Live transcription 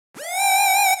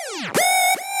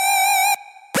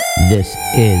This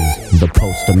is the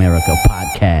Post America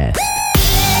Podcast.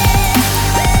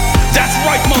 That's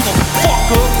right,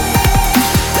 motherfucker.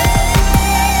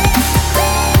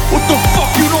 What the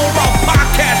fuck you know about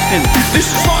podcasting?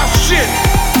 This is our shit.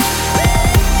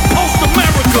 Post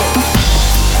America.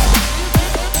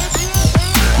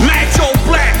 Mad Joe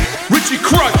Black, Richie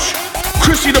Crutch,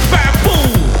 Chrissy the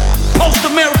Baboon. Post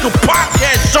America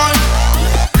Podcast, son.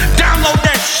 Download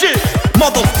that shit,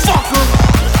 motherfucker.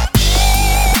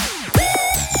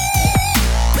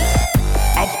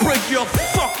 I'll break your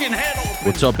fucking head open.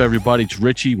 What's up, everybody? It's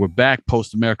Richie. We're back,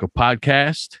 Post America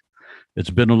Podcast.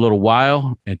 It's been a little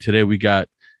while, and today we got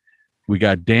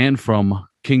Dan from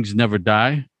Kings Never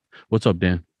Die. What's up,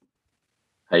 Dan?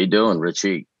 How you doing,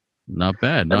 Richie? Not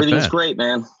bad. Not Everything's bad. great,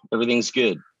 man. Everything's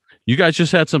good. You guys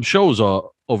just had some shows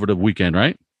over the weekend,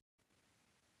 right?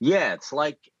 Yeah, it's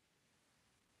like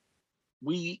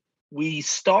we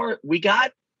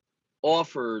got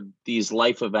offered these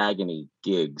Life of Agony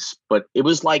gigs, but it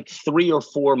was like 3 or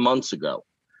 4 months ago.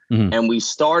 Mhm. And we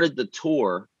started the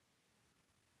tour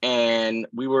and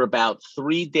we were about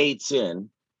 3 dates in.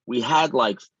 We had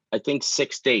like, I think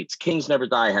 6 dates. Kings Never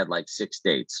Die had like 6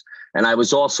 dates. And I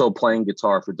was also playing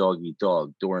guitar for Dog Eat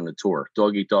Dog during the tour.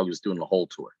 Dog Eat Dog was doing the whole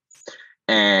tour.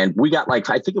 And we got like,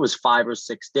 I think it was 5 or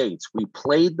 6 dates. We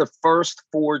played the first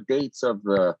 4 dates of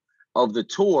the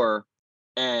tour,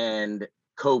 and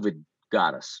COVID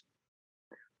got us.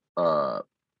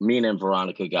 Me and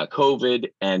Veronica got COVID,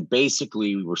 and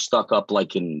basically we were stuck up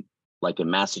like in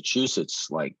Massachusetts,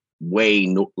 like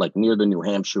like near the New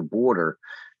Hampshire border.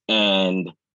 And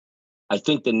I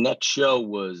think the next show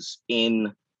was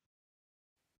in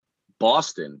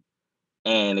Boston,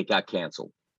 and it got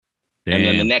canceled. Damn. And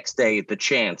then the next day at the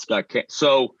Chance got canceled.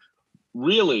 So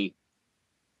really,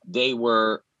 they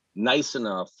were nice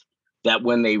enough that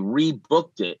when they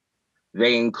rebooked it,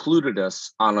 they included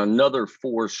us on another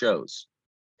 4 shows.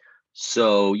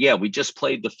 So yeah, we just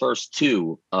played the first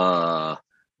 2.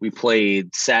 We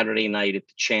played Saturday night at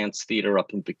the Chance Theater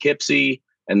up in Poughkeepsie,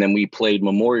 and then we played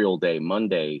Memorial Day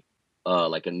Monday,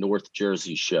 like a North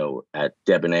Jersey show at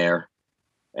Debonair.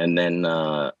 And then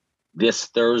this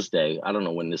Thursday, I don't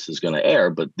know when this is going to air,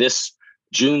 but this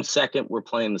June 2nd, we're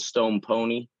playing the Stone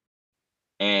Pony.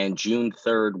 And June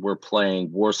 3rd, we're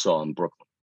playing Warsaw in Brooklyn.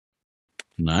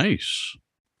 Nice.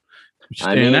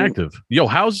 Staying active. Yo,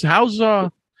 how's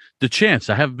the Chance?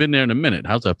 I haven't been there in a minute.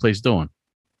 How's that place doing?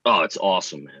 Oh, it's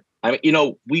awesome, man. I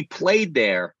mean, we played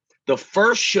there. The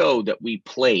first show that we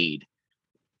played,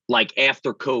 like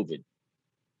after COVID,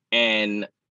 and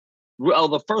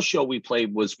the first show we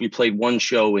played one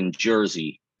show in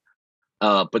Jersey,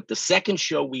 but the second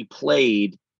show we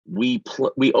played, we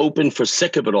opened for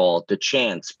Sick of It All at the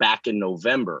Chance back in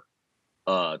November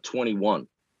 21.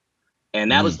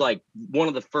 And that was like one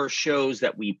of the first shows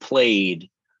that we played,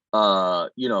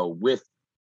 with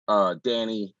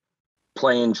Danny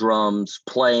playing drums,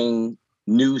 playing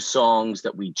new songs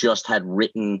that we just had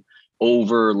written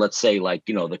over, let's say, like,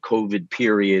 the COVID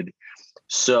period.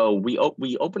 So we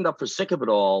opened up for Sick of It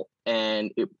All,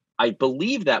 and I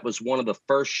believe that was one of the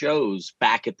first shows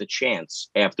back at the Chance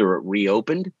after it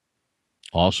reopened.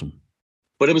 Awesome.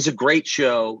 But it was a great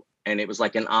show, and it was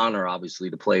like an honor, obviously,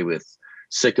 to play with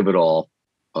Sick of It All.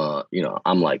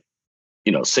 I'm like,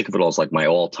 Sick of It All is like my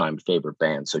all-time favorite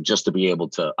band. So just to be able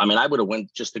to, I mean, I would have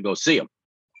went just to go see them.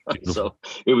 So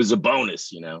it was a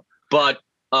bonus, But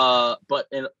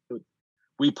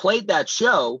we played that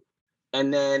show,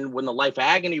 and then when the Life of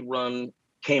Agony run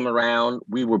came around,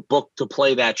 we were booked to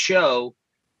play that show,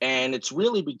 and it's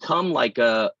really become like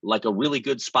a really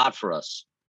good spot for us.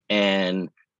 And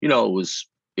it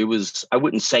was I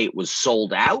wouldn't say it was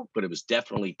sold out, but it was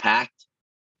definitely packed,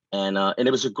 and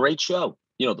it was a great show.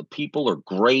 The people are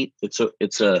great. It's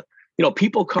a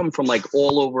people come from like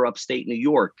all over upstate New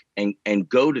York and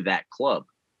go to that club,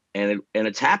 and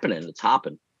it's happening. It's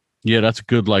hopping. Yeah, that's a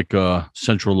good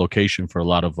central location for a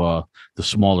lot of the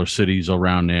smaller cities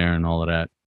around there and all of that.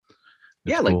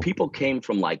 It's cool. Like people came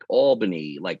from like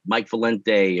Albany, like Mike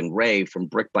Valente and Ray from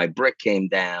Brick by Brick came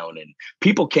down, and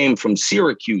people came from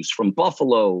Syracuse, from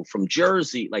Buffalo, from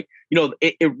Jersey. Like,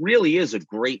 it really is a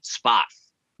great spot.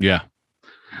 Yeah.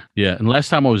 Yeah. And last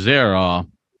time I was there,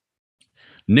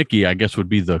 Nikki, I guess, would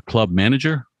be the club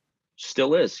manager.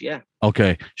 Still is. Yeah.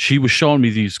 Okay. She was showing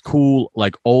me these cool,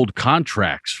 like old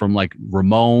contracts from like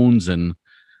Ramones and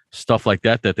stuff like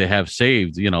that they have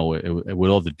saved, with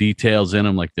all the details in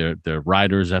them, like their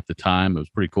riders at the time. It was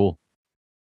pretty cool.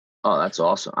 Oh, that's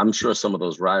awesome. I'm sure some of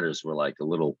those riders were like a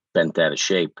little bent out of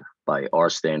shape by our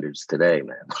standards today,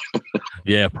 man.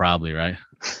 Yeah, probably, right?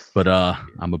 But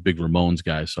I'm a big Ramones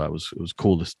guy, so it was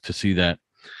cool to see that.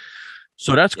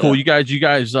 So that's cool. Yeah. You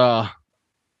guys,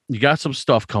 you got some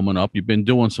stuff coming up. You've been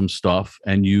doing some stuff,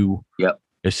 and Yep.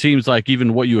 it seems like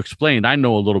even what you explained, I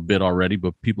know a little bit already,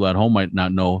 but people at home might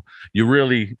not know. You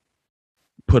really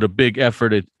put a big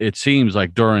effort. It seems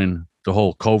like during the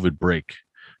whole COVID break,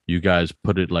 you guys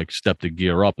put it like step the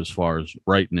gear up as far as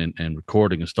writing and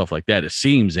recording and stuff like that. It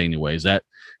seems anyway. Is that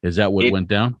what went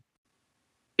down?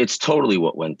 It's totally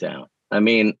what went down. I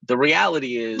mean, the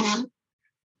reality is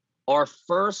our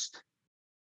first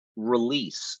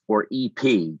release or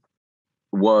EP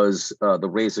was the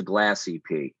Raise a Glass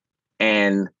EP.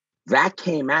 And that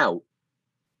came out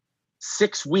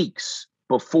 6 weeks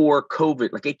before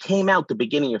COVID. Like, it came out the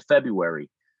beginning of February.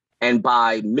 And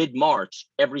by mid-March,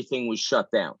 everything was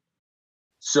shut down.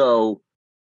 So,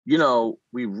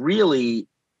 we really,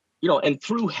 and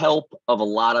through help of a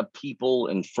lot of people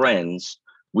and friends,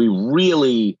 we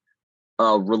really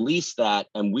released that,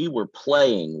 and we were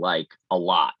playing like a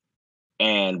lot.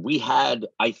 And we had,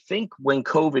 I think when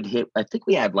COVID hit, I think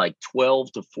we had like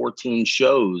 12 to 14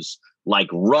 shows, like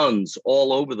runs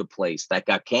all over the place that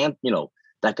got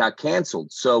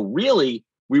canceled. So really,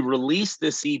 we released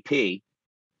this EP,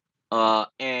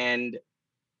 and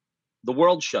the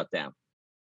world shut down.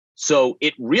 So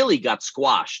it really got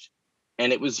squashed,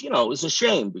 and it was a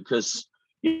shame because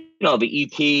the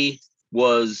EP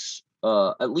was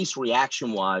at least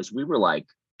reaction wise, we were like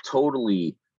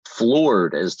totally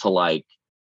floored as to like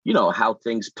how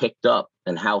things picked up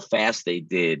and how fast they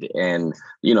did. And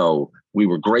we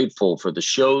were grateful for the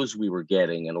shows we were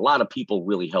getting, and a lot of people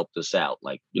really helped us out,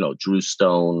 like Drew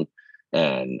Stone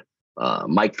and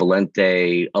Mike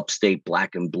Valente, Upstate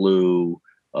Black and Blue,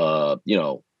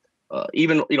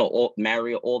 even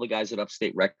Mario, all the guys at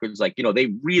Upstate Records, like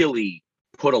they really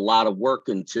put a lot of work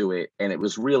into it, and it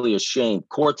was really a shame.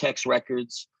 Cortex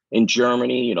Records in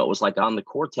Germany, it was like on the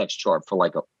Cortex chart for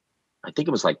like I think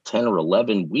it was like 10 or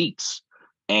 11 weeks.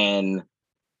 And,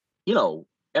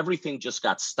 everything just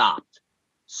got stopped.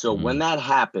 So when that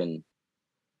happened,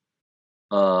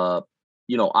 I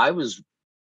was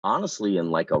honestly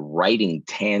in like a writing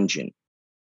tangent,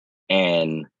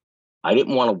 and I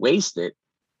didn't want to waste it.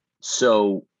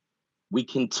 So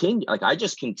I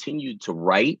just continued to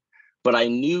write, but I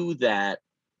knew that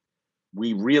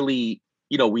we really,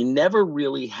 we never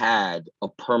really had a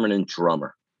permanent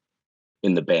drummer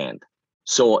in the band.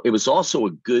 So it was also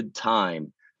a good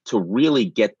time to really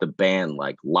get the band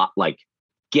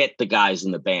get the guys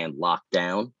in the band locked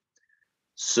down.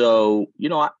 So,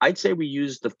 I'd say we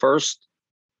used the first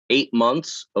 8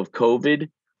 months of COVID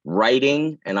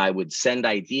writing, and I would send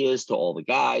ideas to all the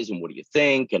guys and what do you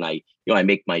think? And I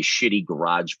make my shitty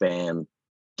garage band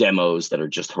demos that are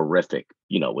just horrific,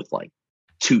 with like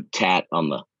toot tat on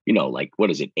the, like,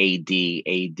 what is it? AD.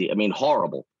 I mean,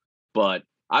 horrible. But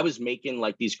I was making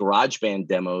like these garage band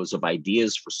demos of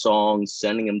ideas for songs,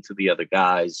 sending them to the other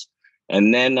guys.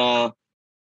 And then I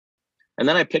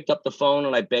picked up the phone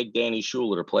and I begged Danny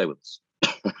Schuler to play with us.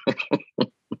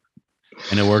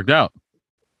 And it worked out.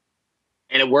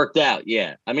 And it worked out.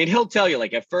 Yeah. I mean, he'll tell you,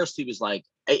 like, at first he was like,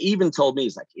 he even told me,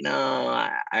 he's like,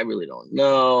 I really don't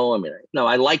know. I mean,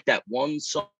 I like that one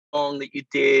song that you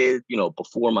did,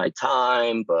 before my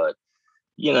time, but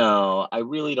I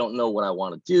really don't know what I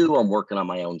want to do. I'm working on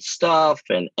my own stuff.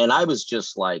 And I was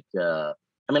just like,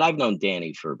 I've known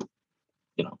Danny for,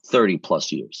 30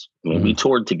 plus years. I mean, we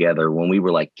toured together when we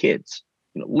were like kids,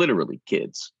 literally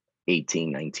kids,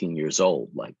 18, 19 years old,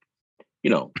 like,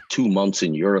 2 months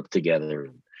in Europe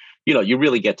together. You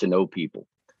really get to know people.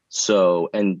 So,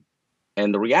 and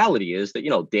the reality is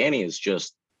that, Danny is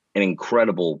just an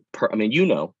incredible,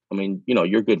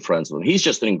 you're good friends with him. He's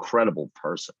just an incredible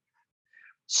person.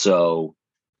 So,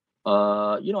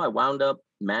 I wound up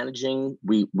managing,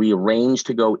 we arranged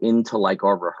to go into like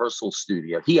our rehearsal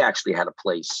studio. He actually had a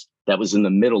place that was in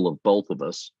the middle of both of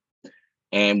us.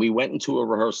 And we went into a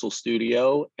rehearsal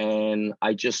studio, and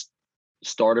I just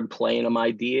started playing him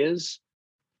ideas.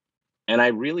 And I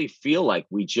really feel like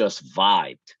we just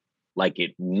vibed. Like,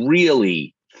 it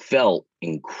really felt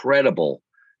incredible.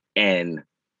 And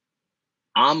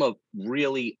I'm a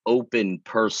really open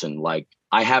person. Like,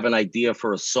 I have an idea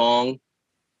for a song.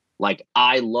 Like,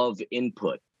 I love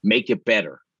input, make it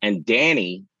better. And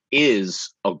Danny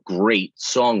is a great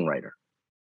songwriter.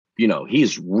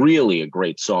 He's really a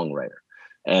great songwriter.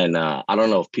 And I don't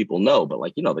know if people know, but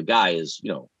like, the guy is,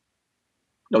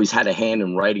 he's had a hand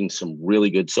in writing some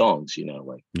really good songs,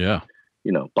 Yeah.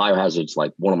 Biohazard's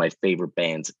like one of my favorite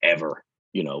bands ever,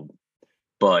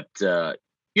 but,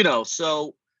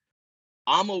 so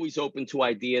I'm always open to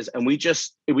ideas, and we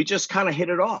just kind of hit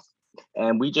it off.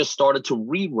 and we just started to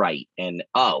rewrite. And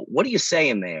oh, what are you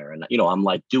saying there? And I'm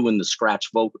like doing the scratch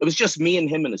vocal. It was just me and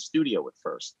him in the studio at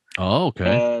first. Oh,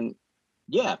 okay. And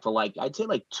yeah, for like I'd say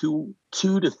like 2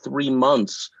 to 3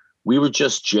 months, we were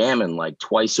just jamming like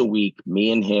twice a week,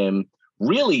 me and him,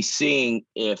 really seeing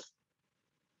if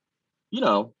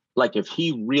like if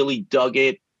he really dug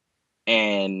it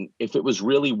and if it was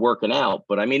really working out.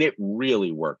 But I mean, it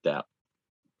really worked out.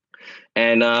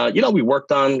 And, we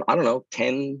worked on, I don't know,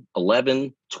 10,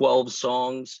 11, 12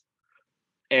 songs.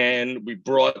 And we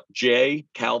brought Jay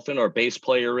Calvin, our bass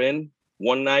player, in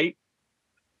one night,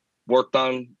 worked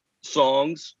on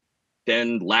songs.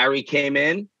 Then Larry came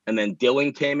in, and then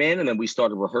Dylan came in, and then we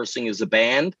started rehearsing as a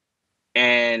band.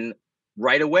 And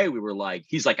right away we were like,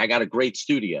 he's like, I got a great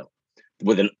studio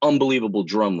with an unbelievable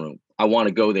drum room. I want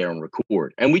to go there and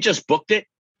record. And we just booked it,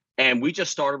 and we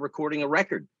just started recording a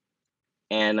record.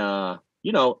 And, I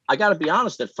got to be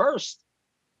honest, at first,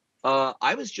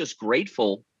 I was just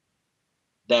grateful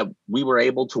that we were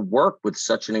able to work with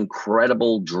such an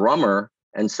incredible drummer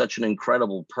and such an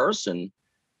incredible person.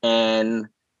 And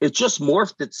it just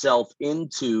morphed itself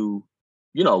into,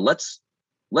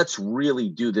 let's really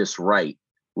do this right.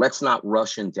 Let's not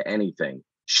rush into anything.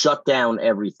 Shut down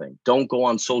everything. Don't go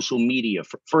on social media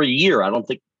for a year. I don't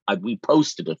think we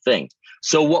posted a thing.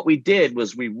 So what we did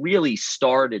was we really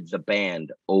started the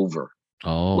band over.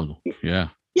 Oh, yeah.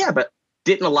 Yeah, but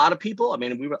didn't a lot of people? I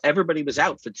mean, everybody was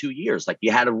out for 2 years. Like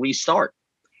you had to restart.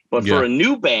 But for a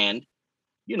new band,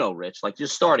 Rich, like you're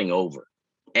starting over.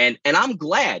 And I'm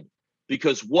glad,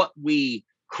 because what we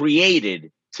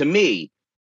created, to me,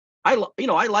 I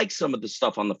like some of the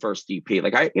stuff on the first EP.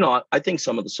 Like I think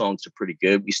some of the songs are pretty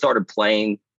good. We started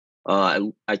playing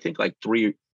I think like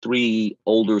three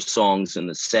older songs in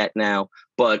the set now,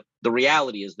 but the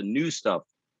reality is the new stuff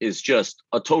is just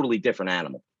a totally different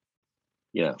animal.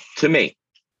 To me,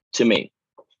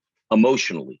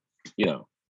 emotionally,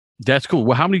 That's cool.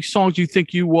 Well, how many songs do you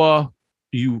think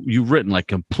you've written, like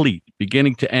complete,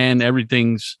 beginning to end?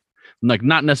 Everything's like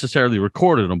not necessarily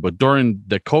recorded them, but during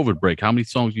the COVID break, how many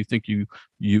songs do you think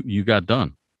you got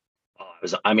done?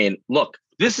 I mean, look,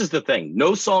 this is the thing.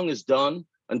 No song is done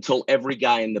until every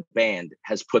guy in the band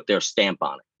has put their stamp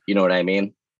on it. You know what I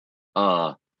mean?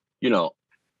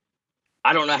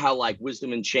 I don't know how like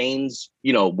Wisdom in Chains,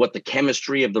 what the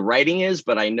chemistry of the writing is,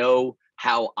 but I know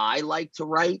how I like to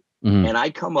write. Mm-hmm. And I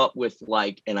come up with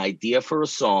like an idea for a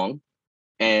song,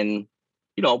 and,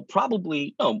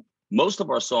 probably, most of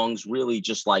our songs really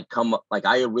just like come up, like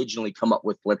I originally come up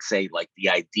with, let's say, like the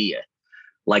idea,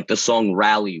 like the song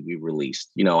Rally we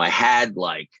released. I had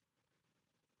like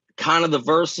kind of the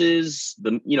verses,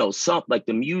 some like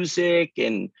the music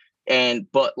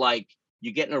but like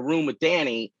you get in a room with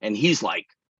Danny and he's like,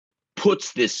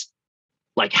 puts this,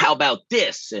 like, how about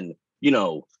this? And,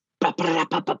 and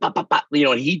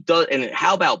he does, and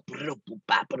how about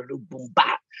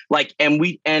like,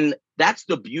 and that's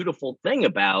the beautiful thing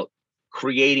about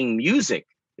creating music,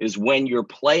 is when you're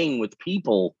playing with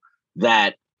people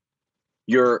that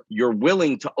you're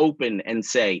willing to open and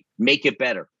say, make it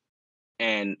better.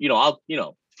 And, I'll,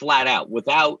 flat out,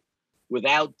 without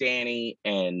Danny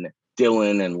and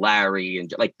Dylan and Larry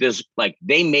and like this, like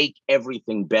they make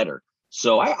everything better.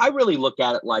 So I really look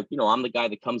at it like, I'm the guy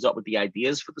that comes up with the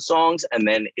ideas for the songs, and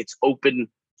then it's open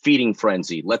feeding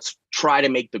frenzy. Let's try to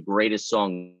make the greatest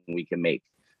song we can make.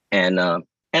 And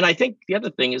I think the other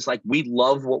thing is like, we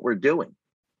love what we're doing.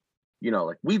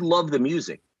 Like we love the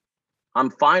music. I'm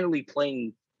finally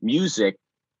playing music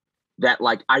that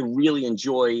like I really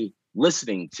enjoy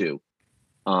listening to.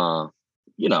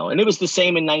 And it was the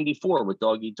same in 94 with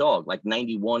Dog Eat Dog, like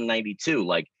 91, 92,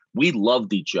 like we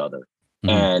loved each other. Mm-hmm.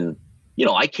 And,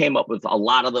 I came up with a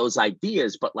lot of those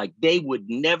ideas, but like they would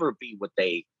never be what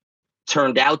they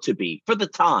turned out to be for the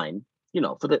time,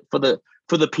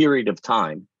 for the period of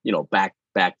time,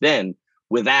 back then,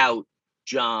 without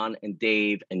John and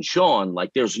Dave and Sean.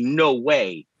 Like there's no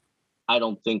way, I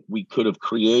don't think we could have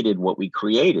created what we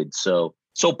created. So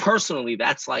personally,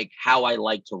 that's like how I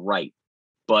like to write.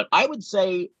 But I would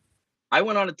say I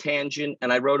went on a tangent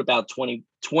and I wrote about 20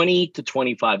 to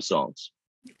 25 songs.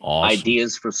 Awesome.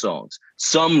 Ideas for songs.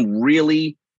 Some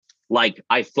really, like,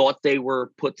 I thought they were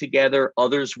put together.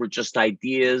 Others were just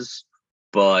ideas.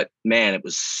 But man, it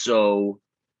was so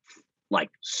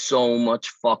much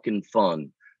fucking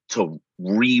fun to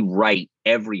rewrite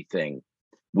everything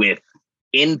with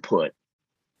input.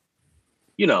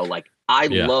 Like I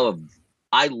love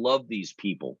these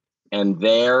people, and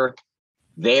their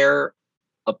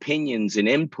opinions and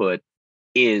input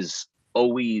is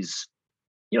always,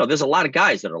 there's a lot of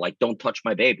guys that are like, don't touch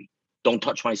my baby, don't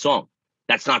touch my song.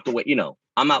 That's not the way,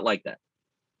 I'm not like that.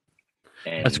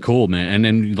 And That's cool, man. And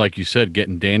then, like you said,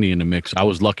 getting Danny in the mix. I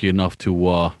was lucky enough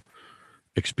to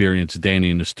experience Danny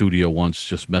in the studio once,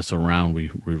 just messing around. We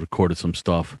recorded some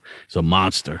stuff. He's a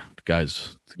monster. The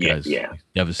guy's devastating.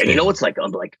 And you know what's like,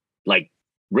 I'm like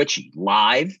Richie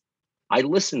live. I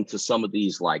listened to some of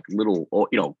these like little,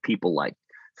 people like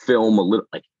film a little,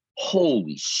 like,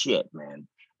 holy shit, man.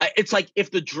 It's like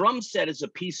if the drum set is a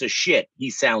piece of shit, he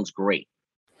sounds great.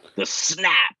 The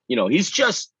snap,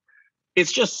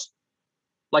 it's just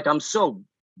like, I'm so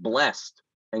blessed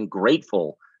and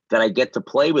grateful that I get to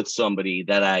play with somebody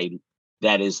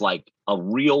that is like a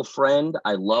real friend.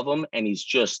 I love him. And he's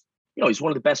just, he's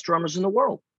one of the best drummers in the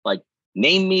world. Like,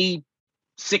 name me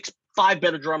 5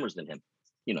 better drummers than him.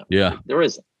 Yeah, there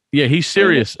isn't. Yeah, he's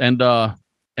serious. And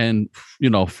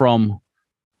from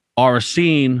our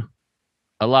scene,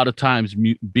 a lot of times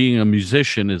being a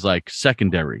musician is like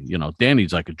secondary.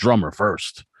 Danny's like a drummer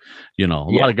first. A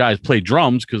lot of guys play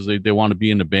drums because they want to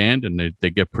be in the band and they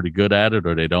get pretty good at it,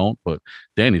 or they don't. But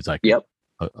Danny's like a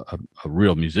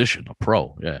real musician, a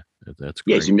pro. Yeah, that's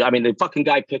great. Yes, I mean, the fucking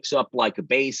guy picks up like a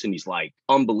bass and he's like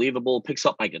unbelievable. Picks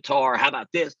up my guitar. How about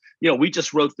this? We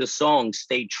just wrote this song,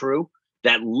 "Stay True,"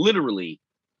 that literally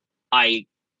I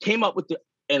came up with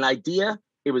an idea.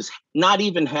 It was not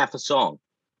even half a song.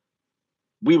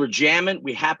 We were jamming.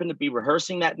 We happened to be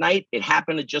rehearsing that night. It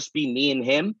happened to just be me and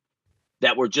him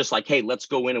that were just like, hey, let's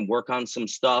go in and work on some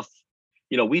stuff.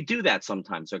 We do that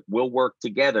sometimes. Like, we'll work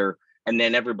together and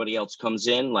then everybody else comes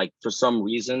in. Like, for some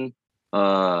reason,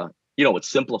 it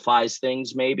simplifies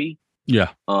things maybe. Yeah.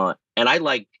 And I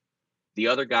like the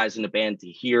other guys in the band to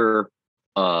hear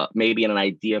maybe an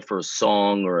idea for a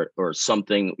song or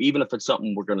something, even if it's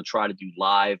something we're going to try to do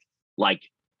live, like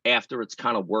after it's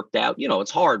kind of worked out. It's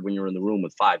hard when you're in the room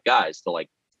with 5 guys to like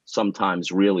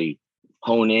sometimes really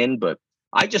hone in, but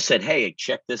I just said, hey,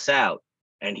 check this out.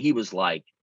 And he was like,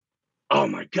 oh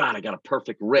my God, I got a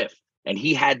perfect riff. And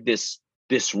he had this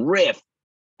riff,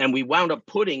 and we wound up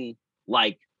putting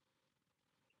like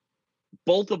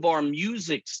both of our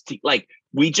musics, like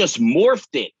we just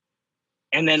morphed it.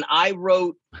 And then I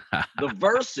wrote the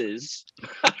verses.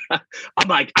 I'm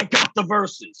like, I got the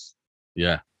verses.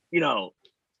 Yeah.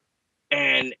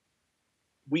 And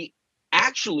we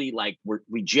actually like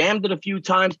we jammed it a few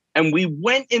times, and we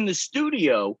went in the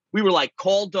studio. We were like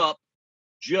called up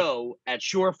Joe at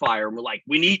Surefire, and we're like,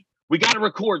 we got to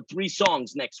record 3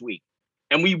 songs next week.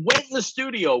 And we went in the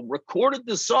studio, recorded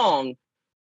the song,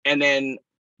 and then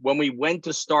when we went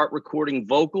to start recording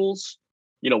vocals,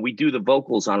 we do the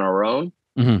vocals on our own.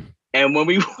 Mm-hmm. And when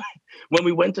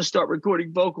we went to start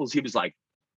recording vocals, he was like,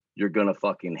 you're gonna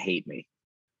fucking hate me,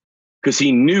 because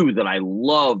he knew that I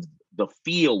loved the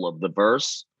feel of the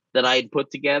verse that I had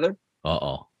put together.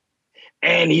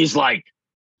 And he's like,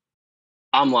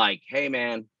 I'm like, hey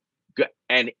man.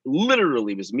 And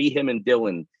literally it was me, him, and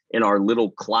Dylan in our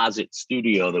little closet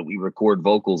studio that we record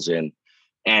vocals in.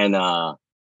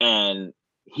 And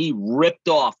he ripped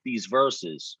off these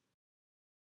verses,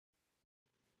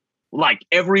 like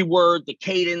every word, the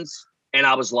cadence. And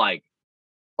I was like,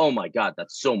 oh my God,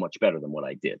 that's so much better than what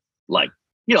I did. Like,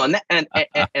 and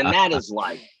that is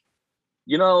like,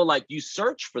 like you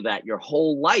search for that your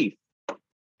whole life.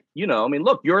 I mean,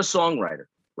 look, you're a songwriter,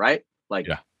 right? Like,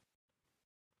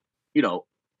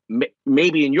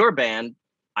 maybe in your band,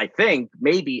 I think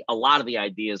maybe a lot of the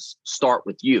ideas start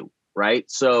with you, right?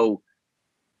 So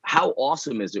how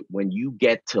awesome is it when you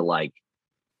get to like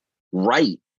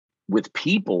write with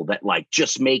people that like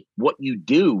just make what you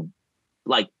do?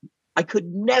 Like, I could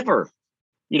never,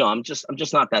 I'm just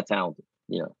not that talented.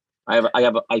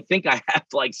 I think I have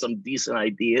like some decent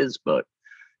ideas, but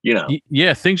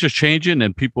yeah, things are changing,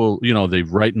 and people, they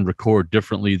write and record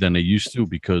differently than they used to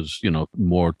because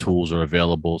more tools are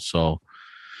available. So,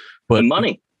 but and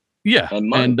money,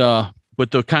 and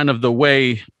but the kind of the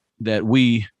way that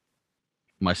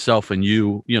myself and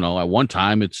you, at one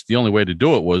time, it's the only way to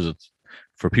do it was it's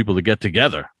for people to get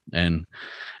together, and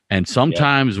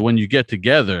sometimes when you get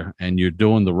together and you're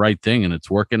doing the right thing and it's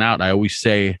working out, I always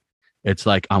say it's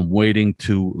like I'm waiting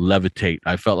to levitate.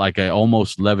 I felt like I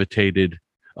almost levitated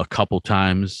a couple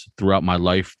times throughout my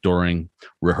life during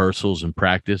rehearsals and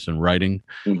practice and writing,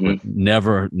 but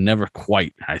never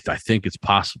quite. I think it's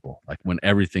possible. Like when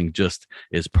everything just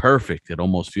is perfect, it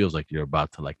almost feels like you're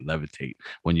about to like levitate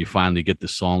when you finally get the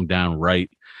song down right.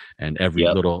 And every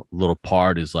little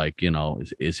part is like,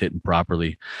 is hitting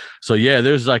properly. So yeah,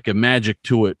 there's like a magic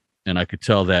to it. And I could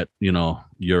tell that,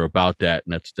 you're about that.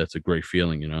 And that's a great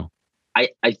feeling, I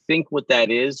think what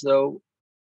that is though,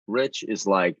 Rich, is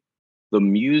like the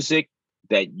music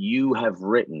that you have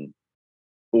written,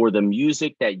 or the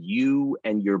music that you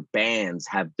and your bands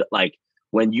have, like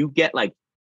when you get like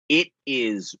it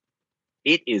is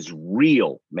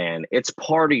real, man. It's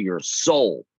part of your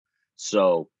soul.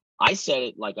 So I said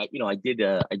it like I did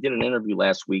an interview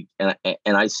last week, and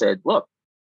I said, look,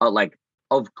 like,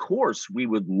 of course we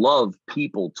would love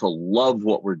people to love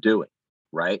what we're doing,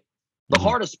 right? The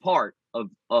hardest part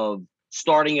of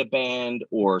starting a band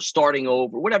or starting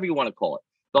over, whatever you want to call it,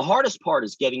 the hardest part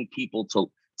is getting people to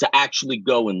actually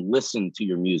go and listen to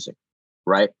your music,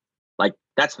 right? Like,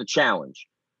 that's the challenge.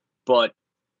 But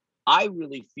I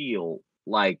really feel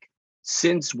like,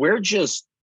 since we're just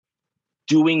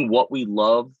doing what we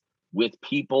love with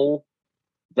people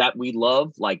that we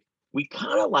love, like, we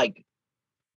kind of like,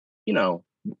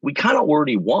 we kind of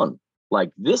already won.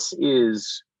 Like, this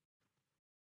is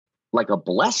like a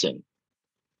blessing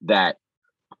that,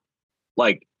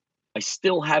 like, we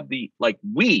still have the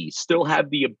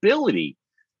ability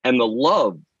and the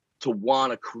love to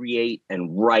want to create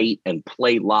and write and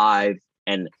play live,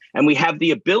 and we have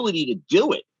the ability to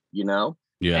do it,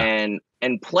 Yeah.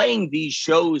 and playing these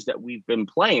shows that we've been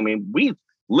playing. I mean, we've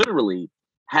literally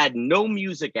had no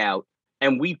music out,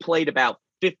 and we played about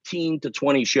 15 to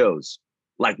 20 shows.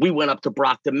 Like, we went up to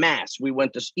Brockton, Mass. We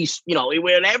went to East, we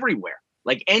went everywhere.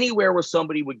 Like, anywhere where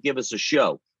somebody would give us a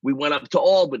show. We went up to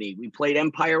Albany. We played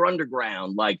Empire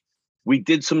Underground. Like, we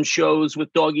did some shows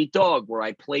with Dog Eat Dog where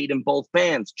I played in both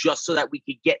bands just so that we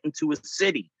could get into a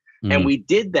city. And we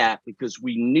did that because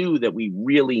we knew that we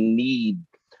really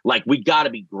we got to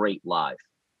be great live.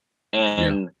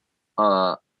 And,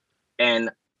 we're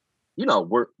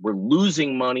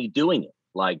losing money doing it.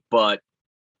 Like, but,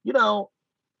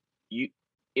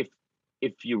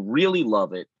 if you really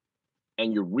love it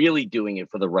and you're really doing it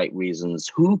for the right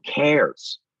reasons, who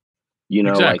cares?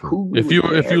 Exactly. Like, who really if you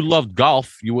cares? loved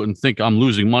golf, you wouldn't think I'm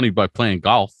losing money by playing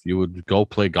golf. You would go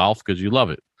play golf because you love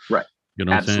it. Right. You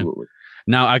know what Absolutely. I'm saying?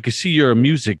 Now, I can see you're a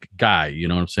music guy. You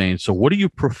know what I'm saying? So what do you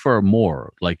prefer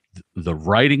more? Like the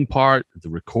writing part, the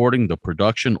recording, the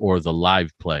production, or the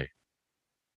live play?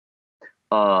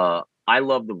 I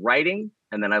love the writing,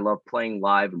 and then I love playing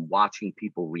live and watching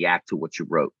people react to what you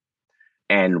wrote.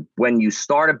 And when you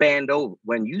start a band over,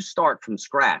 when you start from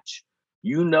scratch,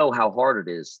 you know how hard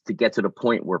it is to get to the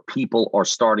point where people are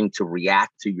starting to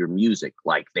react to your music.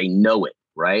 Like, they know it,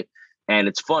 right? And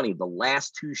it's funny, the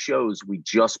last two shows we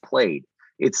just played,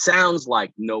 it sounds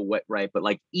like no way, right? But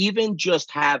like, even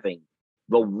just having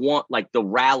the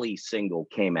Rally single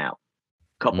came out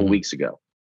a couple weeks ago,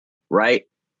 right?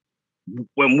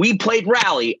 When we played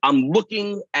Rally, I'm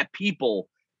looking at people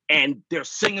and they're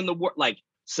singing the word, like,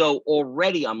 so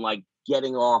already I'm like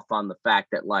getting off on the fact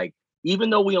that, like, even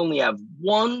though we only have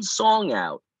one song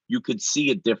out, you could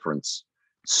see a difference.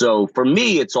 So for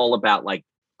me, it's all about like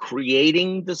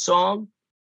creating the song.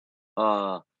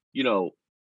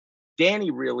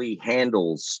 Danny really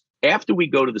handles, after we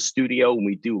go to the studio and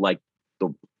we do like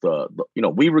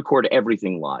we record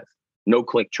everything live, no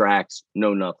click tracks,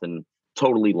 no nothing,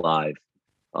 totally live.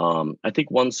 I think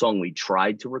one song we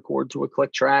tried to record to a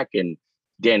click track, and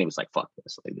Danny was like, fuck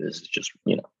this. Like, this is just,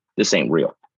 this ain't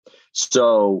real.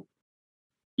 So,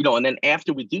 and then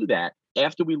after we do that,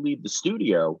 after we leave the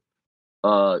studio,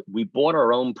 we bought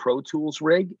our own Pro Tools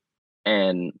rig,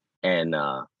 and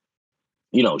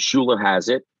Schuler has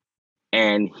it,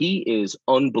 and he is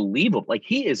unbelievable. Like,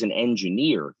 he is an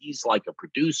engineer. He's like a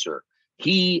producer.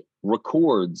 He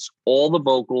records all the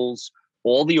vocals,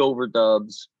 all the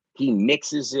overdubs. He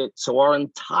mixes it. So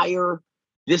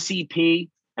this EP,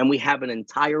 and we have an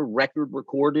entire record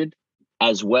recorded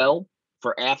as well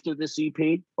for after this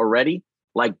EP already.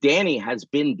 Like, Danny has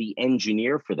been the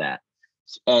engineer for that.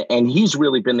 And he's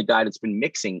really been the guy that's been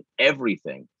mixing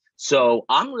everything. So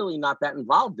I'm really not that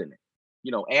involved in it.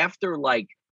 After like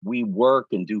we work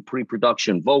and do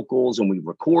pre-production vocals and we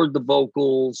record the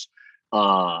vocals,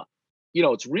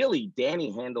 it's really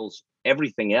Danny handles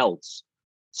everything else.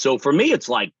 So for me, it's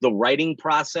like the writing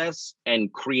process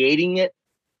and creating it.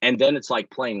 And then it's like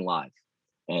playing live.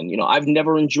 And, I've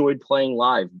never enjoyed playing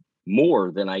live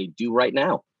more than I do right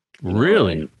now.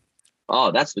 Really?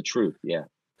 Oh, that's the truth. Yeah.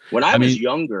 When I was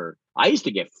younger, I used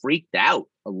to get freaked out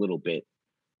a little bit.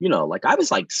 Like, I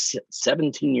was like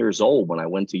 17 years old when I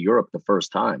went to Europe the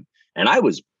first time, and I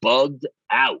was bugged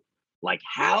out. Like,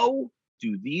 how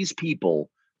do these people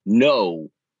know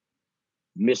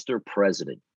Mr.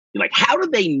 President? Like, how do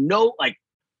they know? Like,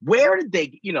 where did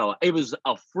they, it was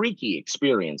a freaky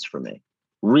experience for me,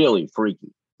 really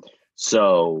freaky.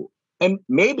 So, and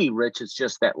maybe, Rich, it's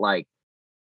just that, like,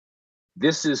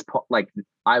 this is like,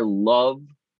 I love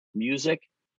music,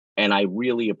 and I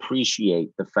really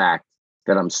appreciate the fact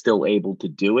that I'm still able to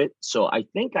do it. So I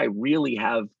think I really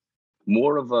have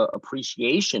more of a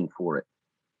appreciation for it,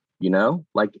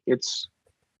 like, it's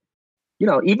you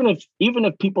know, even if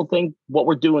people think what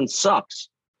we're doing sucks,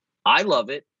 I love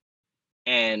it.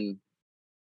 And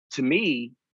to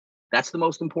me, that's the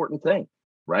most important thing,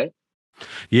 right?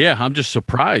 Yeah, I'm just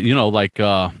surprised, you know, like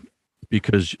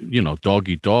because you know, Dog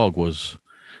Eat Dog was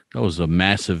a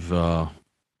massive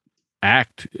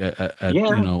act at you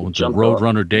Yeah, know, the jumped off.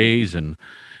 Roadrunner days, and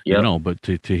you Yep. know, but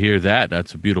to hear that,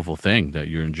 that's a beautiful thing that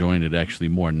you're enjoying it actually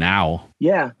more now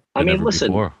Yeah. I than mean, ever listen,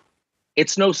 before.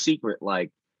 it's no secret.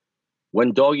 Like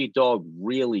when Dog Eat Dog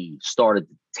really started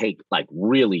to take, like,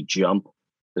 really jump,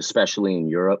 especially in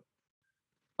Europe,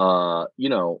 you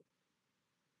know,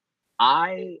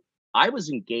 I I was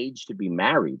engaged to be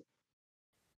married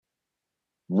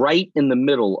right in the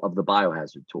middle of the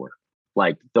Biohazard tour.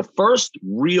 Like the first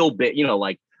real bit, you know,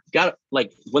 like got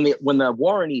like when the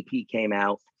Warren EP came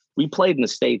out, we played in the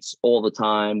States all the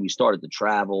time. We started to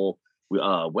travel. We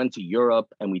went to Europe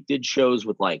and we did shows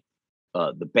with like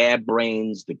the Bad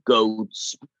Brains, the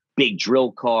Goats, Big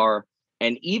Drill Car.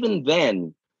 And even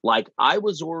then, like I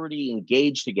was already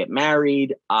engaged to get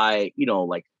married. You know,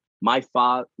 like my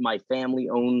family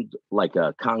owned like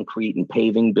a concrete and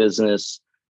paving business.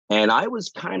 And I was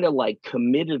kind of like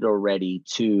committed already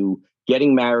to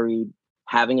getting married,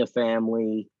 having a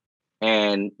family.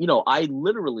 And, you know, I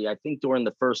think during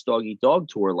the first Dog Eat Dog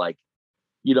tour, like,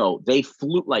 you know, they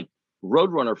flew, like,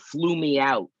 Roadrunner flew me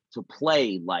out to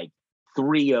play like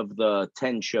 3 of the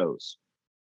 10 shows,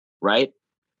 right?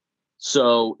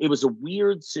 So it was a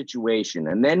weird situation.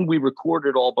 And then we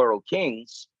recorded All Borough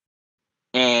Kings.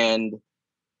 And,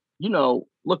 you know,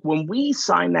 look, when we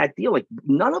signed that deal, like,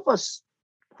 none of us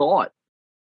thought,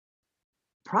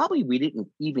 probably we didn't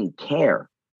even care,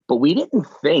 but we didn't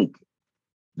think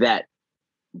that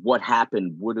what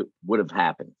happened would have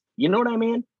happened. You know what I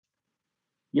mean?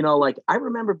 You know, like I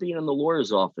remember being in the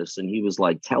lawyer's office and he was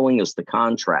like telling us the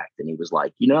contract, and he was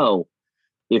like, you know,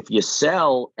 if you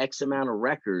sell X amount of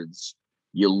records,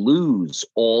 you lose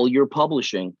all your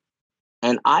publishing.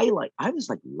 And I was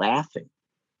like laughing.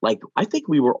 Like I think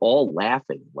we were all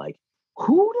laughing. Like,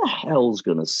 who the hell's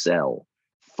gonna sell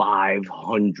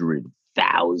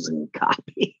 500,000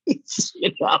 copies?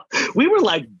 You know, we were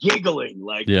like giggling,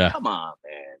 like, Yeah, come on,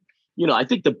 man. You know, I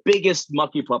think the biggest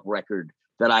Mucky Pup record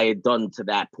that I had done to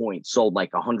that point sold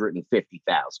like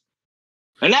 150,000.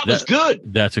 And that was good.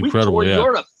 that's We incredible. toured Yeah,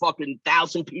 Europe, fucking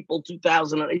 1,000 people,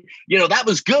 2,000. You know, that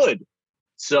was good.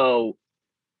 So,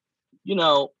 you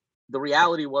know, the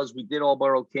reality was we did All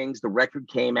Borough Kings. The record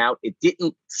came out. It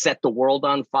didn't set the world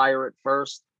on fire at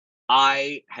first.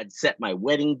 I had set my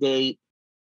wedding date.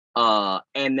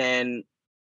 And then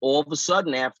all of a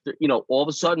sudden,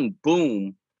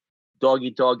 boom, Dog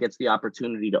Eat Dog gets the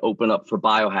opportunity to open up for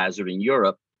Biohazard in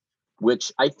Europe,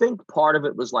 which I think part of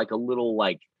it was like a little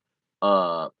like,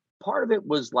 part of it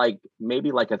was like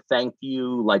maybe like a thank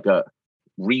you, like a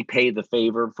repay the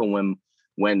favor for when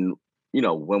when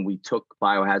we took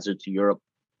Biohazard to Europe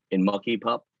in Mucky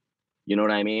Pup. You know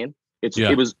what I mean?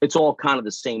 yeah, It's all kind of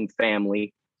the same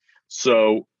family.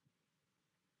 So,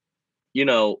 you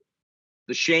know,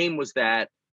 the shame was that,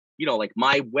 you know, like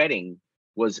my wedding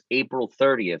was April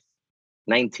 30th,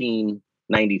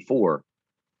 1994,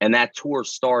 and that tour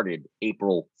started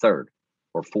April 3rd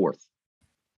or 4th.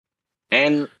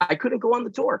 And I couldn't go on the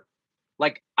tour.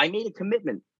 Like I made a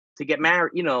commitment to get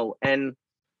married, you know, and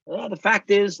the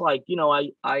fact is, like, you know,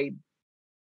 I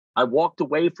walked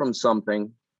away from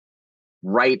something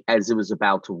right as it was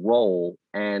about to roll.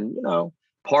 And, you know,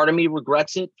 part of me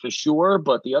regrets it for sure.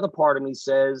 But the other part of me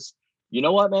says, you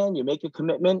know what, man, you make a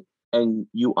commitment and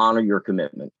you honor your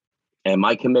commitment. And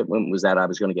my commitment was that I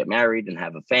was going to get married and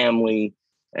have a family.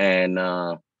 And,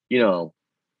 you know,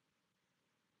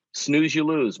 snooze, you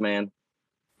lose, man.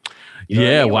 You know what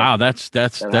I yeah. mean? Like, Wow, that's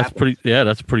happens. pretty. Yeah,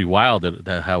 that's pretty wild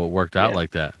that how it worked out Yeah.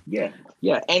 like that. Yeah.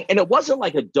 Yeah. And it wasn't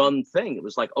like a done thing. It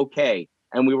was like, okay.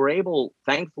 And we were able,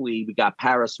 thankfully, we got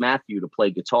Paris Matthew to play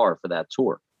guitar for that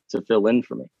tour to fill in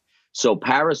for me. So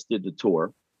Paris did the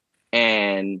tour.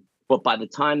 But by the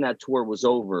time that tour was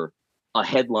over, a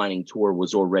headlining tour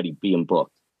was already being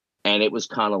booked. And it was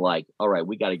kind of like, all right,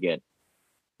 we got to get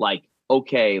like,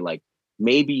 okay, like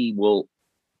maybe we'll,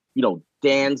 you know,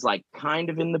 Dan's like kind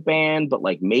of in the band, but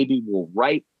like maybe we'll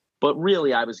write. But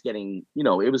really, I was getting, you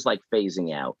know, it was like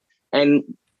phasing out. And,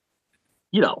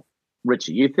 you know,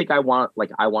 Richie, you think I want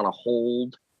to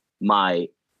hold my,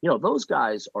 you know, those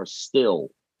guys are still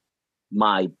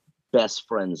my best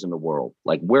friends in the world.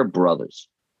 Like we're brothers.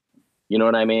 You know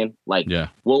what I mean? Like Yeah,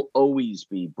 we'll always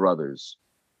be brothers.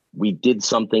 We did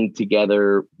something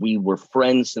together. We were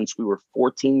friends since we were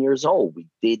 14 years old. We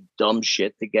did dumb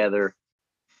shit together.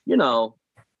 You know,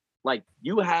 like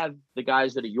you have the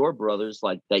guys that are your brothers,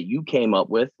 like that you came up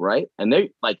with, right? And they're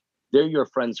your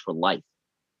friends for life.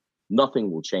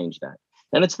 Nothing will change that.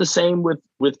 And it's the same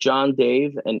with John,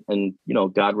 Dave, and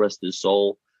God rest his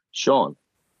soul, Sean.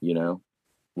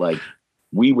 Like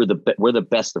we're the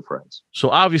best of friends. So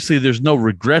obviously there's no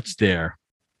regrets there,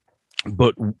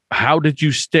 but how did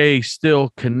you stay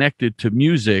still connected to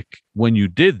music when you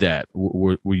did that?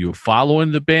 Were you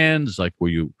following the bands? Like, were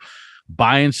you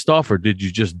buying stuff, or did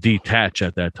you just detach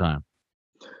at that time?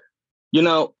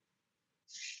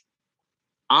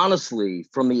 Honestly,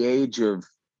 from the age of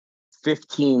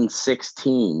 15,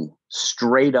 16,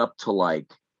 straight up to I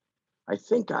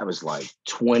think I was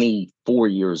 24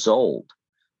 years old.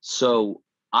 So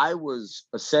I was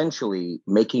essentially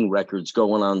making records,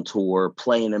 going on tour,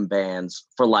 playing in bands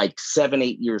for 7,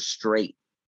 8 years straight.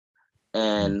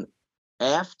 And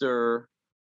after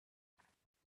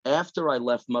I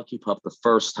left Mucky Pup the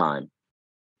first time,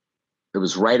 it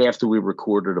was right after we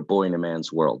recorded A Boy in a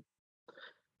Man's World.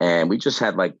 And we just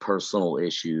had personal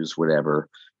issues, whatever.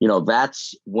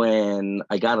 That's when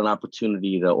I got an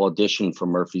opportunity to audition for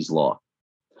Murphy's Law.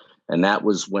 And that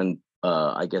was when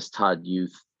I guess Todd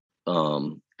Youth,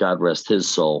 God rest his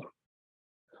soul.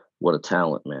 What a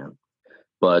talent, man.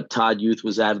 But Todd Youth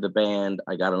was out of the band.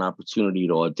 I got an opportunity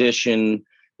to audition,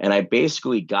 and I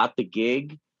basically got the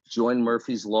gig, joined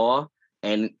Murphy's Law,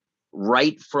 and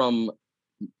right from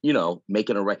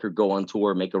making a record, go on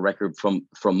tour, make a record from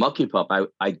Mucky Pup,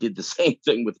 I did the same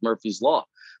thing with Murphy's Law.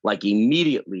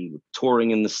 Immediately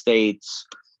touring in the States.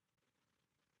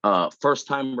 First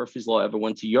time Murphy's Law ever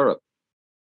went to Europe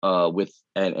and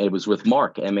it was with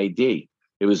Mark M.A.D.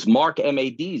 It was Mark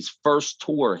M.A.D.'s first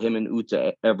tour him and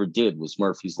Uta ever did was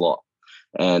Murphy's Law.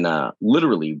 And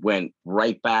literally went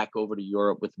right back over to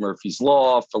Europe with Murphy's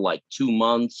Law for 2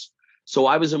 months. So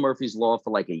I was in Murphy's Law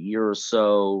for a year or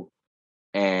so.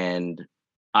 And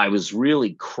I was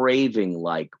really craving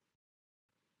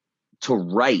to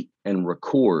write and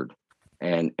record.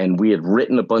 And we had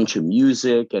written a bunch of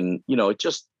music, and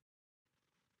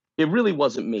it really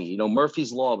wasn't me.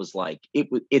 Murphy's Law was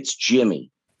it's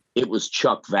Jimmy. It was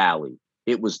Chuck Valley.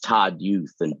 It was Todd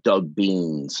Youth and Doug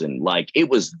Beans, and it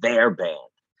was their band.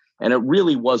 And it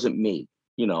really wasn't me.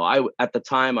 At the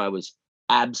time I was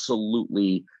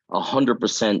absolutely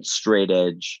 100% straight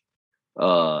edge.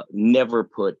 Never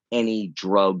put any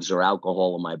drugs or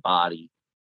alcohol in my body.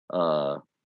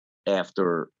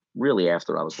 After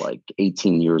I was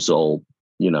 18 years old,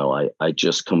 I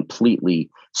just completely,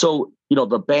 so,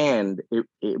 the band,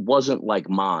 it wasn't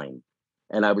mine,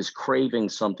 and I was craving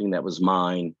something that was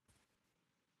mine,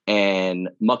 and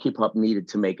Mucky Pup needed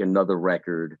to make another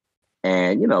record.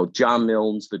 And, John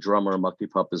Milnes, the drummer of Mucky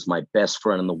Pup, is my best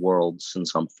friend in the world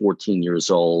since I'm 14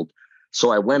 years old.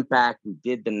 So I went back, we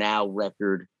did the Now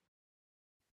record,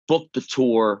 booked the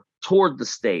tour, toured the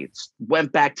States,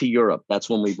 went back to Europe. That's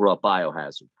when we brought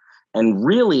Biohazard. And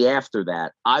really after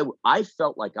that, I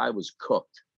felt like I was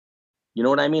cooked. You know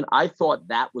what I mean? I thought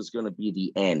that was going to be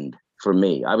the end for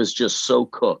me. I was just so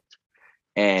cooked.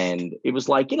 And it was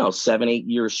 7, 8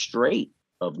 years straight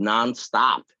of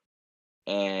nonstop.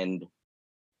 And,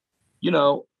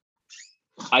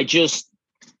 I just,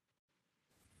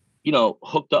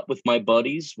 hooked up with my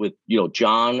buddies, with,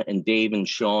 John and Dave and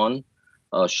Sean.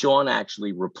 Sean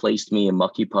actually replaced me in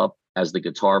Mucky Pup as the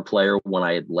guitar player when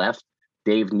I had left.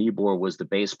 Dave Niebuhr was the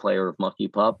bass player of Mucky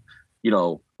Pup.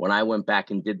 When I went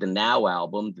back and did the Now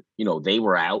album, they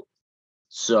were out.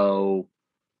 So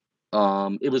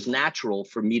it was natural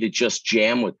for me to just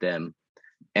jam with them.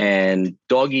 And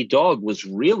Doggy Dog was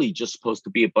really just supposed to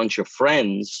be a bunch of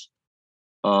friends.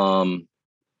 A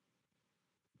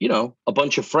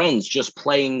bunch of friends just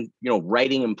playing,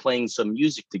 writing and playing some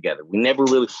music together.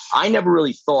 I never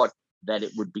really thought that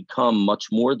it would become much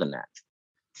more than that.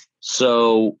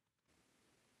 So,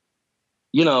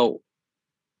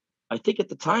 I think at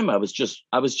the time I was just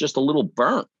a little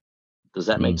burnt. Does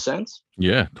that make sense?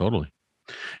 Yeah, totally.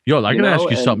 Yo, I gotta ask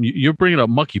you something. You're bringing up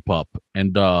Mucky Pup,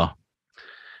 and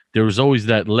there was always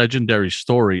that legendary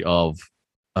story of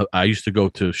I used to go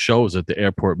to shows at the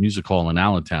Airport Music Hall in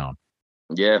Allentown.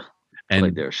 Yeah,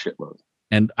 and their shitload.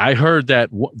 And I heard that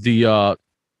the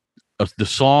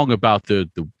song about the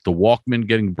Walkman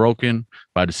getting broken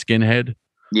by the skinhead.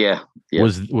 Yeah.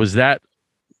 Was that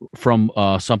from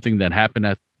something that happened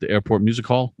at the Airport Music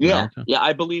Hall? Yeah,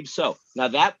 I believe so. Now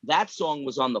that song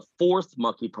was on the 4th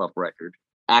Mucky Pup record,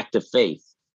 Act of Faith,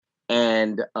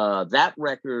 and that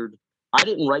record, I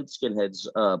didn't write Skinheads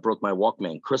Broke My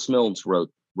Walkman. Chris Milnes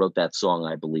wrote that song,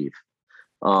 I believe.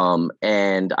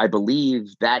 And I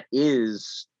believe that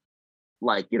is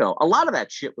a lot of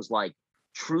that shit was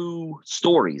true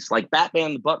stories. Like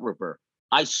Batman the Butt Ripper.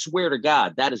 I swear to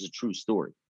God, that is a true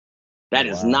story. That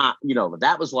is not,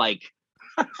 that was like,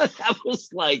 that was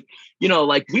like,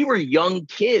 like we were young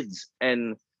kids.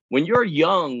 And when you're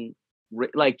young,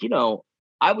 like,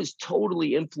 I was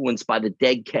totally influenced by the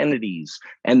Dead Kennedys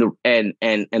and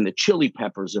the Chili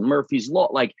Peppers and Murphy's Law.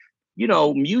 Like,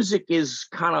 music is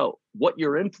kind of what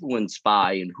you're influenced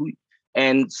by and who.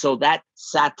 And so that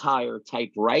satire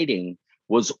type writing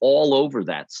was all over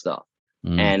that stuff.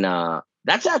 And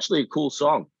that's actually a cool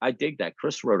song. I dig that.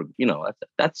 Chris wrote it.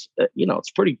 That's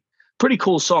it's pretty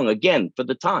cool song again for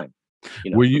the time.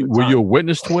 Were you a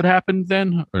witness to what happened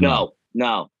then? Or no. Okay.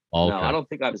 No, I don't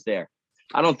think I was there.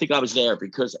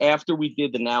 Because after we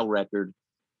did the Now record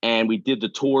and we did the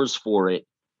tours for it,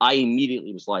 I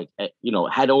immediately was like,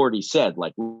 had already said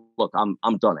like, look, I'm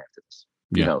done after this.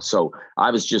 So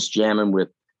I was just jamming with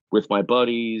my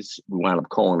buddies. We wound up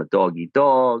calling it Dog Eat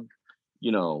Dog.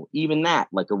 Even that,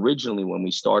 like originally when we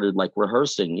started like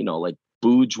rehearsing, like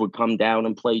Booj would come down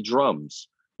and play drums.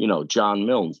 John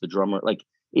Milnes, the drummer, like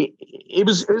it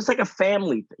was like a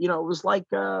family. It was like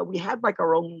we had like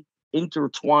our own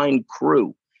intertwined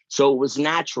crew, so it was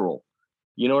natural.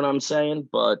 You know what I'm saying?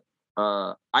 But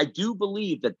I do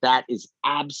believe that is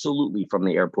absolutely from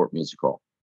the Airport Music Hall.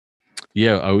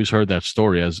 Yeah, I always heard that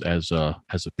story as a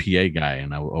PA guy,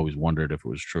 and I always wondered if it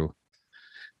was true.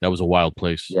 That was a wild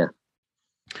place. Yeah.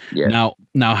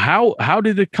 Now, how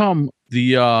did it come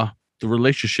the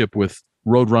relationship with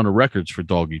Roadrunner Records for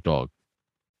Dog Eat Dog?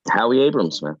 Howie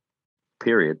Abrams, man.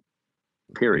 Period.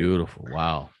 Beautiful.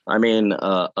 Wow. I mean,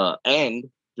 and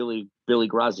Billy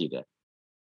Grazier did.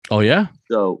 Oh yeah.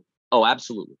 So,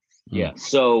 absolutely. Yeah.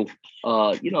 So,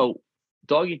 Dog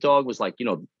Eat Dog was like,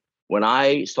 when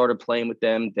I started playing with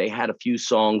them, they had a few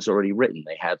songs already written.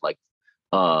 They had like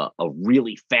a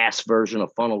really fast version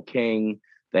of Funnel King.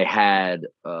 They had,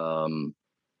 I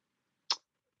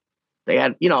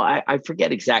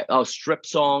forget exactly. Strip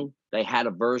Song. They had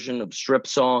a version of Strip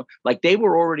Song. Like they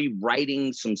were already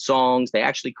writing some songs. They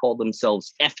actually called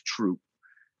themselves F Troop.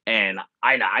 And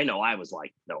I know I was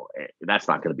like, no, that's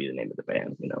not going to be the name of the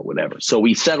band, whatever. So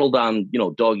we settled on,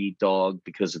 Dog Eat Dog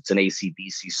because it's an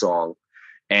AC/DC song.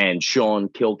 And Sean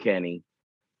Kilkenny,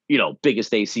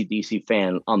 biggest AC/DC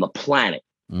fan on the planet,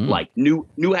 like knew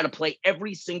how to play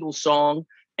every single song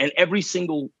and every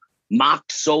single mock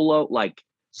solo. Like,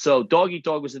 so Dog Eat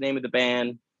Dog was the name of the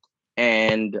band.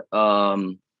 And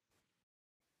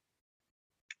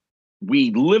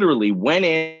we literally went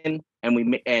in and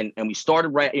we started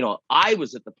writing. I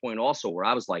was at the point also where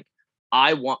I was like,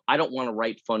 I don't want to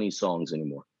write funny songs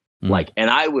anymore. Like, and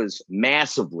I was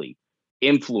massively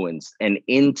influenced and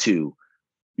into,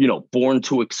 Born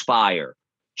to Expire,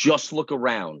 Just Look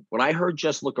Around. When I heard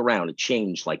Just Look Around, it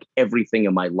changed like everything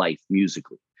in my life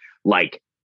musically. Like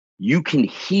you can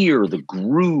hear the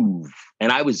groove.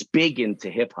 And I was big into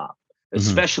hip hop,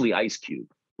 especially Ice Cube.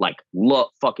 Like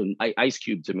fucking Ice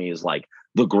Cube to me is like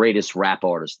the greatest rap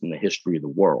artist in the history of the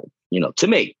world. To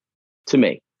me,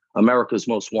 America's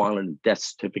Most Wanted and Death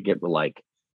Certificate were like,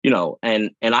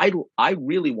 and I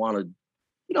really wanted,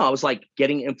 I was like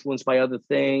getting influenced by other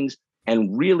things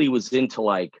and really was into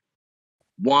like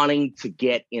wanting to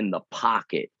get in the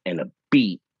pocket and a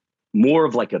beat, more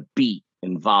of like a beat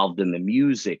involved in the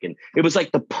music. And it was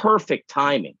like the perfect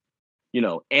timing,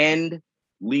 and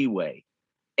Leeway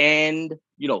and,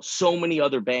 so many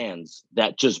other bands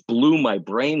that just blew my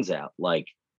brains out. Like,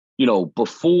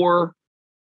 before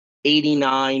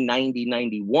 89, 90,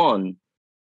 91,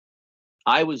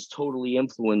 I was totally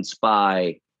influenced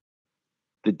by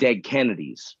the Dead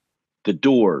Kennedys, the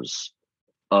Doors.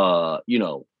 I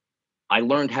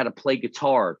learned how to play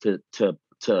guitar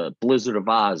to Blizzard of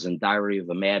Oz and Diary of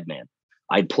a Madman.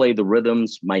 I'd play the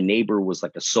rhythms. My neighbor was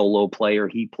like a solo player.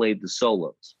 He played the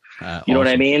solos. You know what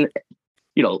I mean?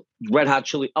 Red Hot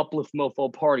Chili, Uplift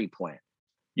Mofo Party Plan.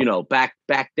 Back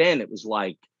then it was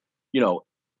like,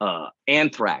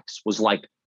 Anthrax was like,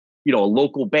 a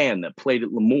local band that played at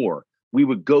Lemoore. We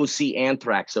would go see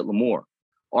Anthrax at Lemoore.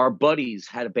 Our buddies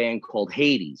had a band called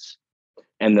Hades.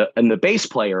 And the bass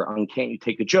player on Can't You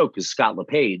Take a Joke is Scott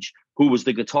LePage, who was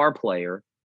the guitar player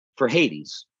for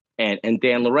Hades. And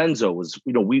Dan Lorenzo was,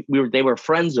 they were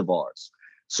friends of ours.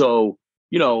 So,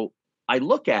 I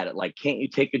look at it like Can't You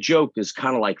Take a Joke is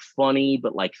kind of like funny,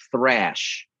 but like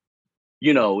thrash.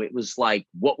 It was like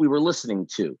what we were listening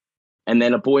to. And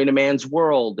then A Boy in a Man's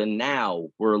World. And now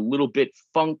we're a little bit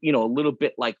funk, a little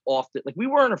bit like off the, like we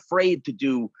weren't afraid to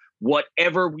do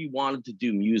whatever we wanted to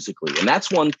do musically. And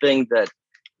that's one thing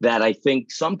that I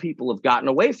think some people have gotten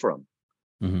away from.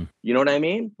 You know what I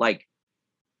mean? Like,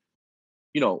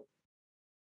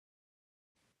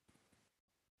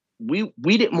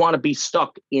 we didn't want to be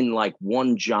stuck in like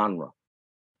one genre,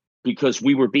 because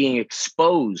we were being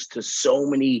exposed to so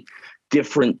many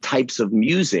different types of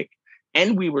music.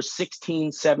 And we were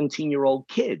 16, 17-year-old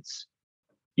kids.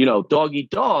 You know, Dog Eat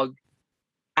Dog,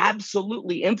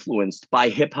 absolutely influenced by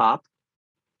hip hop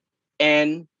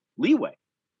and Leeway.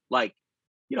 Like,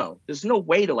 you know, there's no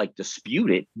way to like dispute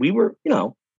it. We were, you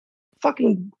know,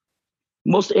 fucking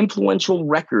most influential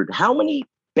record. How many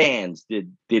bands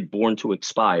did Born to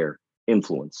Expire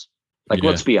influence? Like,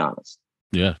 let's be honest.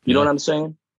 Yeah. You know what I'm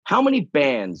saying? How many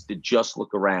bands did Just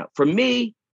Look Around? For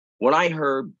me, when I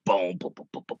heard boom, boom, boom,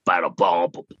 boom, boom, boom,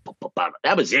 boom, boom, boom, boom,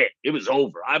 that was it. It was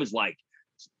over. I was like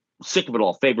sick of it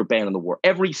all. Favorite band in the world.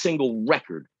 Every single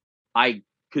record, I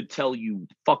could tell you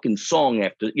fucking song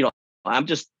after. You know, I'm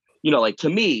just, you know, like, to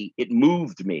me, it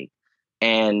moved me,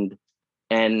 and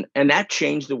that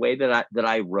changed the way that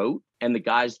I wrote. And the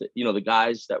guys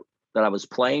that I was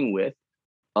playing with,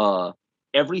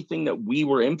 everything that we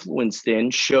were influenced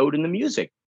in showed in the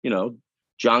music. You know,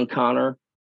 John Connor,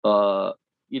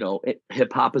 you know,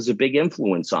 hip hop is a big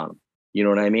influence on him. You know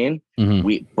what I mean?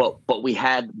 Mm-hmm. But we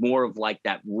had more of like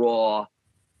that raw,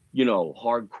 you know,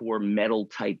 hardcore metal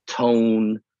type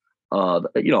tone.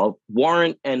 You know,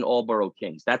 Warrant and All Borough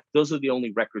Kings. Those are the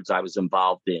only records I was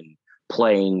involved in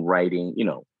playing, writing, you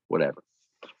know, whatever.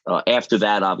 After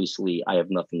that, obviously, I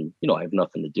have nothing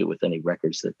to do with any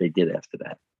records that they did after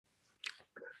that.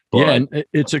 But, yeah, and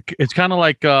it's kind of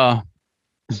like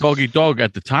Dog Eat Dog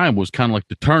at the time was kind of like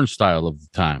the Turnstile of the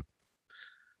time.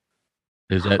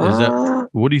 Is that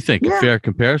what do you think? Yeah. A fair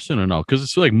comparison or no? Because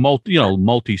it's like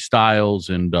multi styles,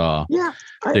 and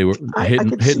they were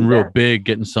hitting real big,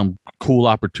 getting some cool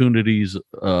opportunities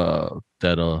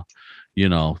that you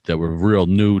know, that were real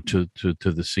new to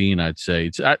the scene. I'd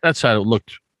say that's how it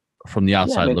looked from the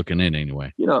outside looking in,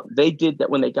 anyway. You know, they did that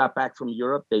when they got back from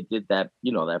Europe. They did that,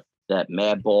 you know, that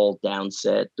Madball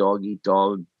downset, Dog Eat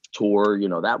Dog tour. You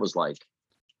know, that was like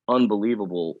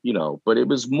unbelievable. You know, but it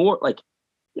was more like,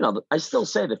 you know, I still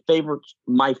say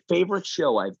my favorite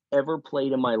show I've ever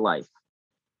played in my life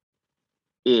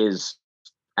is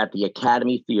at the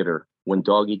Academy Theater when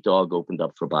Dog Eat Dog opened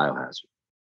up for Biohazard.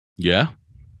 Yeah.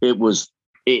 It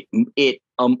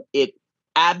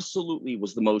absolutely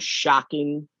was the most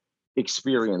shocking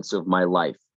experience of my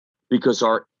life, because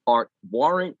our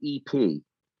Warrant EP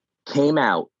came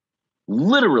out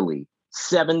literally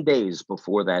 7 days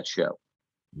before that show.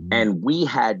 And we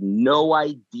had no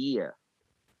idea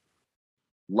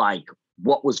like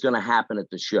what was going to happen at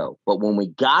the show. But when we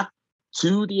got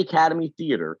to the Academy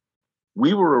Theater,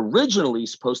 we were originally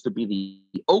supposed to be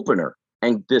the opener.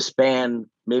 And this band,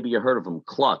 maybe you heard of them,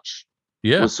 Clutch,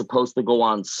 was supposed to go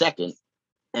on second.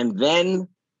 And then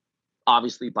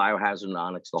obviously Biohazard and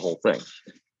Onyx, the whole thing.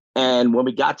 And when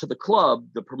we got to the club,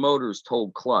 the promoters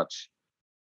told Clutch,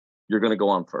 you're going to go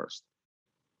on first.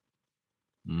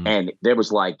 And there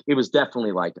was like, it was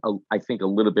definitely like, I think a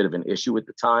little bit of an issue at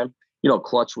the time. You know,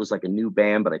 Clutch was like a new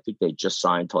band, but I think they just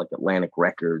signed to like Atlantic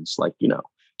Records. Like, you know,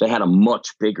 they had a much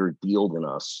bigger deal than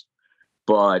us.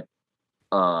 But,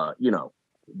 you know,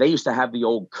 they used to have the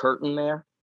old curtain there,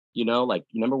 you know, like,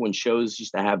 you remember when venues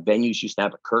used to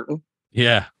have a curtain?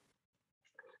 Yeah.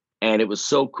 And it was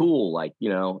so cool, like, you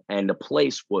know, and the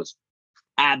place was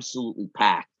absolutely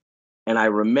packed. And I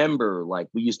remember, like,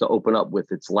 we used to open up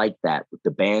with It's Like That with the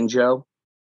banjo.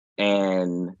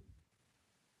 And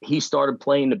he started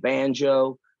playing the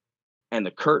banjo and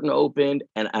the curtain opened.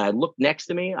 And I looked next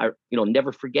to me.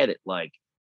 Never forget it. Like,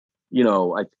 you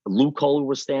know, Lou Kohler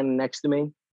was standing next to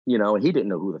me, you know, and he didn't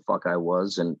know who the fuck I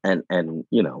was and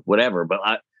you know, whatever.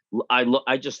 But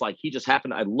I just like, he just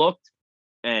happened. I looked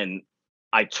and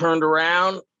I turned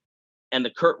around and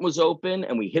the curtain was open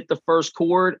and we hit the first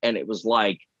chord, and it was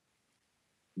like,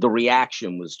 the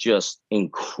reaction was just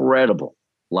incredible.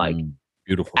 Like,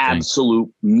 beautiful,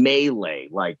 absolute melee.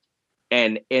 Like,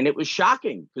 and it was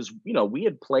shocking because, you know, we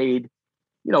had played,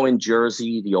 you know, in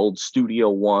Jersey, the old Studio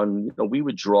One, you know, we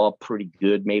would draw pretty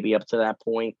good, maybe up to that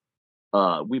point.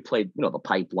 We played, you know, the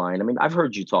Pipeline. I mean, I've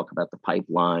heard you talk about the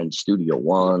Pipeline, Studio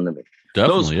One. I mean,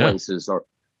 definitely, those places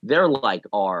they're like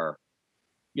our,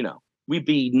 you know, we'd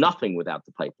be nothing without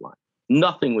the Pipeline,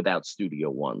 nothing without Studio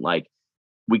One. Like,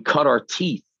 we cut our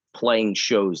teeth playing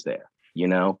shows there, you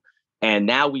know, and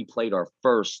now we played our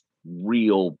first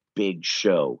real big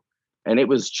show, and it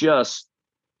was just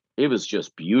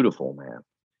beautiful, man.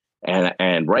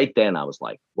 And right then I was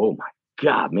like, oh my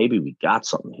God, maybe we got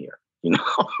something here, you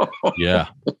know? Yeah.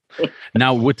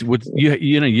 Now with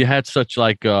you know, you had such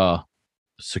like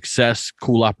success,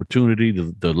 cool opportunity,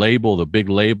 the label, the big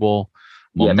label,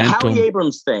 momentum. Yeah, the Howie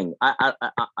Abrams thing. I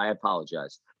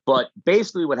apologize, but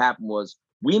basically what happened was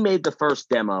we made the first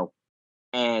demo,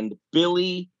 and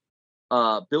Billy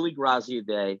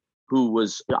Graziadei, who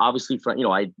was obviously from,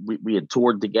 we had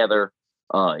toured together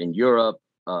in Europe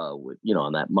with,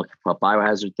 on that Mucky Pup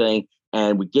Biohazard thing,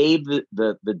 and we gave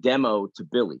the demo to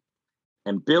Billy,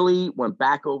 and Billy went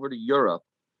back over to Europe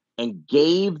and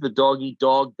gave the Dog Eat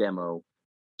Dog demo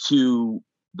to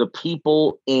the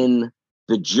people in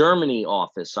the Germany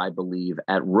office, I believe,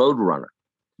 at Roadrunner,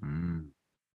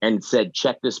 and said,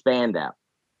 check this band out.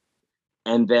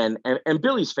 And then, and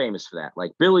Billy's famous for that.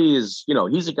 Like, Billy is,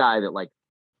 he's a guy that, like,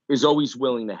 is always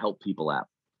willing to help people out,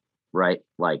 right?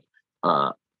 Like,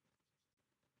 as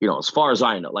far as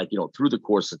I know, like, through the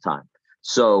course of time.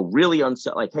 So really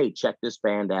like, hey, check this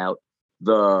band out.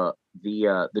 The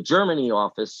Germany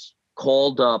office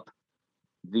called up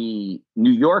the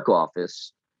New York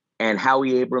office, and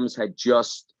Howie Abrams had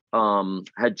just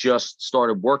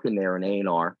started working there in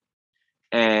A&R.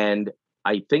 And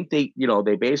I think they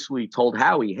basically told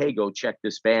Howie, hey, go check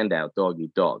this band out, Dog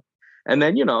Eat Dog. And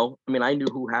then, I knew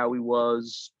who Howie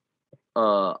was,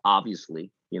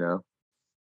 obviously,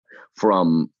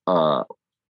 from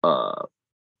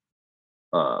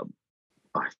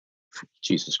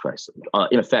Jesus Christ,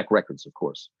 In Effect Records, of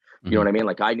course. You know what I mean?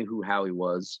 Like, I knew who Howie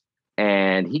was,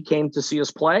 and he came to see us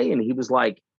play, and he was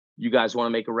like, you guys want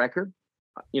to make a record,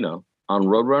 on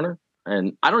Roadrunner?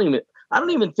 And I don't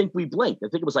even think we blinked. I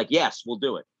think it was like, yes, we'll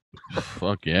do it.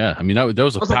 Fuck yeah. I mean, that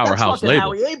was a powerhouse label.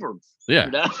 Howie Abrams.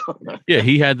 Yeah. Yeah.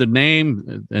 He had the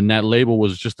name, and that label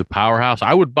was just a powerhouse.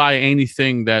 I would buy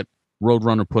anything that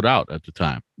Roadrunner put out at the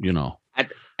time,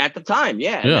 At the time.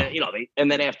 Yeah. Yeah.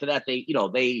 And then after that,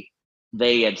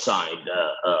 they had signed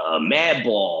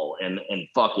Madball and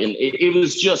fucking, it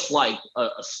was just like a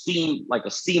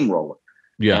steamroller.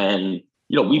 Yeah. And,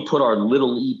 we put our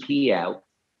little EP out,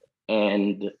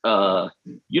 and,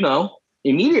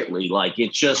 immediately, like,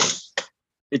 it just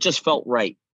felt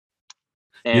right.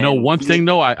 And one thing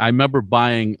though, I remember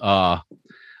buying, I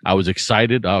was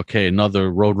excited. Okay. Another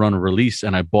Roadrunner release.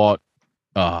 And I bought,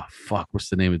 what's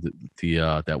the name of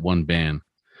the that one band?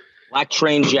 Black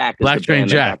Train Jack. Black Train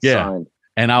Jack. Yeah. Signed.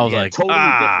 And I was like, totally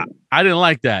I didn't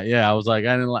like that. Yeah. I was like,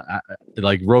 I didn't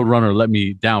like Roadrunner let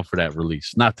me down for that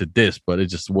release. Not to diss, but it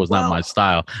just was not my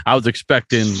style. I was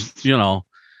expecting,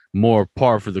 more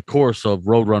par for the course of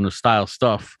Roadrunner style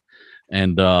stuff.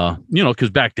 And, because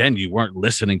back then you weren't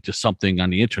listening to something on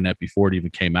the internet before it even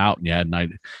came out, and you had an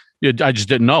idea. I just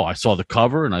didn't know. I saw the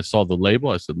cover and I saw the label.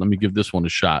 I said, let me give this one a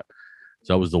shot.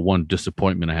 So that was the one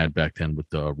disappointment I had back then with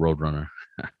the Roadrunner.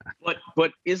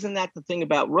 But isn't that the thing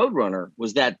about Roadrunner,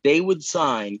 was that they would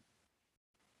sign,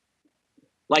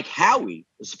 like Howie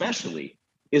especially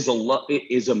is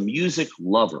a music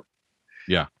lover.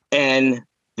 Yeah. And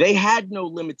they had no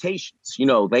limitations.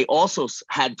 They also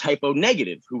had Typo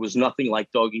Negative, who was nothing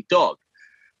like Dog Eat Dog,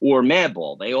 or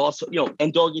Madball. They also,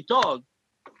 and Dog Eat Dog,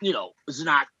 was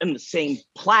not in the same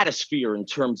platosphere in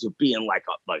terms of being like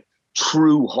a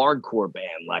true hardcore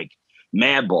band like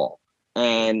Madball.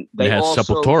 And they had also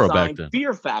Sepultura signed back then.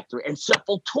 Fear Factor, and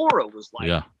Sepultura was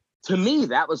like, to me,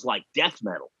 that was like death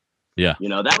metal. Yeah.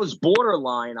 That was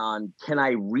borderline on, can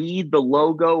I read the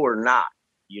logo or not?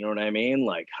 You know what I mean?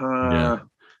 Like, Yeah.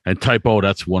 And Typo,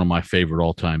 that's one of my favorite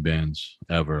all-time bands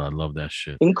ever. I love that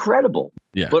shit. Incredible.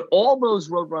 Yeah. But all those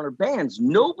Roadrunner bands,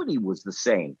 nobody was the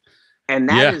same. And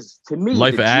that is, to me,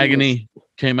 Life of Agony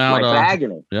came out. Life of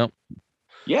Agony. Yep.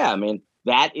 Yeah, I mean,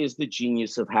 that is the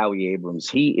genius of Howie Abrams.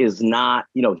 He is not,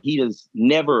 he has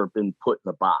never been put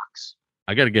in a box.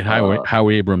 I got to get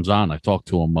Howie Abrams on. I talked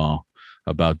to him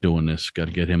about doing this. Got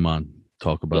to get him on,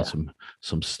 talk about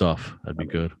some stuff. That'd be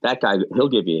good. That guy, he'll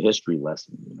give you a history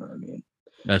lesson. You know what I mean?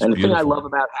 That's and the beautiful. thing I love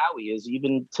about Howie is,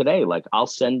 even today, like, I'll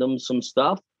send him some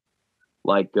stuff,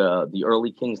 like the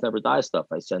early Kings Never Die stuff.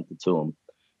 I sent it to him,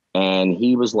 and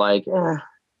he was like, I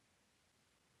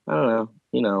don't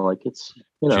know, like, it's,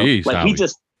 Jeez, like, Howie. he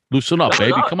just loosen up,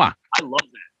 baby. No, Come on.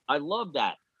 I love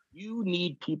that. You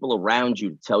need people around you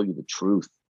to tell you the truth.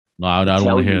 No, I don't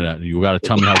want to hear that. You got to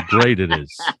tell me how great it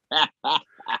is.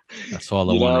 That's all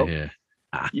I want to hear.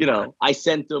 I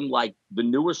sent him like the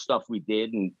newer stuff we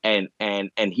did, and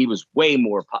he was way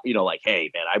more, like,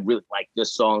 hey man, I really like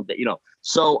this song, that,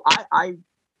 so I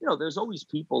there's always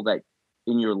people that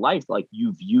in your life, like,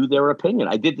 you view their opinion.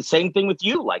 I did the same thing with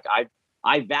you. Like,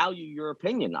 I value your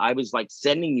opinion. I was like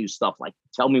sending you stuff like,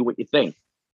 tell me what you think.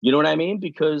 You know what I mean?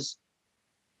 Because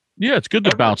it's good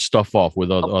to bounce stuff off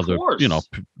with other course.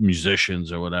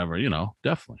 musicians or whatever,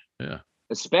 definitely. Yeah.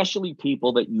 Especially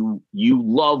people that you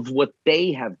love what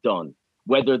they have done,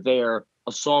 whether they're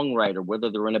a songwriter,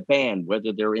 whether they're in a band,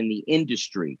 whether they're in the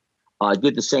industry. I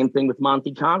did the same thing with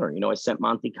Monty Connor. I sent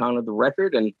Monty Connor the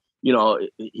record, and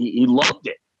he loved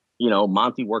it.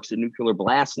 Monty works at Nuclear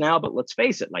Blast now, but let's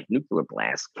face it, like Nuclear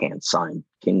Blast can't sign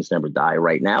Kings Never Die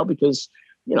right now because,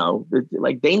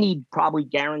 like they need probably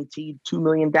guaranteed 2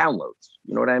 million downloads.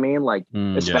 You know what I mean? Like,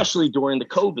 especially during the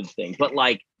COVID thing. But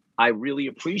like, I really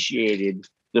appreciated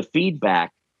the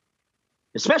feedback,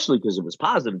 especially because it was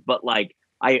positive. But like,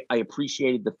 I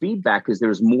appreciated the feedback because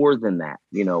there's more than that.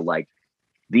 Like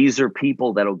these are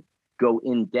people that'll go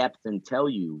in depth and tell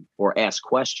you or ask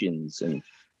questions and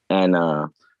Yeah,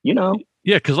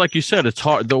 because like you said, it's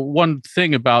hard. The one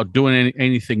thing about doing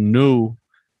anything new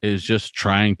is just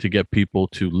trying to get people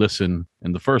to listen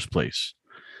in the first place.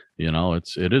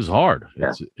 It is hard.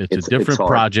 Yeah. It's a different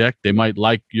project. They might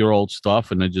like your old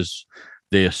stuff and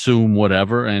they assume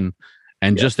whatever. And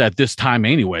just at this time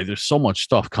anyway, there's so much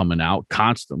stuff coming out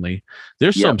constantly.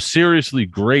 There's some seriously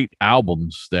great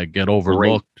albums that get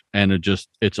overlooked and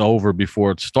it's over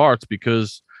before it starts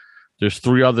because there's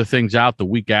 3 other things out the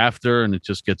week after and it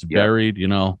just gets buried,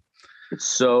 It's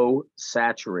so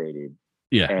saturated.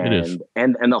 Yeah, it is.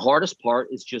 And the hardest part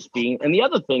is just and the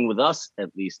other thing with us, at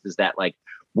least, is that like,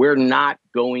 we're not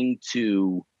going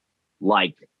to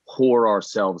like whore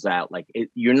ourselves out. Like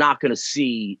you're not going to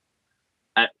see,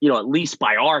 at least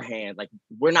by our hand, like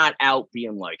we're not out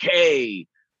being like, hey,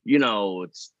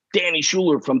 it's Danny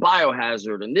Schuler from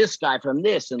Biohazard and this guy from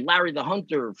this and Larry the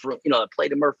Hunter from, that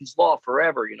played in Murphy's Law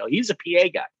forever. He's a PA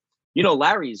guy.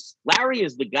 Larry is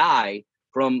the guy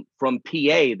from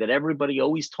PA that everybody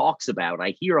always talks about.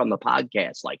 I hear on the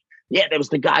podcast, like, yeah, that was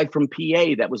the guy from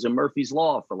PA that was in Murphy's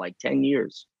Law for like 10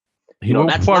 years.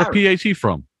 What part of PA is he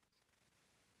from?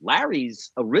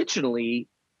 Larry's originally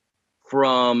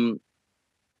from,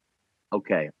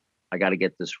 okay, I got to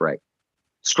get this right.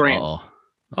 Scranton.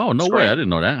 Oh, no way. I didn't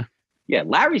know that. Yeah,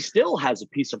 Larry still has a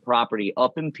piece of property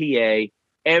up in PA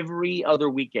every other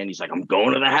weekend. He's like, I'm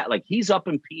going to the hat. Like he's up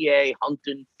in PA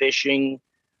hunting, fishing,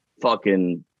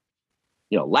 fucking,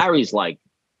 Larry's like,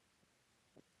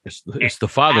 it's the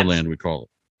fatherland, we call it.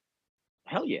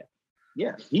 Hell yeah.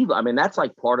 Yeah. That's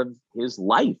like part of his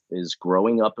life is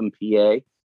growing up in PA,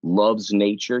 loves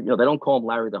nature. They don't call him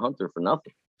Larry the Hunter for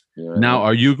nothing. Now,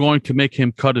 are you going to make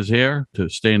him cut his hair to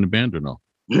stay in the band or no?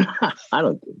 I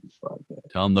don't give a fuck.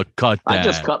 Tell him to cut that. I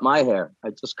just cut my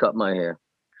hair.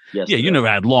 Yes. Yeah, you never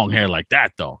had long hair like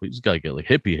that, though. You just got to get like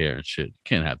hippie hair and shit. You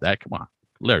can't have that. Come on.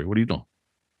 Larry, what are you doing?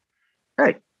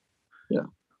 Hey,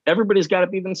 everybody's got to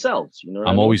be themselves.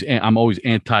 I'm always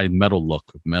anti-metal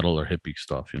look, metal or hippie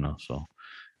stuff, So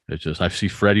it's just I see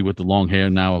Freddie with the long hair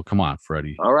now. Come on,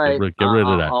 Freddie. All right, get rid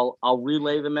of that. I'll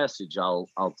relay the message. I'll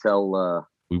tell.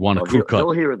 We want a crew cut.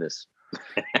 He'll hear this,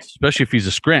 especially if he's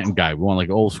a Scranton guy. We want like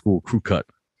an old school crew cut.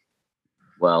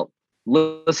 Well,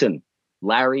 listen,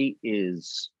 Larry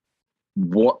is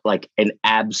like an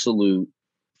absolute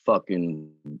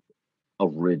fucking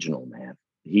original, man.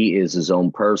 He is his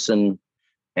own person.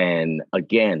 And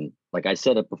again, like I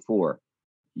said it before,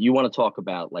 you want to talk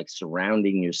about like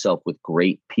surrounding yourself with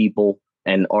great people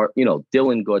and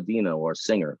Dylan Gaudino, our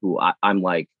singer, who I'm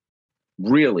like,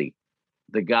 really,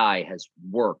 the guy has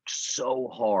worked so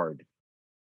hard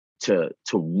to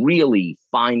really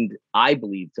find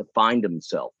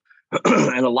himself.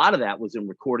 And a lot of that was in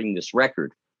recording this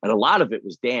record. And a lot of it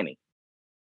was Danny.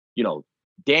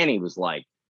 Danny was like,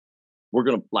 we're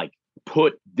going to like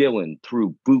put Dylan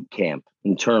through boot camp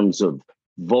in terms of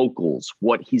vocals,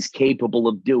 what he's capable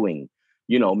of doing,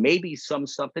 maybe some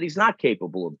stuff that he's not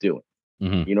capable of doing.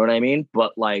 Mm-hmm. You know what I mean?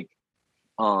 But like,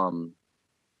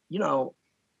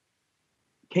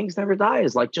 Kings Never Die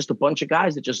is like just a bunch of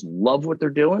guys that just love what they're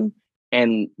doing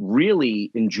and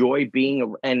really enjoy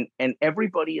being and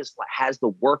everybody has the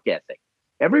work ethic.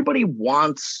 Everybody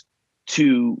wants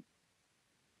to,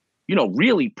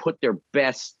 really put their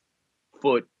best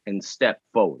foot and step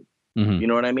forward. Mm-hmm. You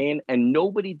know what I mean? And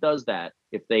nobody does that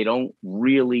if they don't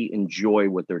really enjoy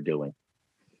what they're doing.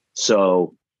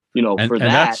 So,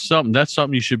 that's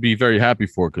something you should be very happy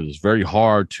for, because it's very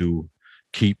hard to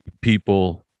keep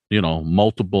people,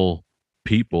 multiple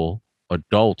people,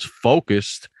 adults,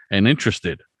 focused and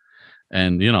interested.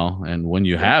 And, and when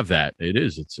you have that,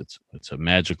 it's a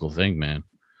magical thing, man.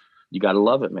 You got to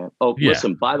love it, man. Oh, yeah.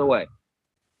 Listen, by the way,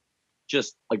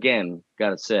 just again, got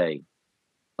to say,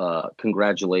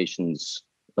 congratulations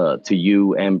to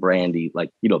you and Brandy.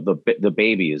 Like, the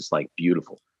baby is like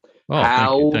beautiful.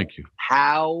 Oh, thank you.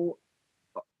 How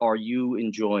are you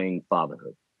enjoying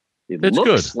fatherhood? It's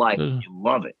looks good. Like you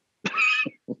love it.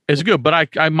 It's good, but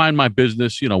I mind my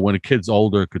business. When a kid's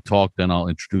older, could talk, then I'll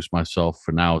introduce myself.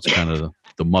 For now, it's kind of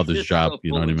the mother's job.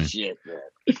 You know what I mean? Shit,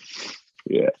 man.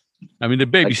 Yeah. I mean, the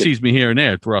baby sees me here and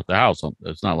there throughout the house.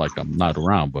 It's not like I'm not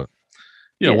around, but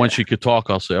when she could talk,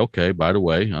 I'll say, okay, by the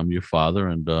way, I'm your father.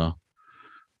 And,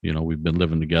 we've been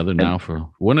living together now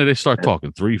when did they start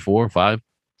talking? 3, 4, 5?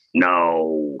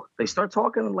 No, they start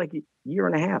talking in like a year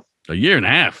and a half. A year and a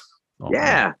half. Oh, yeah.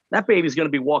 Man. That baby's going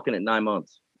to be walking at 9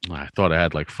 months. I thought I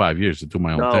had like 5 years to do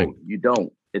my own thing. No, you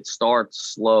don't. It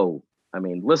starts slow. I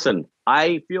mean, listen,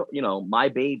 I feel, my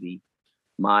baby,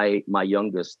 my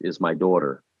youngest is my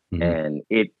daughter, and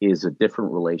it is a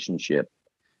different relationship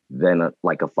than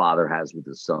like a father has with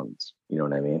his sons. You know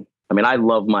what I mean? I mean, I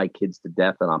love my kids to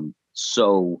death, and I'm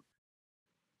so,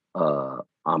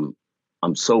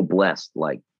 I'm so blessed.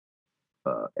 Like,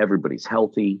 everybody's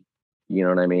healthy. You know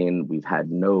what I mean? We've had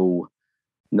no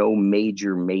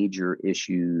major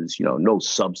issues, no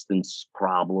substance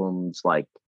problems. Like,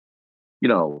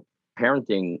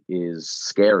 parenting is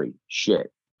scary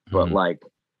shit, but like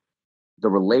the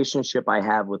relationship I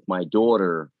have with my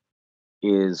daughter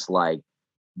is like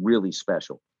really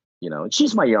special, and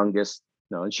she's my youngest,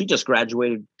 and she just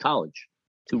graduated college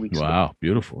 2 weeks ago. Wow.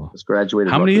 Beautiful. Just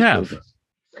graduated. How many you have?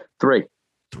 3.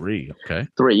 3. Okay.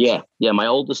 3. Yeah. My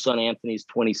oldest son, Anthony's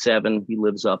 27. He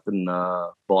lives up in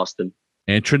Boston.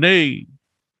 Anthony.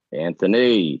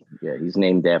 Yeah, he's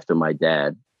named after my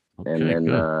dad. Okay, and then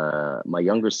my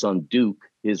younger son, Duke,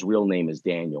 his real name is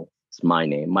Daniel. It's my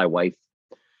name. My wife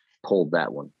pulled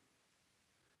that one.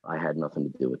 I had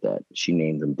nothing to do with that. She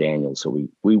named him Daniel. So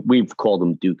we've called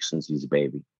him Duke since he's a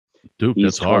baby. Duke, He's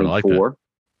that's hard. I like that.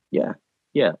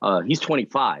 Yeah. He's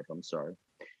 25. I'm sorry.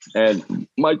 And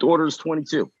my daughter's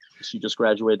 22. She just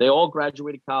graduated. They all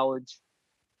graduated college.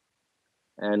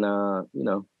 And,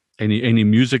 Any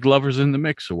music lovers in the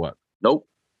mix or what? Nope.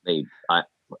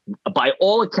 By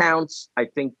all accounts, I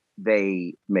think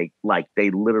they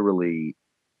literally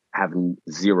have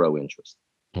zero interest.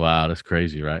 Wow, that's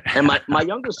crazy, right? And my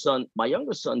younger son,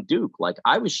 Duke, like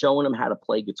I was showing him how to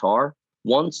play guitar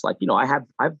once. Like,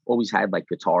 I've always had like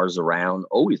guitars around.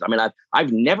 Always. I mean,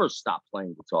 I've never stopped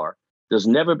playing guitar. There's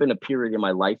never been a period in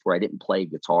my life where I didn't play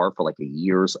guitar for like a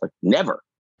year. Never.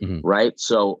 Right.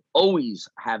 So always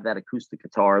have that acoustic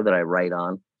guitar that I write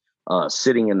on,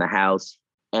 sitting in the house.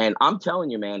 And I'm telling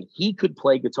you, man, he could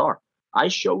play guitar. I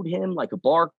showed him like a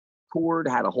bar chord,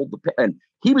 how to hold the pen, and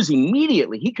he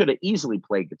could have easily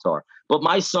played guitar. But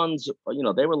my sons,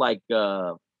 they were like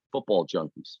football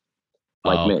junkies,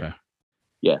 like me.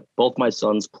 Yeah, both my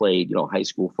sons played, high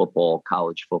school football,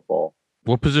 college football.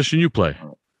 What position you play?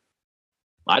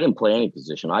 I didn't play any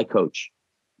position. I coach.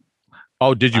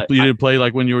 Oh, did you? You didn't play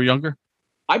like when you were younger?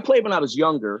 I played when I was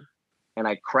younger, and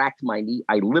I cracked my knee.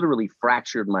 I literally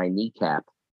fractured my kneecap.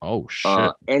 Oh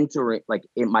shit! Entering like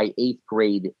in my 8th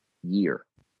grade year,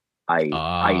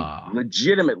 I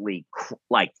legitimately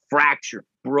fractured,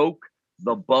 broke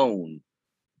the bone,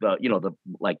 where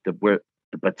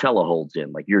the patella holds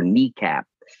in, like your kneecap,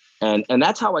 and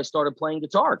that's how I started playing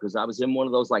guitar, because I was in one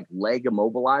of those like leg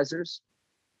immobilizers,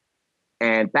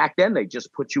 and back then they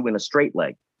just put you in a straight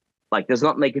leg. Like there's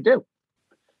nothing they could do.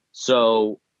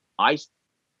 So I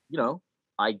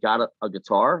got a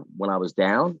guitar when I was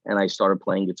down, and I started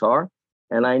playing guitar,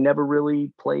 and I never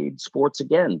really played sports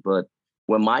again. But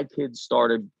when my kids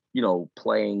started,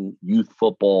 playing youth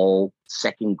football,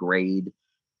 2nd grade,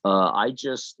 I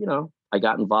just, I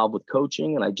got involved with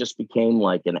coaching, and I just became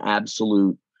like an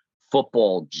absolute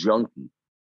football junkie,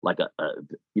 like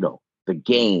the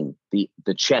game, the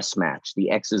chess match, the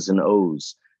X's and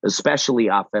O's, especially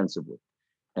offensively.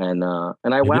 And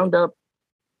I wound up,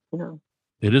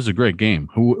 It is a great game.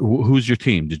 Who's your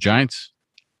team? The Giants?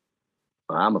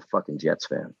 I'm a fucking Jets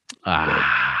fan.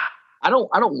 I don't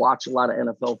watch a lot of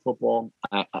NFL football.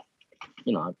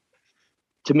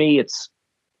 To me, it's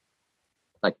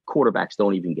like quarterbacks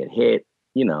don't even get hit.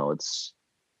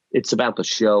 It's about the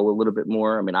show a little bit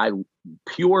more. I mean,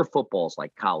 pure football is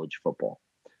like college football.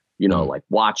 Like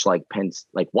watch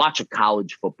watch a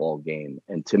college football game.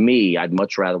 And to me, I'd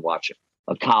much rather watch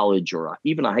a college or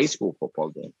even a high school football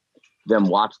game than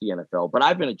watch the NFL. But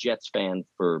I've been a Jets fan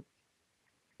for,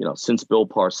 since Bill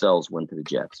Parcells went to the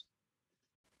Jets,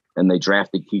 and they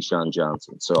drafted Keyshawn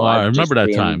Johnson. So I remember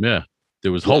that time. Yeah,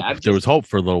 there was hope. There was hope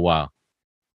for a little while.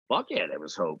 Fuck yeah, there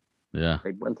was hope. Yeah,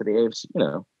 they went to the AFC.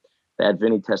 They had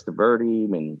Vinny Testaverde. I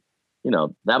mean,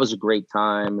 that was a great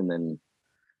time. And then,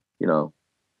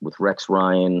 with Rex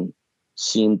Ryan,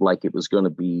 seemed like it was going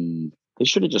to be. They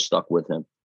should have just stuck with him.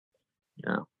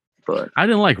 But I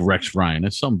didn't like Rex Ryan.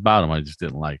 There's something about him I just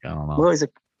didn't like. I don't know. Well, he's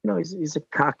a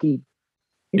cocky.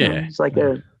 He's like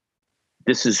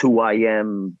this is who I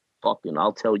am. Fucking,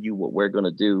 I'll tell you what we're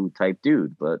gonna do type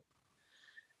dude. But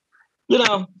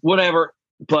whatever.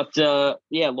 But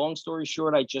long story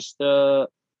short, I just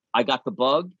I got the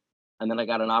bug. then I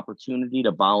got an opportunity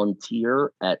to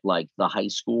volunteer at like the high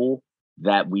school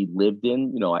that we lived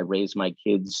in. You know, I raised my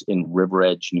kids in River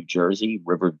Edge, New Jersey.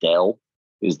 Riverdale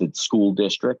is the school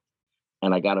district.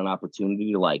 And I got an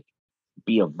opportunity to like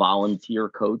be a volunteer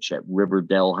coach at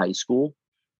Riverdale High School.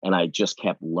 And I just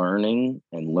kept learning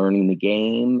the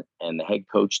game. And the head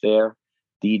coach there,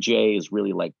 DJ, is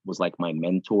really was like my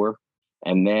mentor.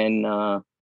 And then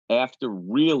after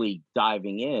really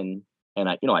diving in, and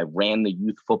I ran the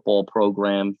youth football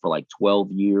program for like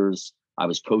 12 years. I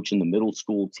was coaching the middle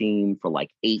school team for like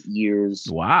 8 years.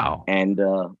 Wow. And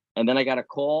then I got a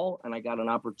call and I got an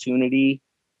opportunity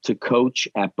to coach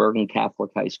at Bergen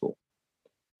Catholic High School.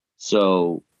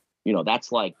 So, you know,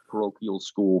 that's like parochial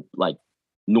school, like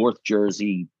North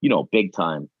Jersey, you know, big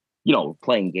time, you know,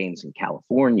 playing games in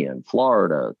California and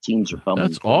Florida. Teams are coming.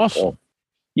 That's awesome.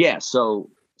 Yeah. So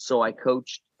I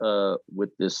coached with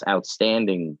this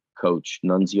outstanding coach,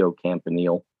 Nunzio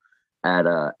Campanile,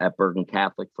 at Bergen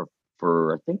Catholic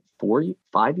for I think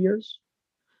 5 years.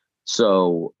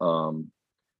 So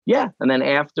yeah, and then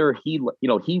after he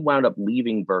wound up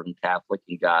leaving Bergen Catholic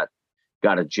and got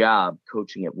a job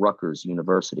coaching at Rutgers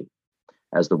University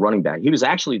as the running back. He was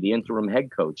actually the interim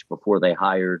head coach before they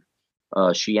hired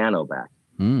Shiano back.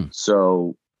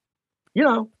 So, you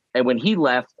know, and when he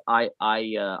left, I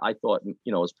thought,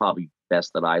 you know, it was probably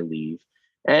best that I leave.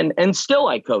 And still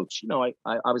I coach. You know,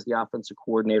 I was the offensive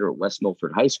coordinator at West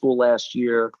Milford High School last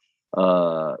year.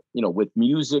 You know, with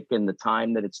music and the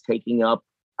time that it's taking up,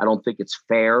 I don't think it's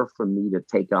fair for me to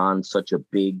take on such a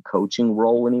big coaching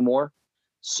role anymore.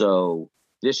 So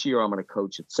this year I'm going to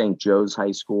coach at St. Joe's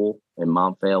High School in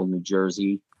Montvale, New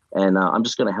Jersey. And I'm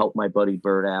just going to help my buddy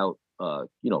Bert out,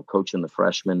 you know, coaching the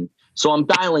freshmen. So I'm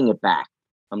dialing it back.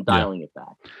 It back.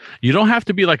 You don't have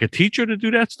to be like a teacher to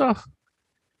do that stuff?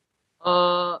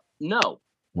 No.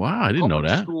 Wow, I didn't know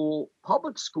that.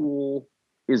 Public school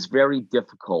is very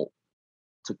difficult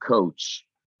to coach.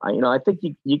 I think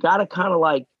you got to kind of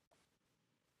like,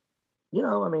 you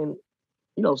know, I mean,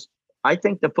 you know, I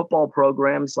think the football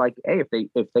programs, like, hey,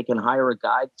 if they can hire a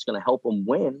guy that's going to help them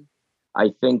win,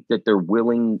 I think that they're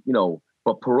willing, you know.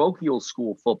 But parochial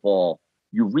school football,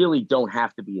 you really don't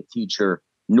have to be a teacher,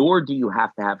 nor do you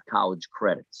have to have college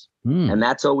credits. And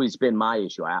that's always been my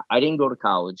issue. I didn't go to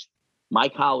college. My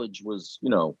college was, you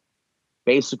know,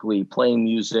 basically playing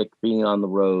music, being on the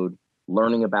road,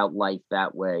 learning about life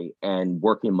that way, and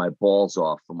working my balls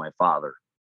off for my father,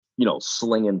 you know,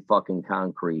 slinging fucking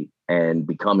concrete and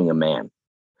becoming a man.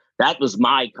 That was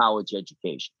my college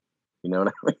education. You know what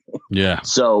I mean? Yeah.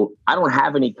 So I don't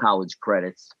have any college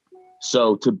credits.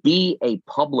 So to be a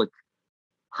public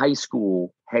high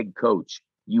school head coach,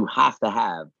 you have to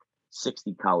have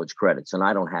 60 college credits, and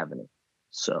I don't have any.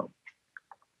 So.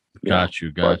 Got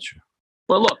you. But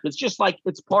look, it's just like,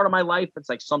 it's part of my life. It's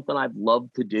like something I've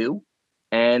loved to do,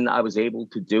 and I was able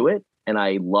to do it, and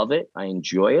I love it. I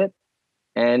enjoy it.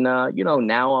 And, you know,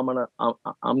 now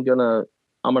I'm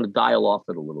gonna dial off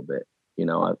it a little bit. You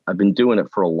know, I've been doing it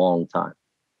for a long time.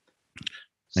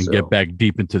 And get back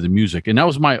deep into the music. And that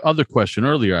was my other question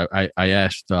earlier. I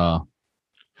asked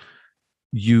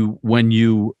you, when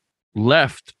you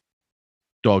left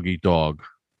Doggy Dog.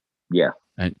 Yeah.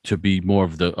 And to be more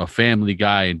of a family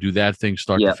guy and do that thing,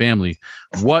 start the family.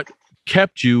 What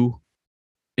kept you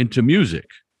into music?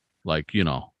 Like, you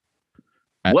know.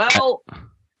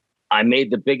 I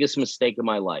made the biggest mistake of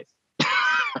my life.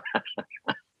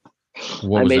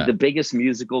 I made the biggest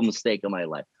musical mistake of my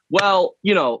life. Well,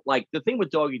 you know, like the thing with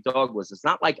Doggy Dog was, it's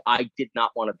not like I did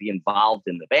not want to be involved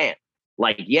in the band.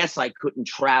 Like, yes, I couldn't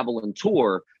travel and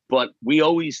tour, but we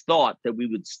always thought that we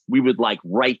would like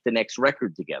write the next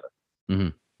record together. Mm-hmm.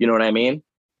 You know what I mean?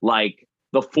 Like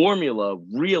the formula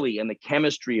really, and the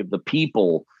chemistry of the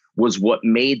people was what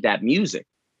made that music.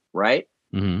 Right.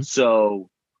 Mm-hmm. So,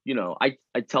 you know, I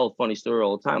tell a funny story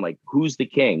all the time. Like, Who's the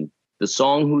King? The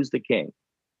song Who's the King?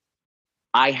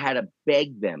 I had to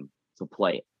beg them to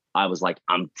play it. I was like,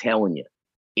 I'm telling you,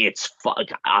 it's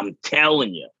I'm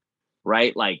telling you.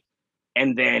 Right. Like,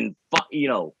 and then, you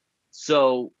know,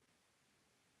 so,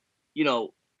 you know,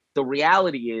 the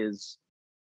reality is,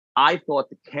 I thought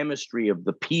the chemistry of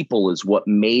the people is what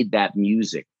made that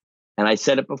music. And I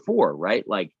said it before, right?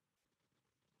 Like,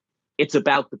 it's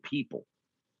about the people.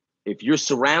 If you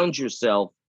surround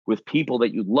yourself with people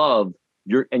that you love,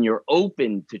 you're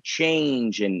open to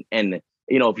change, and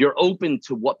you know, if you're open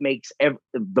to what makes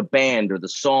the band or the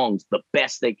songs the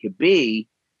best they could be,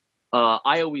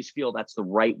 I always feel that's the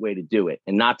right way to do it,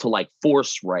 and not to like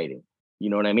force writing. You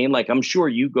know what I mean? Like, I'm sure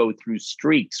you go through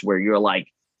streaks where you're like,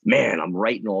 man, I'm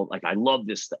writing like, I love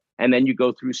this stuff. And then you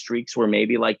go through streaks where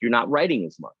maybe like you're not writing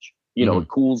as much, you know, it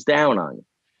cools down on you.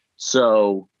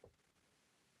 So,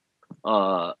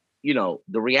 the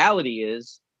reality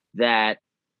is that,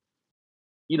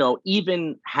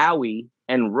 even Howie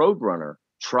and Roadrunner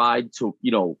tried to,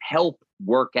 help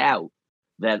work out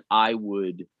that I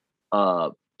would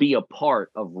be a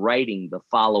part of writing the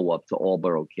follow-up to All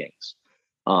Borough Kings.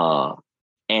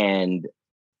 And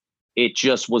it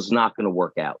just was not going to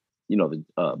work out.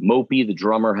 Mopey, the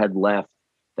drummer, had left.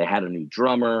 They had a new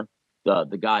drummer.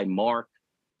 The guy, Mark,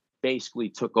 basically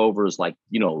took over as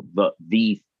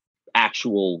the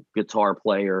actual guitar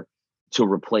player to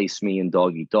replace me in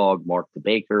Dog Eat Dog, Mark the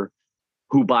Baker,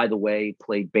 who, by the way,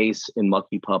 played bass in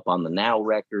Mucky Pup on the Now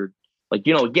record.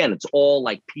 Again, it's all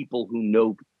like people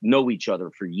who know each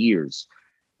other for years.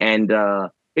 And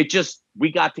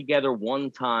we got together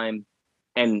one time,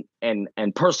 and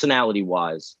personality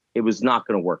wise, it was not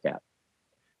going to work out.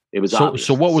 It was obvious.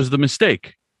 So what was the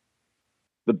mistake?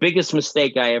 The biggest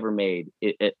mistake I ever made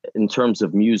in terms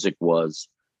of music was,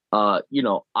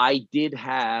 I did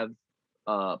have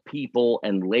people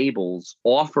and labels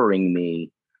offering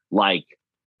me like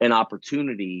an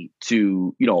opportunity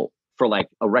to, for like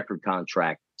a record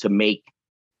contract to make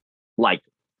like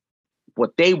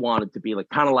what they wanted to be like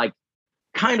kind of like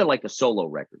a solo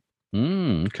record.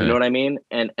 Okay. You know what I mean?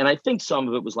 And I think some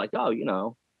of it was like,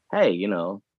 oh, hey,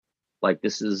 like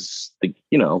this is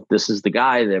the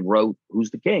guy that wrote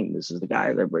Who's the King? This is the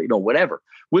guy that wrote, whatever,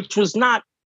 which was not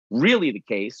really the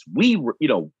case. We were,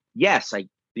 yes,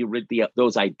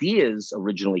 those ideas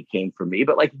originally came from me,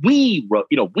 but like we wrote,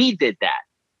 we did that.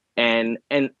 And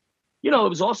it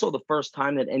was also the first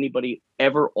time that anybody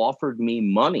ever offered me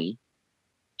money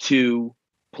to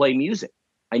play music.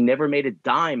 I never made a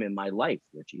dime in my life,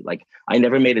 Richie. Like I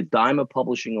never made a dime of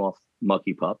publishing off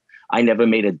Mucky Pup. I never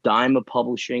made a dime of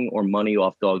publishing or money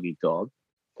off Dog Eat Dog.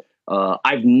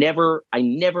 I never,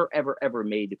 ever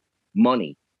made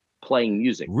money playing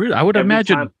music. Really? I would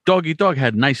imagine Dog Eat Dog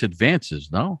had nice advances,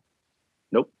 no?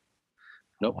 Nope.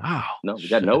 Wow. No, we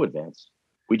got no advance.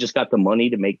 We just got the money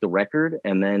to make the record,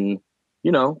 and then,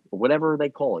 whatever they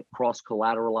call it,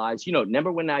 cross-collateralized.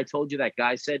 Remember when I told you that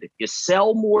guy said, if you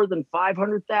sell more than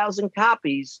 500,000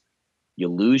 copies, you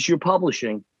lose your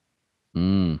publishing.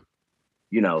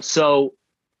 So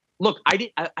look,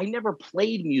 I never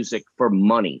played music for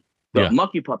money. The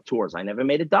Mucky Pup tours, I never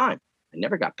made a dime. I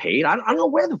never got paid. I don't know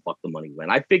where the fuck the money went.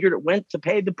 I figured it went to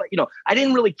pay I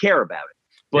didn't really care about it.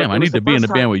 But damn, I need to be in the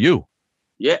band with you.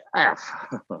 Yeah. That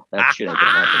shit ain't gonna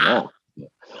happen now. Yeah.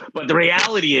 But the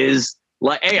reality is,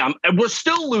 like, hey, we're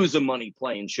still losing money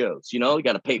playing shows. You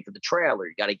got to pay for the trailer.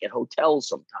 You got to get hotels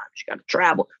sometimes. You got to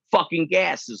travel. Fucking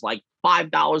gas is like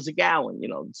 $5 a gallon.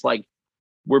 It's like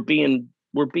we're being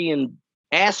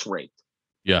ass raped.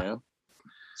 Yeah.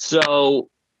 So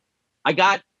I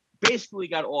got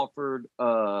offered,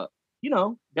 got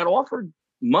offered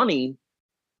money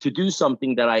to do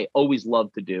something that I always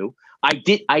loved to do. I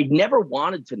never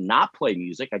wanted to not play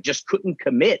music. I just couldn't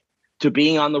commit to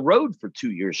being on the road for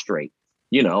 2 years straight.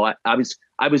 I was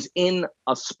in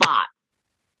a spot,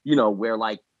 where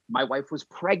like my wife was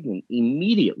pregnant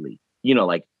immediately.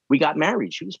 Like we got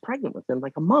married. She was pregnant within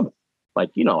like a month.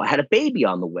 Like, I had a baby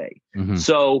on the way. Mm-hmm.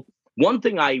 So one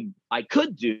thing I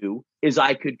could do is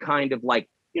I could kind of like,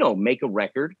 make a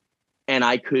record, and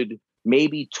I could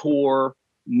maybe tour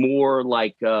more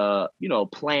like,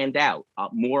 planned out,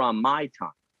 more on my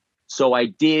time. So I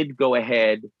did go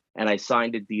ahead and I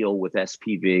signed a deal with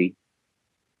SPV.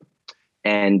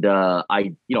 And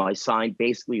I signed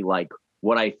basically like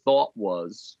what I thought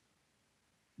was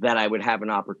that I would have an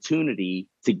opportunity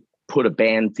to put a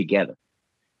band together.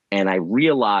 And I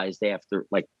realized after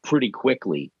like pretty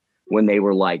quickly when they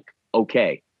were like,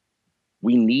 okay,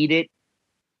 we need it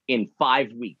in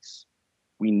 5 weeks.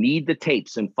 We need the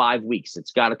tapes in 5 weeks.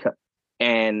 It's got to cut.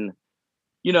 And,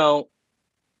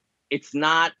 it's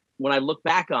not, when I look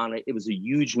back on it, it was a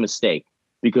huge mistake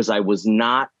because I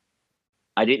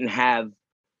didn't have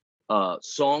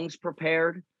songs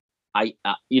prepared. I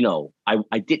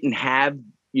didn't have,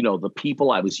 the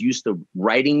people I was used to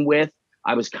writing with.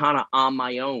 I was kind of on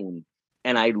my own,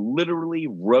 and I literally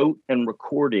wrote and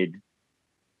recorded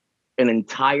an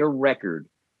entire record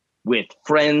with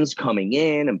friends coming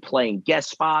in and playing guest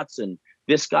spots. And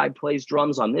this guy plays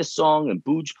drums on this song, and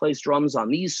Booj plays drums on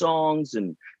these songs,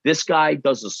 and this guy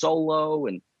does a solo.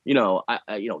 And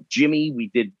Jimmy,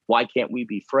 we did Why Can't We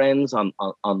Be Friends on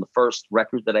the first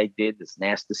record that I did, this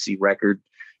Nastasi record.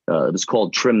 It was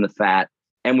called Trim the Fat.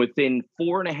 And within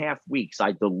 4.5 weeks,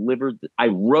 I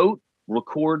wrote,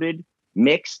 recorded,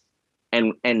 mixed,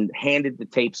 and handed the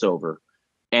tapes over.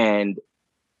 And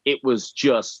it was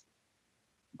just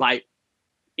it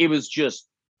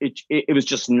was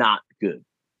just not good.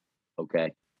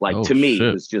 Okay. Like Oh, to me, shit.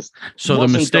 it was just So the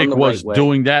wasn't mistake done the was right way.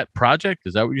 doing that project?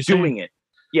 Is that what you're saying? Doing it.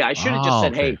 Yeah, I should have just Oh,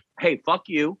 said, okay. hey, fuck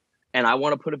you. And I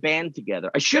want to put a band together.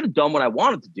 I should have done what I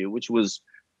wanted to do, which was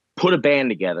put a band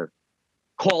together,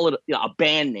 call it a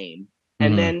band name,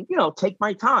 and Mhm. then, take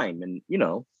my time and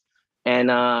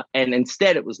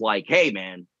instead it was like, hey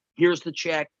man, here's the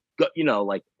check. Go,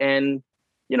 and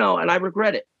I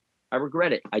regret it. I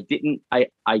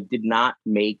did not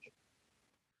make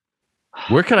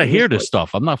Where can I it was hear this like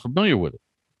stuff? I'm not familiar with it.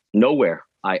 nowhere.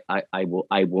 I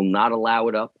will not allow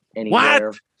it up What?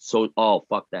 anywhere. So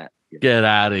fuck that. Get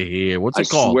out of here. What's I it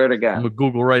called? swear to I'm God. gonna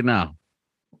Google right now.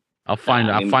 I'll find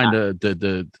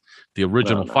the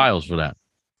original No. files for that.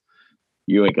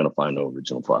 You ain't gonna find no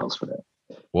original files for that.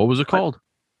 What was it called?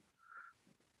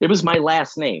 It was my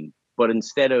last name, but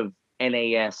instead of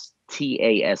Nastasi,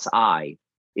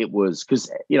 it was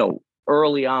because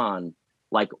early on,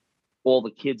 like all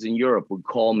the kids in Europe would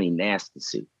call me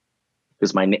Nastasi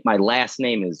because my last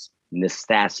name is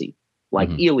Nastasi, like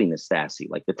Ely Nastasi,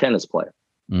 like the tennis player,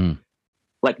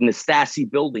 like Nastasi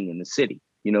Building in the city.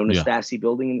 Nastasi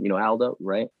Building, Aldo,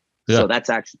 right? Yeah. So that's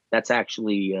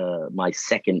actually my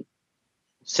second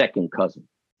cousin.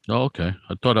 Oh, okay.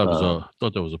 I thought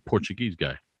that was a Portuguese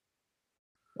guy.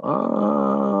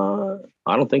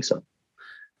 I don't think so.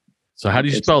 So how do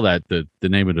you spell that? The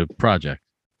name of the project?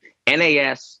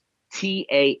 Nastasee.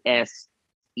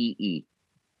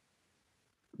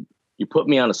 You put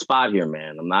me on a spot here,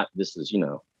 man. I'm not. This is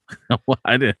Well,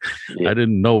 I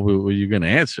didn't know what you were going to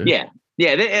answer. Yeah.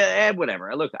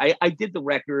 Whatever. Look, I did the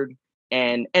record,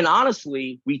 and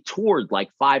honestly, we toured like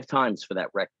 5 times for that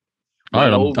record. All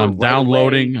right, I'm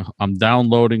downloading. I'm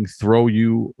downloading. Throw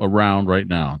You Around right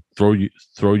now. Throw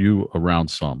you around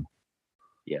some.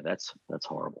 Yeah, that's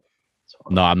horrible.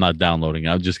 No, I'm not downloading.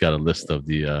 I've just got a list of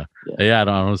the. I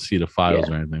don't see the files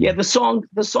or anything. Yeah, the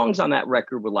songs on that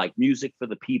record were like Music for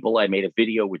the People. I made a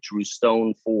video with Drew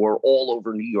Stone for all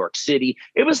over New York City.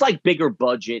 It was like bigger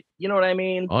budget. You know what I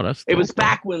mean? Oh, that's. It was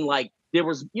back when like there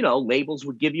was labels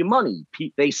would give you money.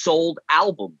 They sold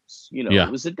albums. It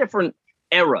was a different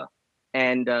era.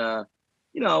 And, I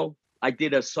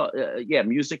did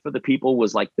Music for the People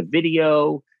was like the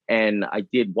video. And I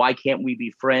did Why Can't We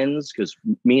Be Friends? Because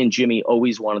me and Jimmy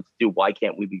always wanted to do Why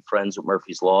Can't We Be Friends with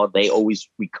Murphy's Law.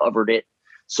 We covered it.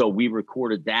 So we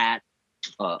recorded that,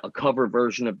 a cover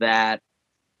version of that.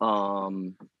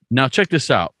 Now, check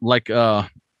this out. Like,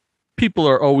 people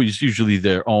are always usually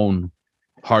their own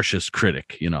harshest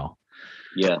critic,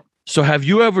 Yeah. So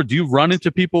do you run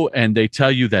into people and they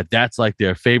tell you that that's like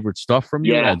their favorite stuff from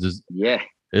you? Yeah.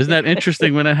 Isn't that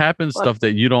interesting when it happens? Stuff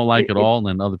that you don't like at all, and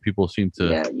then other people seem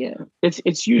to. Yeah.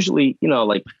 It's usually,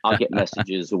 like I'll get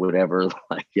messages or whatever,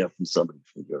 like from somebody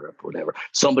from Europe or whatever.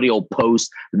 Somebody will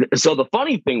post. So the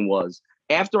funny thing was,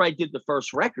 after I did the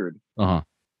first record, and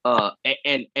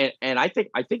I think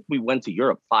we went to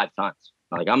Europe 5 times.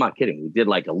 Like I'm not kidding. We did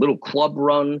like a little club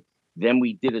run. Then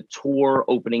we did a tour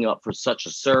opening up for Such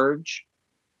a Surge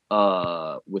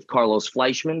with Carlos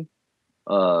Fleischman.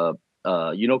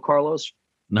 Carlos?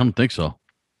 I don't think so.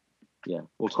 Yeah.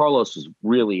 Well, Carlos was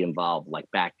really involved like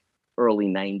back early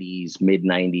 90s, mid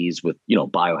 90s with,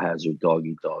 Biohazard, Dog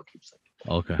Eat Dog. He was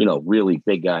like, okay. Really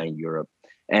big guy in Europe.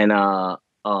 And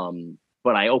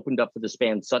but I opened up for this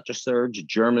band, Such a Surge, a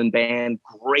German band,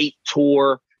 great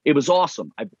tour. It was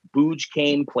awesome. Booj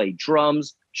came, played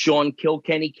drums. Sean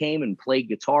Kilkenny came and played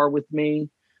guitar with me.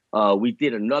 We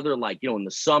did another, in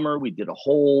the summer, we did a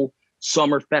whole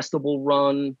summer festival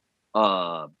run,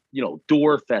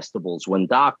 door festivals when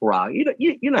Doc Rock,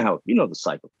 you know the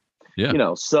cycle.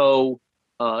 Yeah. So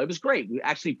it was great. We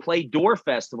actually played Door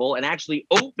Festival and actually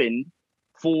opened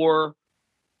for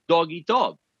Dog Eat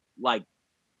Dog. Like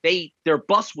their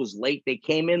bus was late. They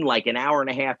came in like an hour and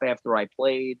a half after I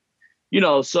played.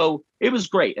 So it was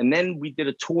great. And then we did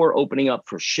a tour opening up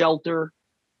for Shelter.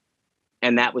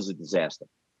 And that was a disaster.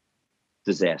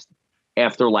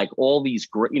 After like all these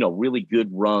great, really good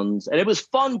runs. And it was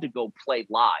fun to go play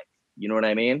live. You know what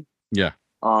I mean? Yeah.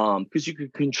 Because you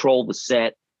could control the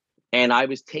set. And I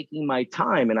was taking my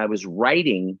time and I was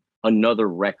writing another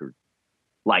record,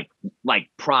 like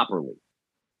properly.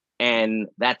 And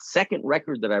that second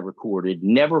record that I recorded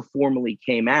never formally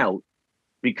came out.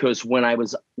 Because when I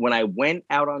went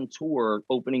out on tour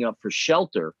opening up for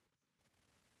Shelter,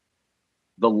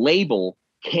 the label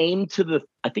came to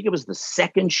I think it was the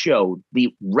second show.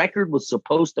 The record was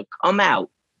supposed to come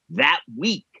out that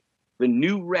week, the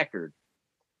new record.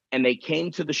 And they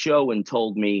came to the show and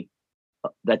told me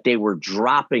that they were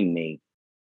dropping me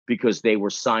because they were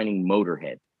signing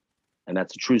Motorhead. And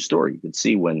that's a true story. You can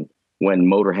see when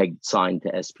Motorhead signed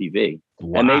to SPV.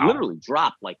 Wow. And they literally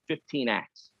dropped like 15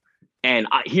 acts. And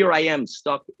here I am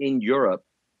stuck in Europe.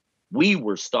 We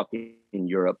were stuck in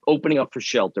Europe, opening up for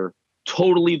Shelter,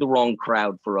 totally the wrong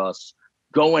crowd for us,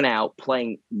 going out,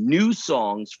 playing new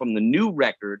songs from the new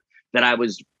record that I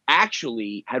was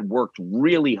actually had worked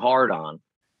really hard on.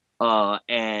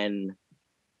 And,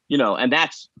 you know, and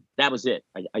that was it.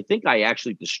 I think I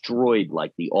actually destroyed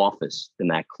like the office in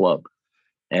that club.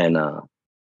 And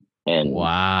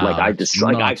wow, like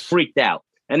I freaked out.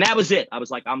 And that was it. I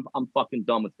was like, I'm fucking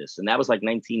done with this. And that was like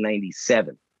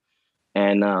 1997.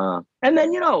 And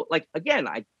then, you know, like, again,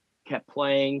 I kept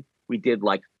playing. We did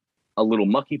like a little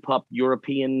Mucky Pup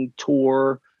European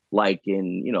tour, like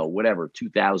in, you know, whatever,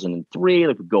 2003.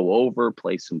 Like, we'd go over,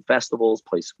 play some festivals,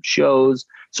 play some shows.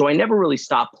 So I never really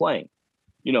stopped playing.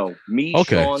 You know, me.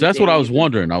 Okay, Sean, so that's Dave, what I was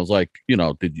wondering. I was like, you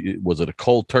know, was it a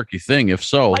cold turkey thing? If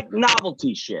so, like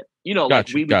novelty shit. You know,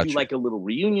 gotcha, like we would do like a little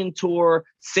reunion tour,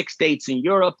 6 dates in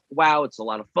Europe. Wow, it's a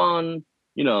lot of fun.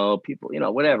 You know, people, you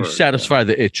know, whatever. You satisfy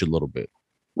the itch a little bit.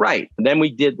 Right. And then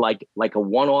we did like a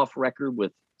one-off record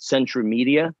with Century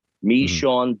Media. Me,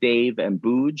 Sean, Dave, and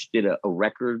Booj did a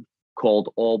record called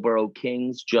Allboro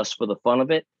Kings just for the fun of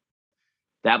it.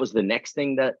 That was the next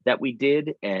thing that we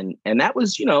did. And that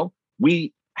was, you know,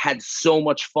 we had so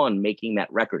much fun making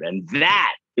that record. And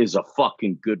that is a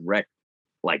fucking good record.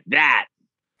 Like, that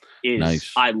is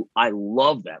nice. I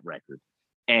love that record.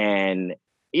 And,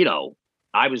 you know,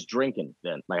 I was drinking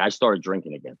then. Like, I started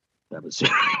drinking again. That was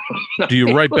Do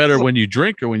you write better when you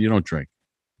drink or when you don't drink?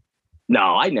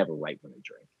 No, I never write when I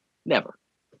drink. Never.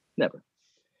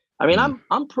 I mean,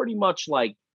 I'm pretty much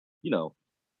like, you know,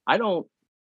 I don't,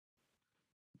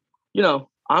 you know,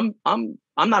 I'm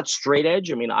not straight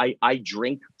edge. I mean, I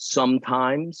drink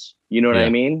sometimes, you know what I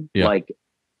mean? Yeah. Like,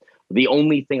 the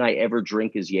only thing I ever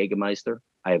drink is Jägermeister.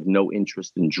 I have no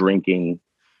interest in drinking.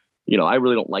 You know, I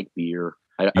really don't like beer.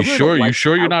 You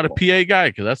sure you're not a PA guy?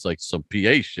 Because that's like some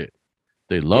PA shit.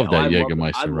 They love that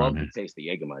Jägermeister around here. I love to taste the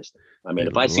Jägermeister. I mean,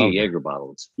 if I see a Jaeger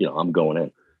bottle, it's, you know, I'm going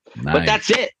in. Nice. But that's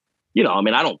it. You know, I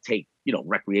mean, I don't take, you know,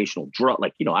 recreational drug.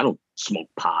 Like, you know, I don't smoke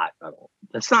pot.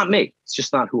 That's not me. It's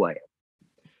just not who I am.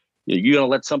 You're going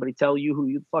to let somebody tell you who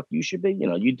the fuck you should be? You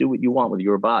know, you do what you want with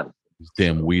your body. These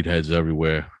damn weed heads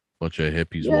everywhere. Bunch of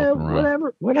hippies walking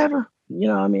around. Whatever. You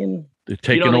know, I mean. They're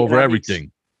taking over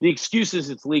everything. The excuse is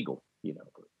it's legal, you know.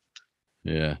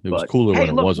 Yeah, it was cooler when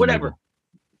it wasn't whatever. legal.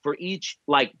 For each,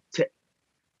 like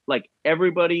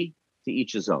everybody to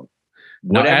each his own.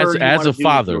 Now, as a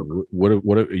father,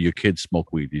 what your kids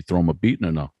smoke weed? Do you throw them a beating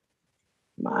or no?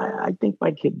 I think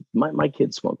my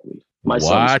kids smoke weed. My what?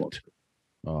 son smokes weed.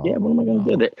 Oh, yeah, what am I going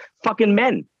to do? That fucking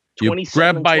men. You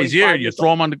grab him by his ear, you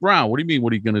throw him on the ground. What do you mean?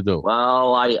 What are you going to do?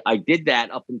 Well, I did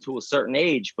that up until a certain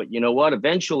age, but you know what?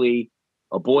 Eventually,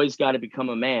 a boy's got to become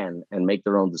a man and make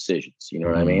their own decisions. You know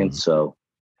what I mean? So,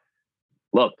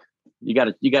 look. You got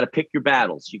to pick your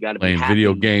battles. You got to be playing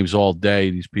video games all day.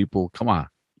 These people, come on.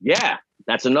 Yeah,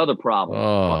 that's another problem.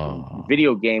 Oh.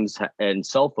 Video games and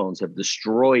cell phones have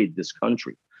destroyed this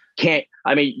country. This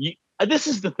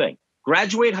is the thing.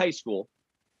 Graduate high school,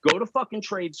 go to fucking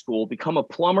trade school, become a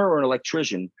plumber or an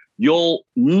electrician. You'll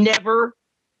never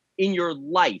in your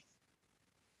life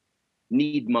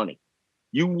need money.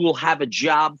 You will have a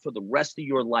job for the rest of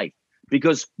your life.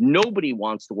 Because nobody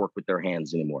wants to work with their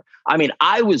hands anymore. I mean,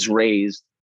 I was raised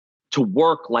to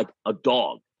work like a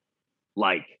dog.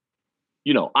 Like,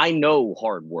 you know, I know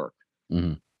hard work,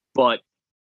 but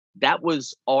that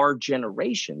was our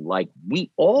generation. Like,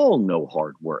 we all know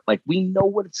hard work. Like, we know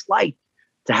what it's like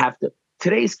to have to.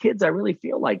 Today's kids, I really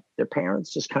feel like their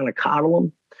parents just kind of coddle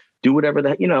them, do whatever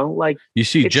that, you know, like. You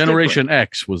see, Generation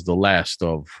X was the last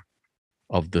of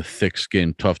the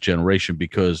thick-skinned, tough generation,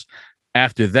 because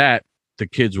after that, the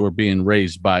kids were being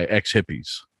raised by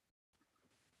ex-hippies,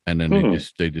 and then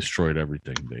they destroyed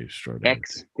everything. They destroyed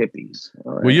ex-hippies.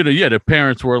 Right. Well, you know, their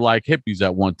parents were like hippies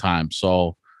at one time,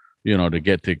 so you know, to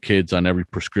get the kids on every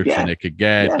prescription they could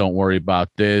get. Yeah. Don't worry about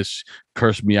this.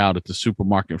 Curse me out at the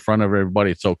supermarket in front of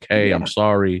everybody. It's okay. Yeah. I'm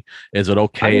sorry. Is it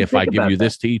okay if I give you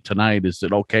this to eat tonight? Is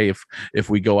it okay if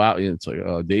we go out? It's like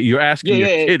you're asking your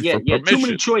kid for permission. Too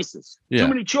many choices. Too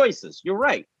many choices. You're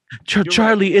right.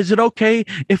 Charlie, is it okay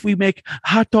if we make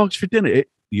hot dogs for dinner?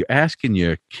 You're asking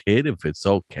your kid if it's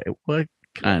okay. What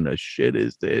kind of shit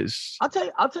is this? I'll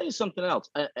tell you something else.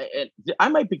 I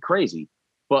might be crazy,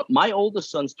 but my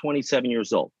oldest son's 27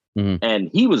 years old, and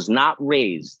he was not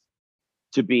raised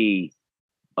to be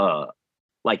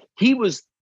like he was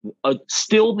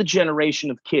still the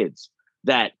generation of kids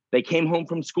that they came home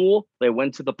from school, they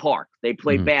went to the park, they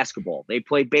played basketball, they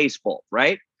played baseball,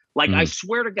 right? Like I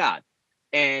swear to God.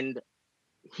 And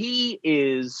he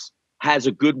has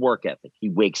a good work ethic. He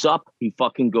wakes up, he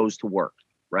fucking goes to work.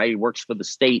 right? He works for the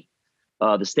state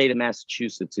of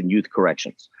Massachusetts in youth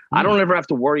corrections. I don't ever have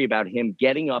to worry about him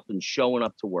getting up and showing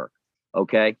up to work.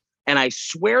 Okay. And I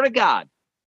swear to God,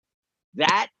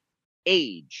 that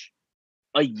age,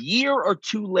 a year or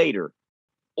two later,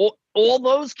 all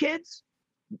those kids,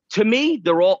 to me,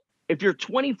 they're all, if you're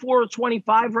 24 or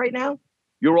 25 right now,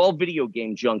 you're all video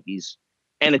game junkies.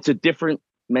 And it's a different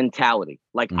mentality.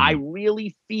 Like, I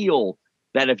really feel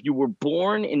that if you were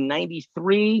born in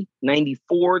 93,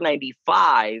 94,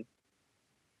 95,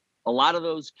 a lot of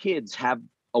those kids have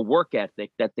a work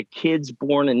ethic that the kids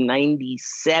born in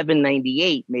 97,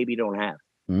 98 maybe don't have.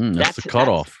 That's the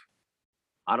cutoff.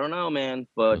 I don't know, man,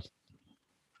 but that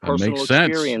personal makes sense.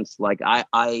 experience. Like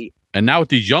and now with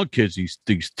these young kids,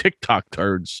 these TikTok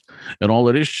turds and all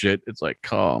of this shit, it's like,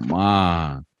 come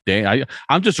on.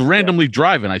 I'm just randomly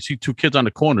driving. I see two kids on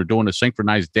the corner doing a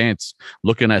synchronized dance,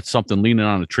 looking at something leaning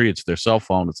on a tree. It's their cell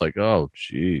phone. It's like, oh,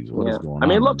 geez, what is going on? I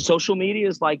mean, look, social media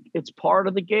is like, it's part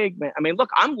of the gig, man. I mean, look,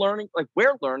 I'm learning, like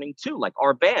we're learning too, like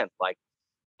our band. Like,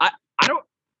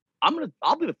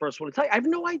 I'll be the first one to tell you, I have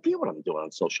no idea what I'm doing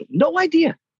on social. No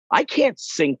idea. I can't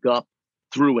sync up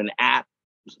through an app,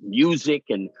 music,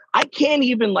 and I can't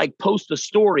even like post a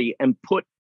story and put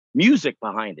music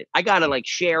behind it. I gotta like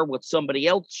share what somebody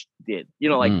else did. You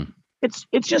know, like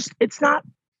it's not.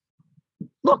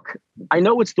 Look, I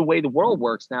know it's the way the world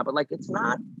works now, but like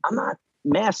I'm not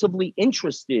massively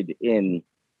interested in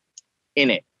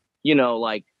it. You know,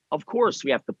 like of course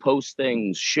we have to post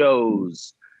things,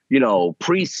 shows, you know,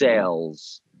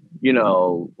 pre-sales, you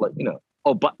know, like, you know,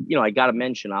 oh, but you know, I gotta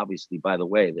mention obviously, by the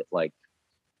way, that like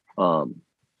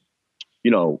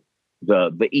you know,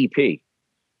 the EP.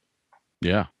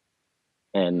 Yeah.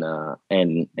 And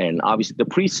obviously the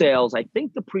pre-sales, I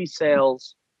think the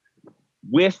pre-sales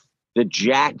with the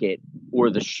jacket or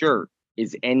the shirt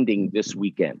is ending this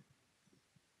weekend.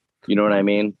 You know what I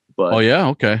mean? But oh yeah,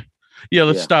 okay. Yeah,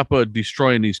 let's stop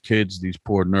destroying these kids, these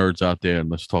poor nerds out there, and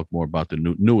let's talk more about the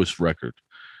newest record.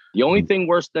 The only thing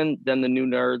worse than the new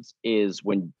nerds is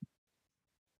when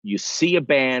you see a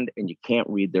band and you can't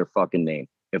read their fucking name.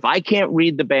 If I can't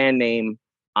read the band name,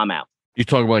 I'm out. You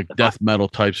talking about like death metal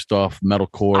type stuff,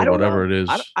 metalcore, whatever it is.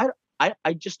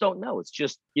 I just don't know. It's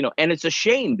just, you know, and it's a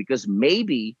shame because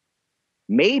maybe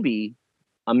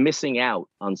I'm missing out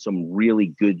on some really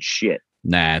good shit.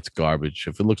 Nah, it's garbage.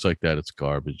 If it looks like that, it's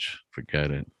garbage.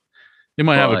 Forget it. You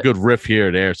might have a good riff here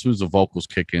or there. As soon as the vocals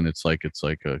kick in, it's a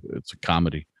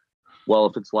comedy. Well,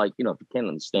 if it's like, you know, if you can't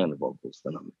understand the vocals,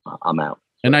 then I'm out.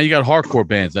 And now you got hardcore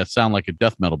bands that sound like a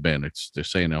death metal band. They're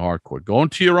saying they're hardcore. Go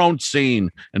into your own scene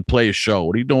and play a show.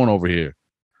 What are you doing over here?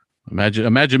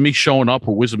 Imagine me showing up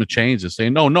with Wisdom of Chains and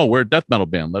saying, no, we're a death metal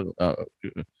band.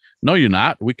 No, you're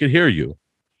not. We can hear you.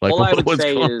 Like, all I would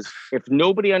say is if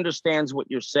nobody understands what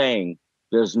you're saying,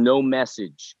 there's no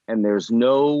message and there's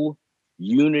no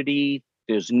unity.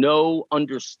 There's no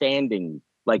understanding.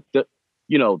 Like the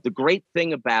great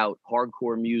thing about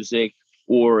hardcore music,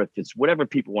 or if it's whatever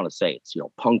people want to say, it's, you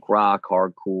know, punk rock,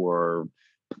 hardcore,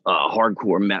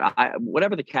 hardcore metal,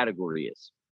 whatever the category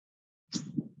is.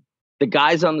 The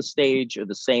guys on the stage are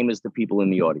the same as the people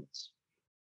in the audience.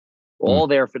 All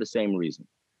there for the same reason.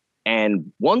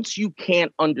 And once you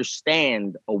can't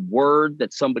understand a word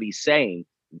that somebody's saying,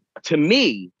 to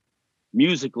me,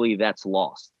 musically, that's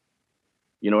lost.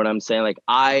 You know what I'm saying? Like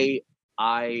I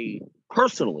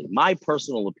personally, my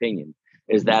personal opinion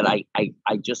is that I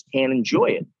just can't enjoy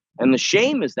it. And the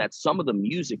shame is that some of the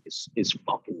music is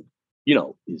fucking, you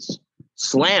know, is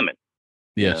slamming.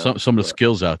 Yeah, you know? some of the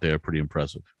skills out there are pretty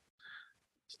impressive.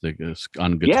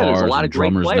 On guitars, there's a lot of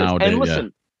drummers great players. nowadays. And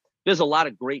listen, there's a lot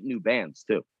of great new bands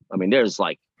too. I mean, there's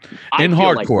like in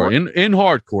hardcore, in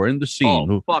hardcore, in the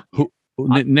scene.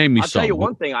 Name me some. I'll tell you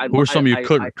one thing. Who are some of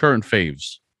your current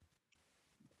faves?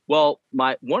 Well,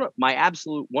 one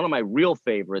of my real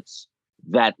favorites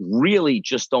that really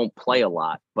just don't play a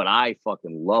lot, but I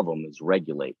fucking love them is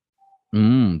Regulate.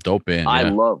 Dope band. I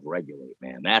love Regulate,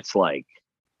 man.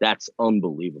 That's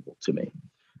unbelievable to me.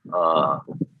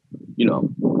 You know,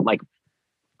 like.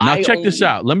 Now check this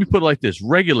out. Let me put it like this.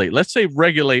 Regulate. Let's say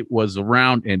Regulate was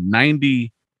around in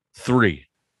 93.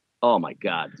 Oh my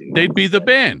God, dude. They'd be the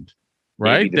band,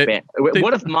 right?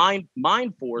 What if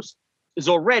Mind Force is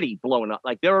already blowing up?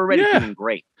 Like they're already doing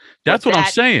great. That's what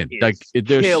I'm saying. Like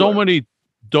there's so many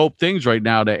dope things right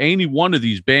now that any one of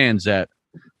these bands that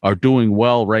are doing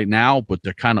well right now, but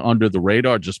they're kind of under the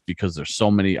radar just because there's so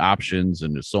many options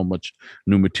and there's so much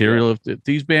new material. If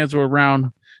these bands were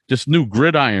around, this new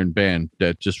Gridiron band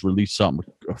that just released something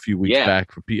a few weeks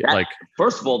back for people. Like,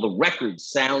 first of all, the record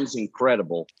sounds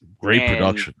incredible. Great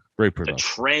production. The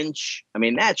Trench. I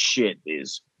mean, that shit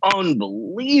is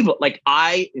unbelievable. Like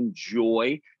I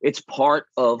enjoy. It's part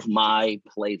of my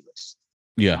playlist.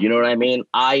 Yeah. You know what I mean?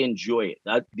 I enjoy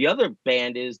it. The other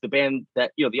band is the band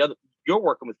that the other you're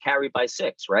working with, Carried by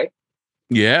Six, right?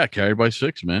 Yeah, Carried by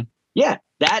Six, man. Yeah,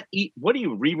 what are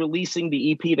you re-releasing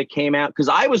the EP that came out? Because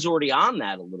I was already on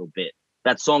that a little bit.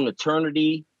 That song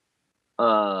Eternity.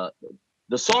 The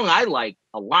song I like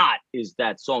a lot is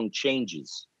that song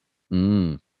Changes.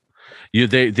 Yeah,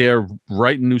 they're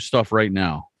writing new stuff right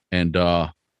now, and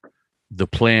the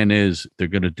plan is they're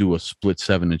gonna do a split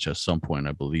 7-inch at some point,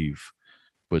 I believe.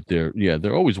 But they're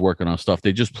always working on stuff.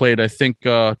 They just played, I think,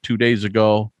 2 days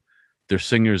ago. Their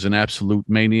singer's an absolute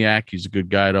maniac. He's a good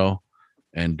guy though,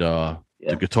 and the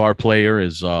guitar player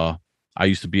is I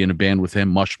used to be in a band with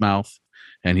him, Mushmouth,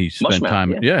 and he spent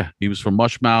time. Yeah, he was from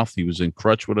Mushmouth. He was in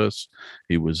Crutch with us.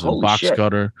 He was in Box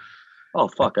Cutter. Oh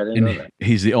fuck, I didn't know that.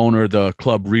 He's the owner of the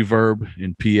club Reverb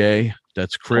in PA.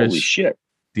 That's Chris. Holy shit.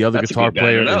 The other guitar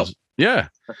player is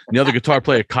the other guitar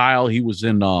player, Kyle. He was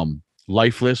in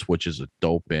Lifeless, which is a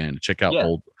dope band. Check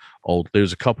out old.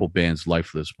 There's a couple bands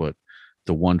Lifeless, but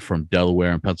the one from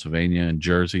Delaware and Pennsylvania and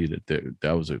Jersey,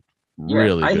 that was a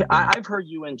really good band. I've heard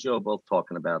you and Joe both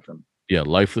talking about them. Yeah,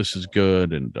 Lifeless is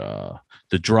good, and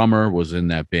the drummer was in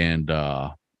that band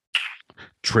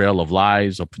Trail of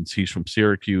Lies. He's from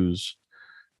Syracuse.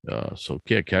 So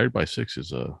yeah, Carried by Six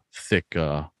is a thick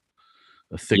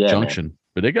junction, man.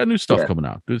 But they got new stuff coming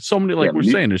out. There's so many, like we're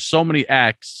saying, there's so many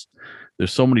acts,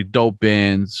 there's so many dope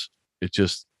bands.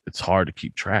 It's hard to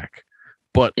keep track.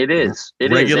 But it is.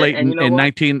 Regulating in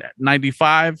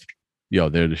 1995,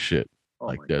 they're the shit.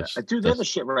 Like this, dude. They're the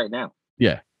shit right now.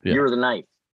 Yeah. Year of the Knife,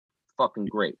 fucking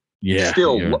great. Yeah,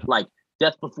 still like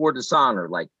Death Before Dishonor.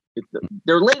 Like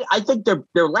their late. I think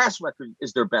their last record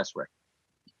is their best record.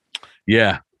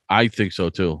 Yeah, I think so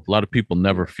too. A lot of people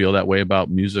never feel that way about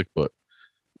music, but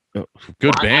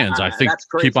good bands, I think,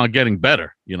 keep on getting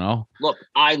better. Look,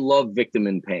 I love Victim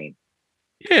in Pain.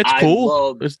 Yeah, it's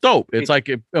cool. It's dope. It's like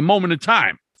a moment in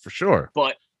time for sure.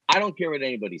 But I don't care what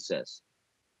anybody says.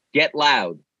 Get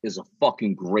Loud is a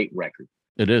fucking great record.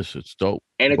 It is. It's dope.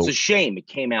 And it's a shame it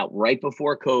came out right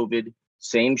before COVID.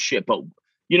 Same shit. But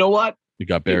you know what? It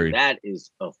got buried. That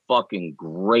is a fucking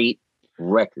great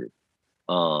record.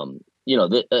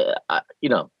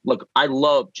 Look, I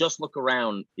love Just Look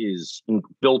Around is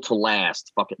Built to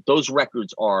Last. Fucking those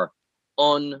records are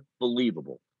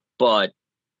unbelievable. But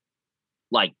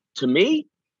like to me,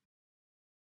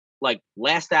 like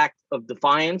Last Act of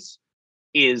Defiance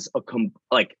is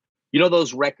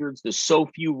those records. There's so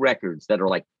few records that are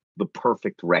like the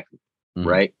perfect record,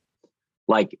 right?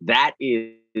 Like that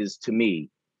is to me,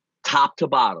 top to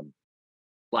bottom,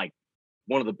 like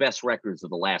one of the best records of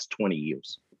the last 20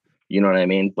 years. You know what I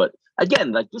mean? But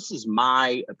again, like this is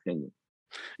my opinion.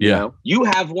 Yeah. You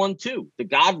have one too. The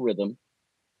God Rhythm.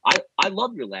 I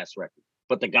love your last record,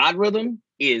 but the God Rhythm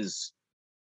is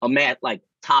like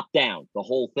top down. The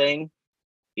whole thing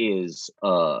is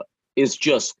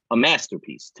just a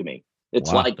masterpiece to me.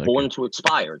 It's like Born to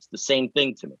Expire. It's the same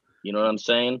thing to me. You know what I'm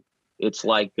saying? It's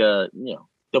like the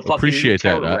fucking appreciate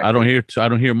that. I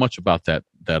don't hear much about that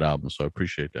album, so I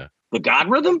appreciate that. The God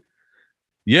Rhythm?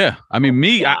 Yeah, I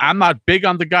mean, I'm not big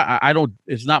on the guy. I don't.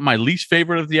 It's not my least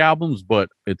favorite of the albums, but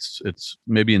it's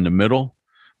maybe in the middle.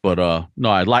 But no,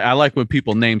 I like when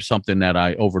people name something that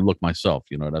I overlook myself.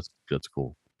 That's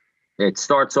cool. It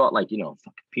starts off like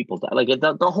people like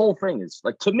the whole thing is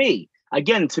like to me.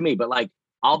 But like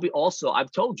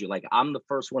I've told you, like I'm the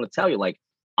first one to tell you, like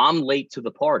I'm late to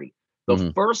the party.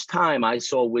 The first time I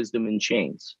saw Wisdom in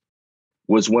Chains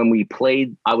was when we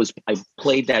played. I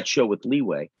played that show with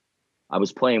Leeway. I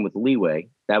was playing with Leeway.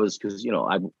 That was because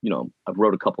I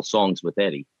wrote a couple songs with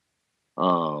Eddie,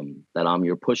 that I'm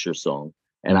Your Pusher song,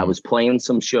 and I was playing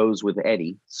some shows with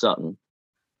Eddie Sutton,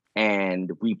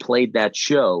 and we played that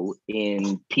show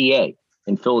in PA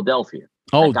in Philadelphia.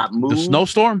 Oh, got moved. The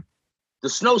snowstorm. The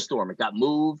snowstorm. It got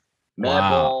moved.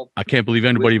 Madball. I can't believe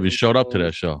anybody even showed up to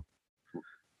that show.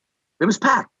 It was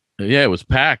packed. Yeah, it was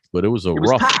packed, but it was a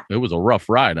rough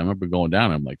ride. I remember going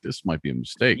down. I'm like, this might be a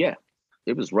mistake. Yeah.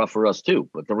 It was rough for us too.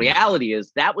 But the reality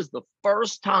is that was the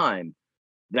first time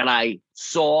that I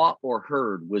saw or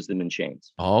heard Wisdom in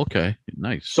Chains. Oh, okay.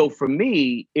 Nice. So for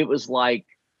me, it was like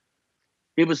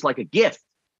a gift.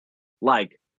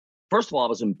 Like, first of all, I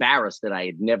was embarrassed that I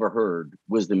had never heard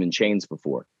Wisdom in Chains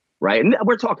before. Right. And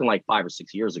we're talking like 5 or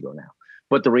 6 years ago now.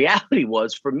 But the reality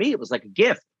was, for me, it was like a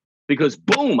gift because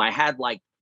boom, I had like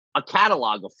a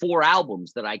catalog of 4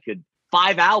 albums that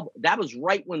 5 albums. That was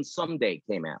right when Someday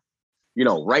came out.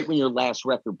 Right when your last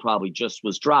record probably just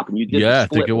was dropping. You did, I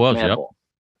think it was. Yep.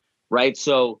 Right.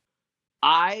 So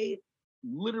I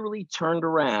literally turned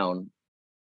around.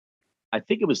 I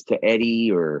think it was to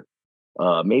Eddie or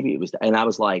maybe it was, and I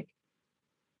was like,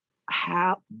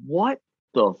 what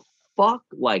the fuck?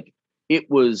 Like, it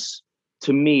was,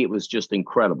 to me, it was just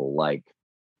incredible. Like,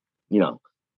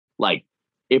 like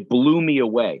it blew me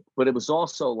away, but it was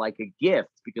also like a gift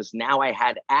because now I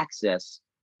had access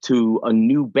to a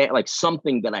new band, like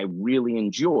something that I really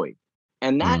enjoyed.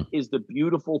 And that is the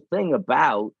beautiful thing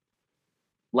about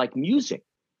like music,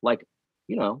 like,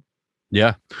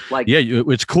 Yeah. like, yeah.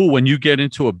 It's cool when you get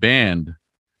into a band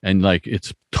and like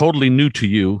it's totally new to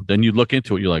you. Then you look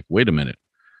into it. You're like, wait a minute.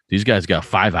 These guys got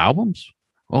 5 albums.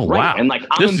 Oh, right. wow. And like,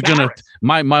 This is going to,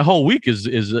 my whole week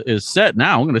is set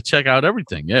now. I'm going to check out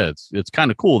everything. Yeah. It's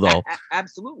kind of cool though.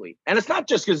 Absolutely. And it's not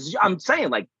just because I'm saying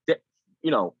like,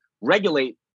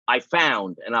 Regulate, I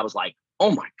found, and I was like,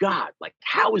 oh my God, like,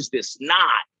 how is this not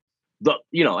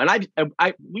and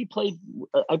I played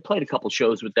a couple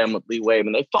shows with them with Lee Wave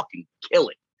and they fucking kill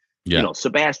it. Yeah.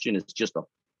 Sebastian is just an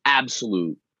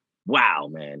absolute wow,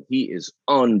 man. He is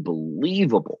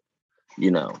unbelievable,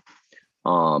 and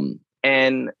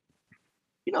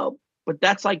but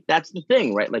that's the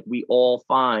thing, right? Like, we all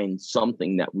find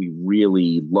something that we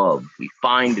really love. We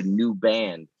find a new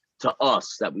band to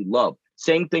us that we love.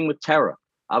 Same thing with Terra.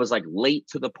 I was like late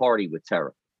to the party with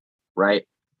Terra, right?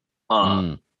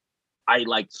 I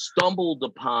like stumbled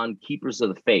upon Keepers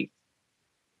of the Faith.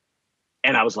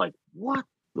 And I was like, what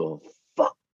the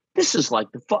fuck? This is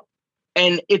like the fuck.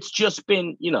 And it's just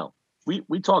been,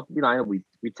 we talk, I know we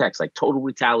text, like Total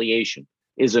Retaliation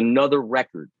is another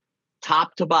record,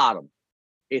 top to bottom.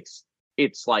 It's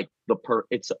like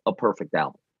it's a perfect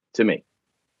album to me.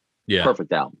 Yeah.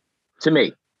 Perfect album to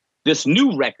me. This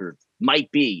new record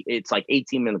might be, it's like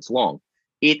 18 minutes long.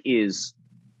 It is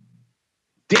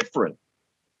different.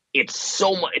 It's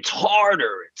so much, it's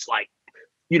harder. It's like,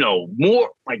 more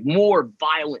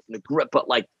violent in the grip, but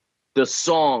like the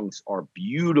songs are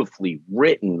beautifully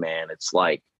written, man. It's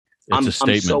like, it's a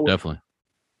statement, definitely.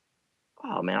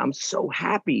 Oh man, I'm so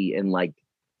happy and like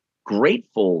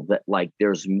grateful that like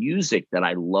there's music that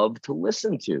I love to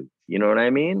listen to. You know what I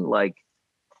mean? Like,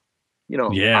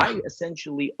 I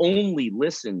essentially only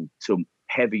listen to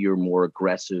heavier, more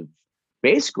aggressive.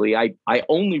 Basically, I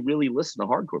only really listen to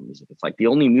hardcore music. It's like the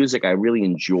only music I really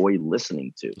enjoy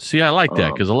listening to. See, I like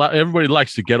that because everybody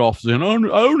likes to get off saying, I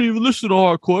don't even listen to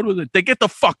hardcore. They get the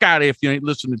fuck out of here if you ain't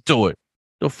listening to it.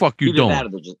 The fuck you doing?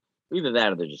 Either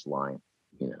that or they're just lying.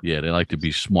 Yeah, they like to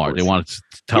be smart. They want to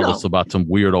tell us about some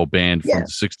weirdo band from the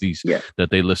 60s that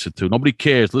they listen to. Nobody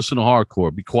cares. Listen to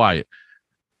hardcore. Be quiet.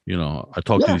 I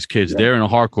talk to these kids. They're in a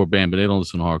hardcore band, but they don't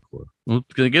listen to hardcore. Well,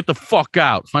 get the fuck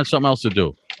out. Find something else to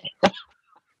do.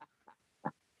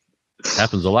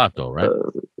 Happens a lot though, right?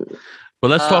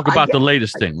 But let's talk about the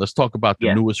latest thing. Let's talk about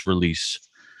the newest release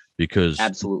because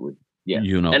absolutely, yeah.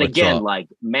 And again, like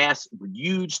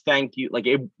huge thank you. Like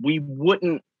we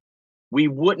wouldn't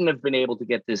have been able to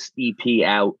get this EP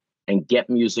out and get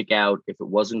music out if it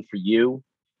wasn't for you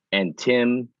and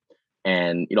Tim.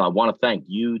 And I want to thank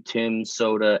you, Tim,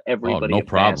 Soda, everybody. No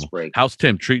problem. How's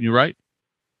Tim treating you right?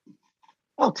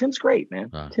 Oh, Tim's great, man.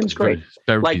 Tim's great.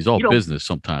 He's all business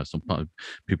sometimes. Sometimes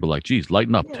people are like, geez,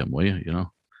 lighten up, Tim, will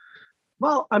you?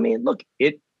 Well, I mean, look,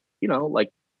 it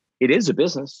is a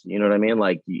business. You know what I mean?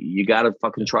 Like, you got to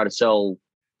fucking try to sell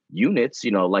units,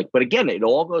 but again, it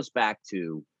all goes back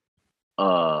to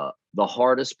the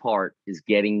hardest part is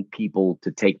getting people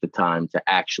to take the time to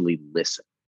actually listen.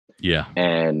 Yeah.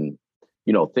 And,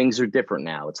 things are different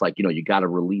now. It's like, you got to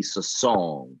release a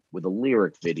song with a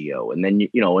lyric video and then,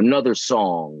 another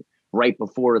song right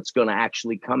before it's going to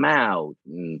actually come out.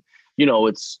 And,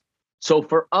 it's so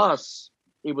for us,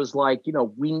 it was like,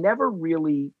 we never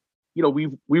really,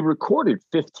 we recorded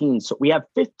 15. So we have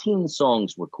 15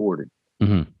 songs recorded.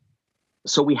 Mm-hmm.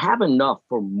 So we have enough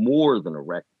for more than a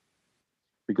record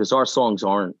because our songs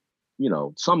aren't,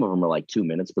 some of them are like 2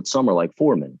 minutes, but some are like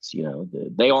 4 minutes,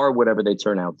 they are whatever they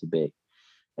turn out to be.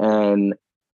 And,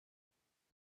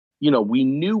 we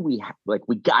knew we got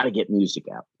to get music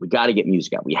out. We got to get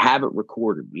music out. We have it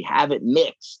recorded. We have it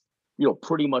mixed,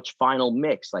 pretty much final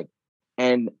mix. Like,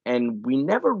 and we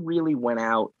never really went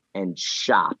out and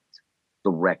shopped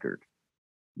the record.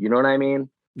 You know what I mean?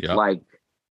 Yeah. Like,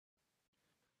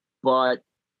 but,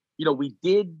 we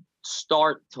did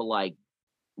start to like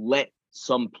let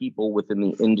some people within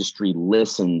the industry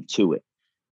listen to it.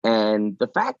 And the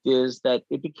fact is that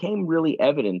it became really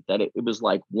evident that it was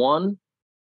like, one,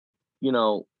 we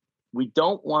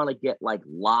don't want to get like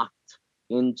locked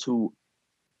into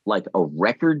like a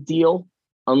record deal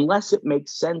unless it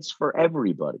makes sense for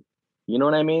everybody. You know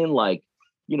what I mean? Like,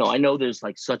 I know there's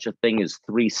like such a thing as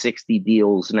 360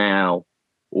 deals now,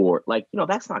 or like,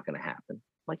 that's not going to happen.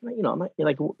 Like, I'm not,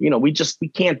 like, we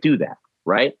can't do that.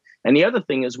 Right. And the other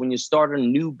thing is, when you start a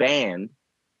new band,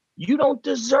 you don't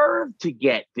deserve to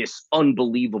get this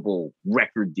unbelievable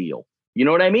record deal. You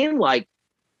know what I mean? Like,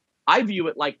 I view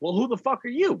it like, well, who the fuck are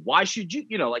you? Why should you,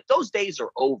 like, those days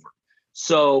are over.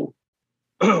 So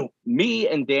me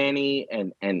and Danny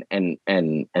and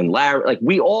Larry, like,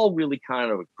 we all really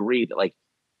kind of agreed that, like,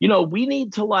 we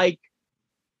need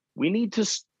to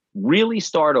really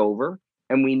start over,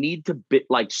 and we need to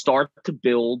start to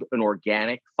build an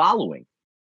organic following.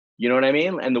 You know what I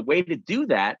mean? And the way to do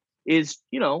that is,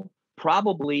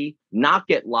 probably not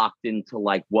get locked into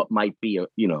like what might be a,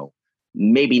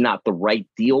 maybe not the right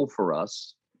deal for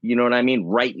us. You know what I mean?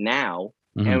 Right now.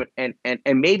 Mm-hmm.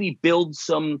 And maybe build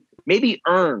maybe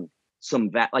earn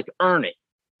some that, like, earn it.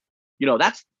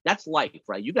 That's life,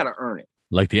 right? You got to earn it.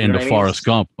 Like the end of Forrest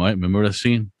Gump, right? Remember that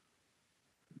scene?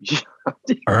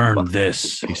 Earn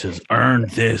this. He says, earn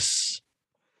this.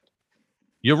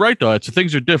 You're right, though.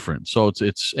 Things are different. So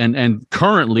it's and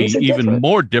currently even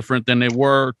more different than they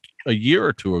were a year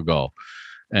or two ago.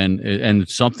 And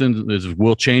something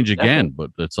will change again.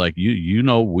 But it's like,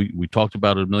 we talked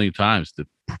about it a million times, the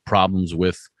problems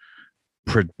with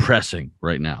pressing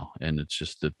right now. And it's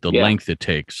just the length it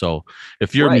takes. So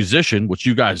if you're a musician, which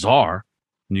you guys are,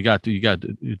 and you got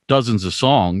dozens of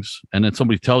songs, and then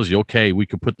somebody tells you, okay, we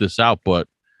could put this out, but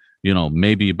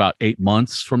maybe about 8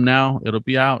 months from now it'll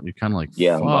be out. You're kind of like,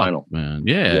 fuck, vinyl, man.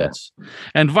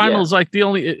 And vinyl is like the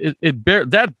only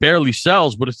that barely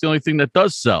sells, but it's the only thing that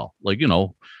does sell. Like,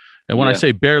 and when I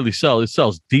say barely sell, it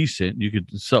sells decent. You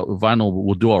could sell vinyl,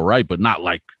 will do all right, but not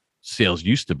like sales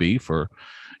used to be for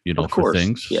for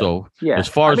things. So as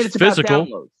far as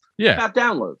physical, it's about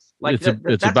downloads. Like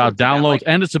it's about downloads,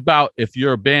 and it's about, if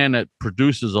you're a band that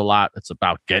produces a lot, it's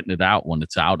about getting it out. When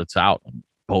it's out, it's out.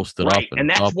 Post it up, and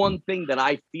that's one thing that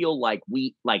I feel like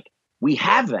we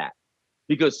have that,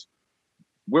 because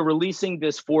we're releasing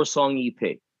this 4-song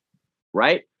EP,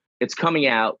 right? It's coming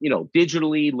out,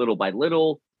 digitally, little by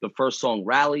little. The first song,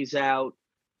 Rally's, out.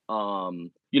 I'll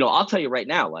tell you right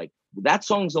now, like, that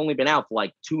song's only been out for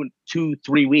like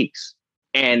 2-3 weeks,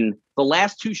 and the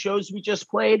last 2 shows we just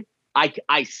played, I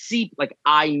see, like,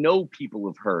 I know people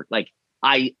have heard, like,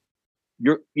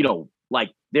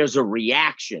 there's a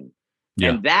reaction.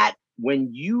 Yeah. And that,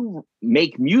 when you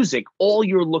make music, all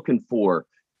you're looking for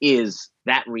is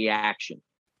that reaction.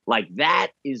 Like,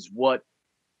 that is what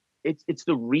it's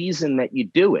the reason that you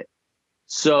do it.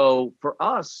 So for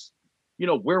us,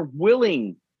 we're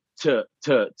willing to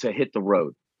hit the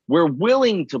road. We're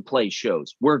willing to play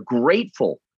shows. We're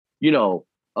grateful.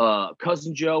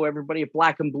 Cousin Joe, everybody at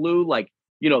Black and Blue, like,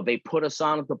 they put us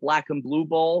on at the Black and Blue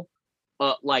Ball.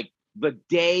 Like, the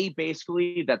day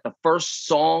basically that the first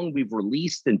song we've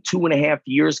released in 2.5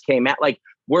 years came out, like,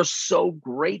 we're so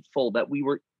grateful that we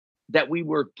were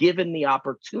given the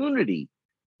opportunity.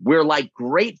 We're like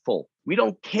grateful. We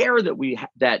don't care that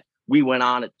we went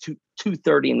on at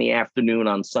 2:30 in the afternoon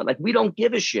on Sunday. Like, we don't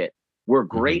give a shit. We're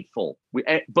grateful.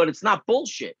 But it's not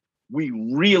bullshit. We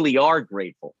really are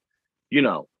grateful.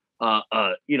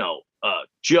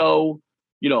 Joe,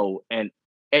 and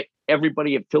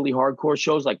everybody at Philly Hardcore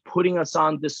shows, like, putting us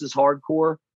on This Is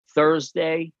Hardcore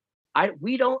Thursday.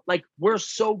 We're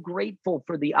so grateful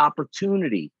for the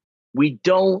opportunity. We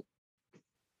don't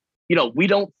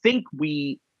think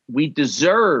we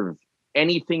deserve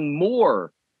anything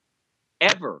more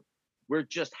ever. We're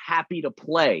just happy to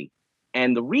play.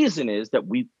 And the reason is that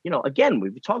we've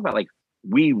talked about, like,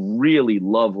 we really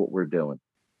love what we're doing.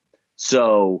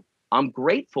 So I'm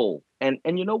grateful. And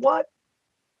you know what?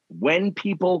 When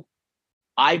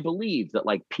I believe that,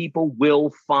 like, people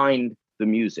will find the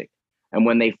music, and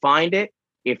when they find it,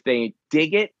 if they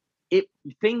dig it,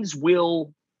 things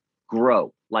will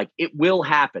grow. Like, it will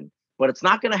happen, but it's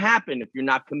not going to happen if you're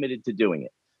not committed to doing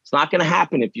it. It's not going to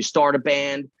happen if you start a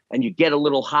band and you get a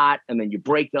little hot and then you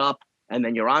break up and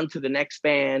then you're on to the next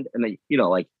band. And then,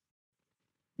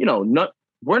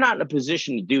 we're not in a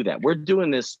position to do that. We're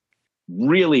doing this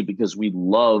really because we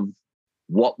love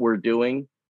what we're doing.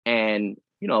 And,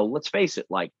 let's face it,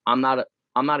 like, I'm not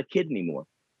a kid anymore.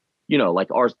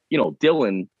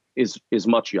 Dylan is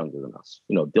much younger than us.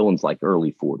 Dylan's like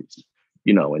early 40s,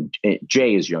 and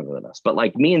Jay is younger than us. But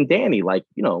like me and Danny, like,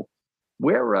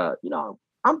 we're,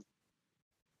 I'm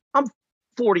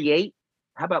 48.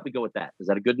 How about we go with that? Is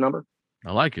that a good number?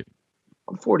 I like it.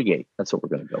 I'm 48. That's what we're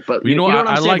going to go. But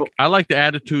I like the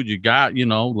attitude you got,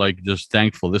 like, just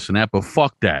thankful, this and that, but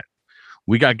fuck that.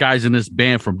 We got guys in this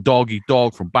band from Dog Eat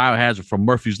Dog, from Biohazard, from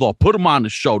Murphy's Law. Put them on the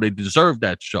show. They deserve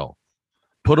that show.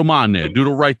 Put them on there. Do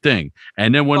the right thing.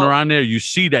 And then when they're on there, you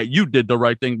see that you did the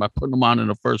right thing by putting them on in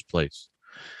the first place.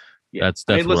 Yeah. That's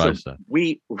what listen, I said.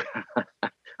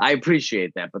 I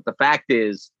appreciate that. But the fact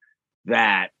is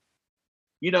that,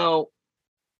 no,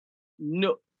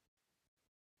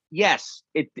 yes,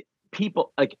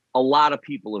 people, like a lot of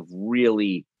people have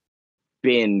really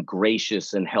been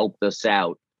gracious and helped us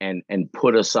out and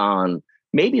put us on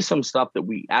maybe some stuff that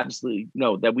we absolutely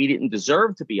that we didn't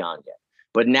deserve to be on yet.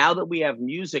 But now that we have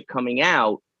music coming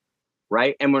out,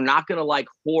 right, and we're not going to like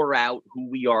whore out who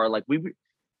we are, like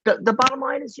the bottom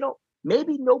line is,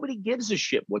 maybe nobody gives a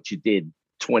shit what you did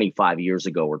 25 years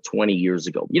ago or 20 years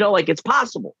ago. Like it's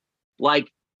possible.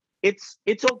 Like it's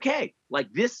okay.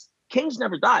 Like this Kings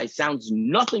Never Die sounds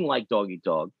nothing like Dog Eat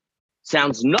Dog,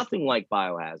 sounds nothing like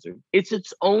Biohazard. It's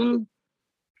its own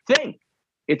thing.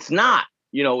 It's not,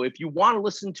 if you want to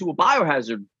listen to a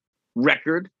Biohazard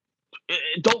record,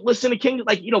 don't listen to King.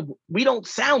 Like, we don't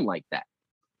sound like that.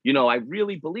 I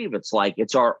really believe it's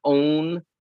our own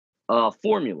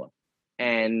formula.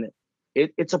 And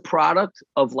it's a product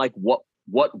of like what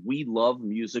we love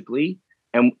musically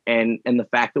and the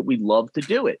fact that we love to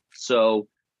do it. So,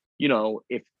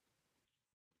 if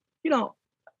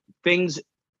things,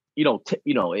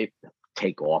 if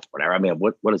take off, whatever. I mean,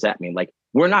 what does that mean? Like,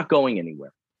 we're not going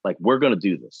anywhere. Like, we're going to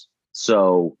do this.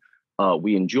 So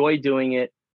we enjoy doing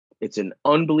it. It's an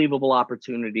unbelievable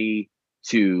opportunity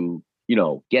to,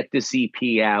 get this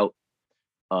EP out.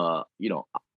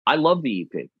 I love the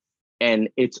EP, and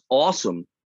it's awesome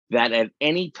that at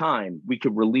any time we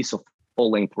could release a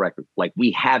full length record. Like,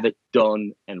 we have it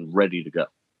done and ready to go.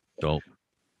 Dope.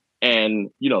 And,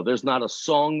 there's not a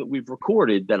song that we've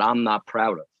recorded that I'm not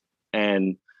proud of.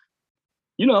 And,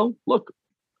 look,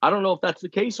 I don't know if that's the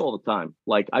case all the time.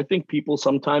 Like, I think people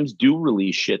sometimes do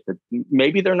release shit that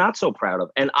maybe they're not so proud of.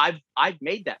 And I've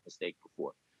made that mistake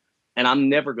before, and I'm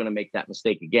never going to make that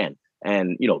mistake again.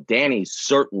 And, Danny's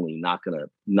certainly not going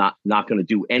to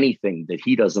do anything that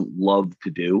he doesn't love to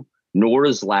do, nor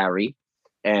is Larry,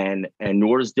 and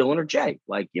nor is Dylan or Jay.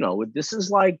 Like, this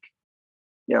is like,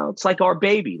 it's like our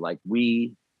baby. Like,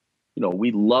 we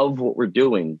love what we're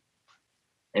doing,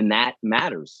 and that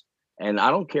matters. And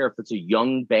I don't care if it's a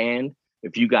young band,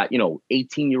 if you got,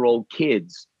 18-year-old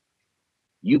kids,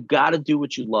 you got to do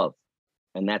what you love.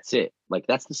 And that's it. Like,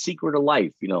 that's the secret of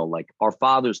life. Like our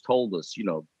fathers told us,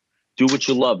 do what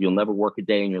you love. You'll never work a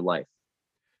day in your life.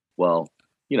 Well,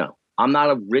 I'm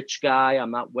not a rich guy.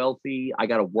 I'm not wealthy. I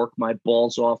got to work my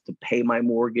balls off to pay my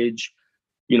mortgage,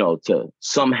 to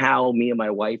somehow me and my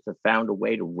wife have found a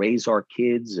way to raise our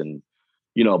kids. And,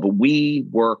 but we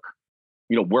work,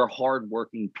 we're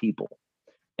hardworking people.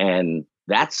 And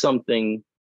that's something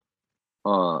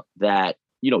that,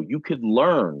 you could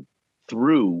learn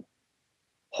through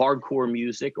hardcore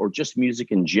music or just music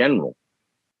in general,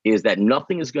 is that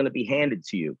nothing is going to be handed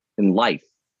to you in life.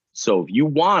 So if you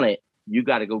want it, you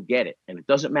got to go get it. And it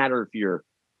doesn't matter if you're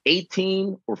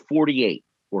 18 or 48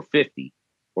 or 50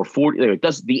 or 40.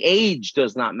 The age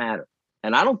does not matter.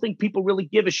 And I don't think people really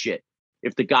give a shit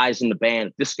if the guy's in the band,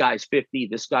 if this guy's 50,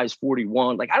 this guy's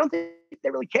 41. Like, I don't think they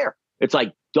really care. It's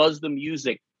like, does the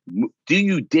music, do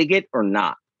you dig it or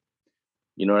not?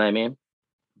 You know what I mean?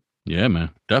 Yeah, man,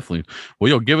 definitely.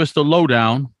 Well, give us the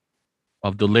lowdown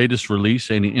of the latest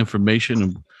release, any information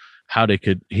and how they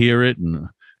could hear it and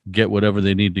get whatever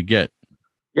they need to get.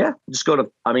 Yeah, just go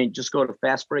to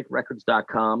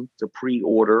fastbreakrecords.com to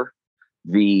pre-order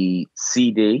the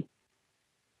CD.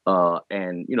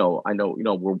 And, I know,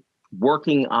 we're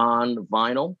working on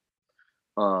vinyl.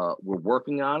 We're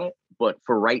working on it, but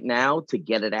for right now, to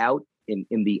get it out in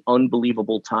the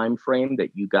unbelievable time frame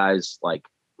that you guys like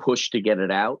push to get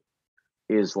it out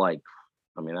is like,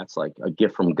 that's like a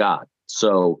gift from God.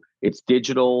 So it's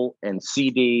digital and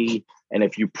CD. And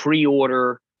if you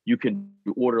pre-order, you can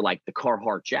order like the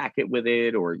Carhartt jacket with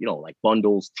it, or, like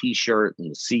bundles, t-shirt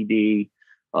and the CD.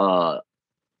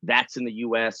 That's in the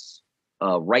US.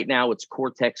 Right now it's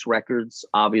Cortex Records,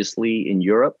 obviously in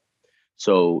Europe.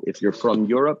 So if you're from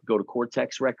Europe, go to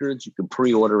Cortex Records. You can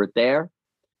pre-order it there.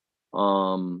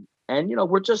 And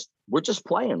we're just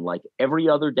playing like every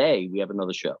other day. We have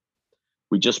another show.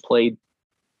 We just played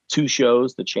 2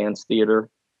 shows, the Chance Theater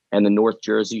and the North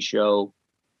Jersey show.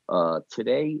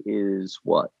 Today is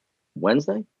what?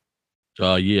 Wednesday?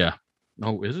 Yeah.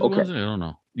 Oh, is it okay. Wednesday? I don't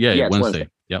know. Yeah, Wednesday.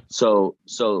 Yep. So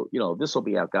this will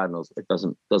be out. God knows, it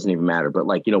doesn't even matter. But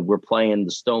like, we're playing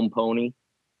the Stone Pony,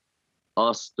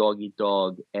 us, Dog Eat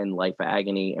Dog, and Life of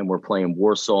Agony, and we're playing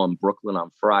Warsaw and Brooklyn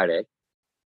on Friday.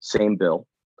 Same bill.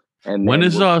 And when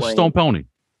is Stone Pony?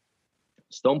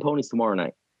 Stone Pony's tomorrow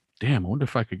night. Damn, I wonder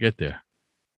if I could get there.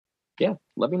 Yeah,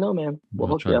 let me know, man. We'll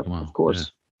hook you up, of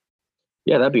course.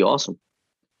 Yeah. Yeah, that'd be awesome.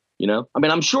 You know, I mean,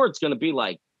 I'm sure it's going to be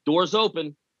like doors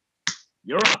open,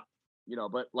 you're up. You know,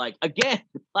 but like again,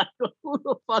 like who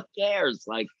the fuck cares?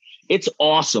 Like, it's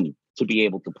awesome to be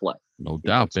able to play. No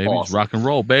doubt, It's baby. awesome. It's rock and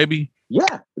roll, baby.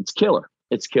 Yeah, it's killer.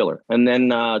 It's killer. And then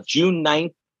June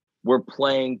 9th, we're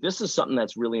playing. This is something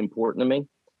that's really important to me.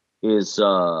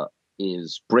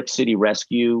 Is Brick City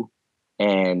Rescue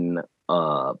and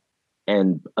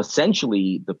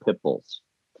essentially the pit bulls.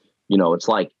 You know, it's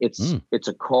like it's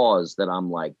a cause that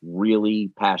I'm like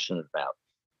really passionate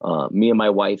about. Me and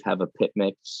my wife have a pit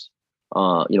mix.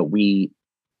 You know, we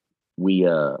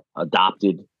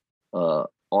adopted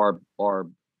our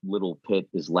little pit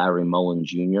is Larry Mullen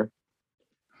Jr.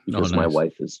 because my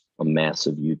wife is a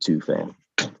massive U2 fan.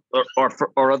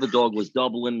 Our other dog was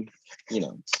Dublin. You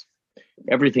know, it's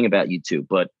everything about U2,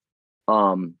 but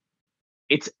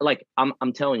it's like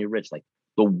I'm telling you, Rich, like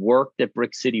the work that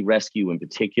Brick City Rescue in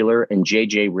particular and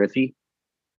JJ Riffy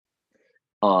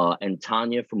and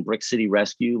Tanya from Brick City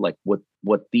Rescue, like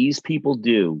what these people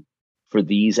do for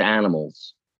these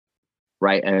animals,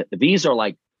 right? And these are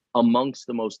like amongst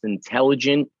the most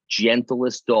intelligent,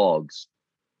 gentlest dogs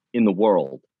in the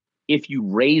world if you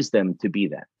raise them to be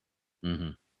that. Mm-hmm.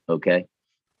 Okay.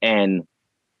 And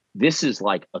this is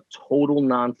like a total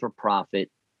non-for-profit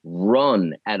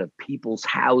run out of people's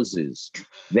houses.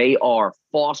 They are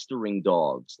fostering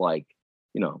dogs. Like,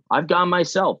 you know, I've gone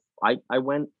myself. I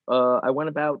went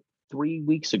about 3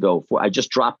 weeks ago I just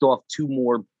dropped off 2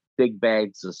 more big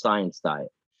bags of Science Diet.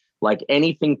 Like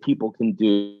anything people can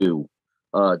do,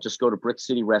 just go to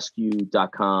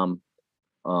brickcityrescue.com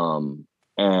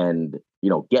and, you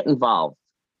know, get involved.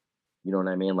 You know what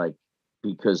I mean? Like,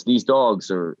 because these dogs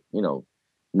are, you know,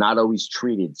 not always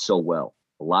treated so well.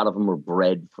 A lot of them are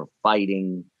bred for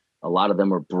fighting. A lot of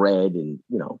them are bred and,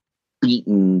 you know,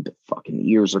 beaten. The fucking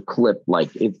ears are clipped. Like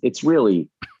it's really,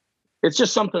 it's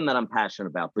just something that I'm passionate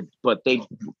about. But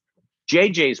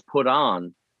JJ's put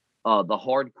on the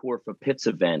Hardcore for Pits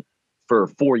event for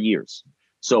 4 years.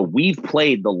 So we've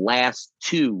played the last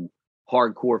 2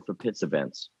 Hardcore for Pits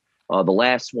events. The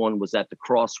last one was at the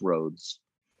Crossroads.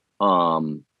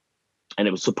 And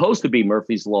it was supposed to be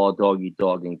Murphy's Law, Dog Eat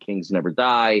Dog, and Kings Never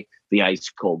Die, the Ice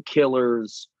Cold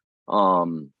Killers,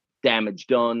 Damage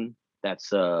Done.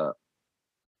 That's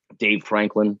Dave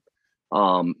Franklin.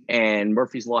 And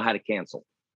Murphy's Law had to cancel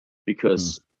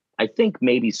because I think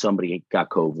maybe somebody got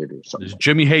COVID or something. Does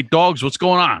Jimmy hate dogs? What's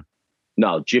going on?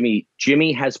 No, Jimmy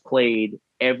has played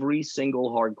every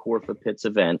single Hardcore for Pits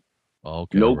event.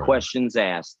 Okay, no questions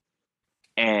asked.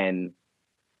 And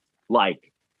like,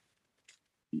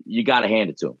 you got to hand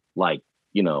it to him. Like,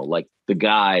 you know, like the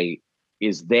guy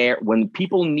is there when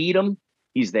people need him,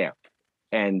 he's there.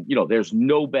 And, you know, there's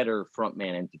no better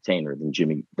frontman entertainer than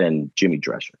Jimmy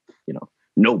Drescher. You know,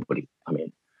 nobody. I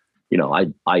mean, you know,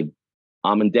 I'm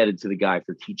indebted to the guy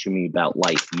for teaching me about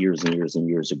life years and years and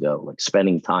years ago. Like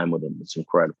spending time with him was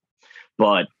incredible.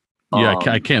 But yeah,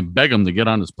 I can't beg him to get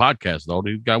on this podcast though.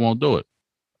 The guy won't do it.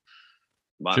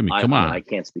 Jimmy, come on. I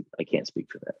can't speak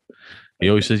for that. He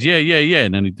always says, yeah,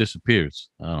 and then he disappears.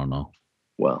 I don't know.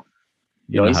 Well,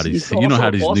 you know how these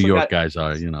New York guys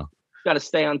are, you know. Got to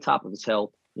stay on top of his health.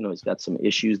 You know, he's got some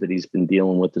issues that he's been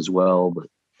dealing with as well. But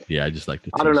yeah, I just like to.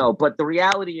 I don't know, but the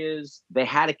reality is they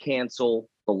had to cancel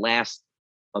the last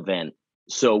event.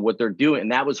 So what they're doing,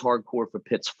 and that was Hardcore for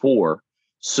Pits 4.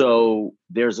 So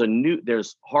there's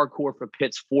Hardcore for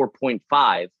Pits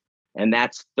 4.5, and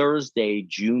that's Thursday,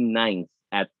 June 9th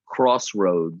at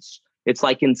Crossroads. It's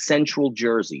like in central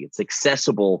Jersey. It's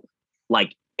accessible.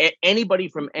 Like anybody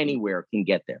from anywhere can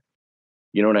get there.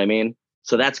 You know what I mean?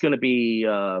 So that's going to be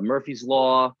Murphy's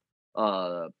Law,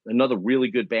 another really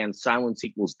good band, Silence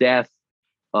Equals Death.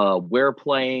 We're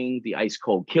playing. The Ice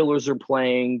Cold Killers are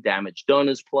playing. Damage Done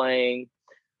is playing.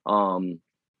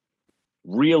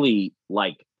 Really,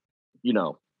 like, you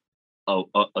know,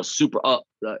 a super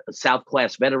South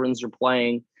Class Veterans are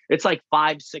playing. It's like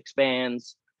 5-6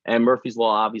 bands, and Murphy's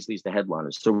Law obviously is the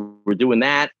headliners. So we're doing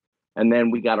that, and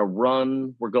then we got to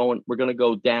run. We're going to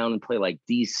go down and play like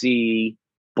DC,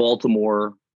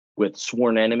 Baltimore with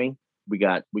Sworn Enemy. We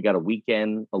got a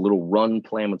weekend, a little run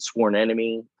playing with Sworn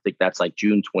Enemy. I think that's like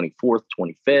June 24th,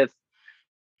 25th.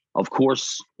 Of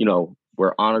course, you know,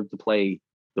 we're honored to play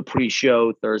the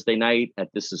pre-show Thursday night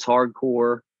at This Is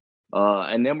Hardcore.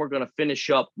 And then we're going to finish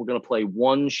up. We're going to play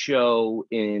one show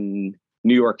in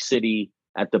New York City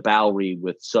at the Bowery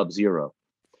with Sub-Zero.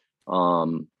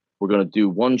 We're going to do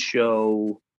one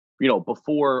show, you know,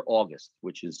 before August,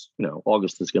 which is, you know,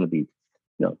 August is going to be,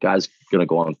 you know, guys going to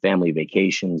go on family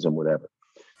vacations and whatever.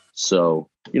 So,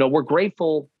 you know, we're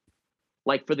grateful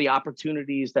like for the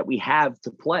opportunities that we have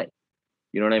to play.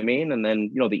 You know what I mean? And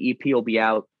then, the EP will be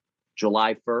out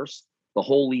July 1st. The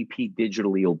whole EP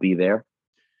digitally will be there.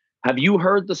 Have you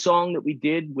heard the song that we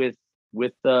did with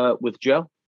Joe?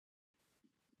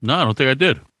 No, I don't think I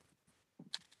did.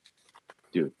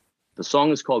 Dude, the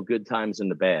song is called Good Times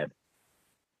and the Bad.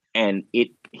 And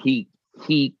he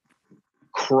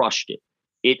crushed it.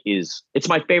 It's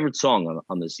my favorite song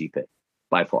on this EP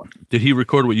by far. Did he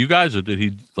record it with you guys, or did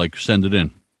he like send it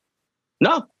in?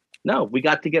 No, we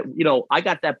got to get, I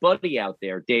got that buddy out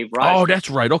there, Dave Rice. Oh,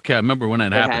 that's right. Okay, I remember when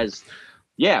that happened.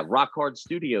 Rock Hard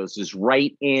Studios is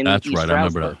right in That's East right.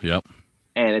 Stroudsburg. I remember that. Yep.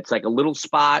 And it's like a little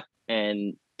spot.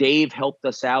 And Dave helped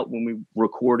us out when we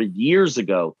recorded 3 years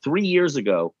ago.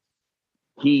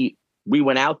 We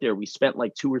went out there. We spent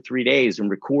like 2 or 3 days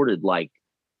and recorded like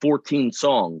 14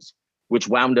 songs, which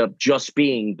wound up just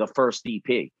being the first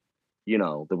EP,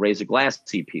 the Raise a Glass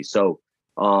EP. So,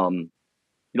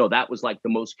 that was like the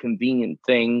most convenient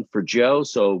thing for Joe.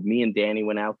 So me and Danny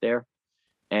went out there,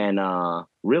 and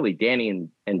really Danny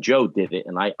and Joe did it.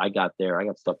 And I got there. I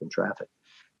got stuck in traffic,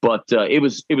 but it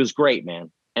was great,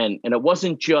 man. And it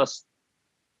wasn't just,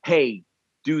 hey,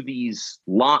 do these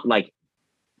like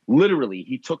literally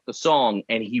he took the song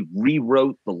and he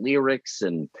rewrote the lyrics,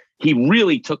 and he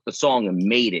really took the song and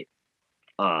made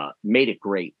it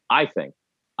great. I think.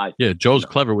 Yeah, Joe's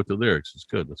clever with the lyrics. It's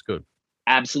good. That's good.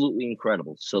 Absolutely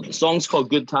incredible. So the song's called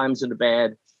Good Times and the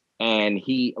Bad, and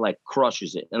he like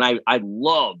crushes it. And I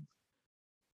love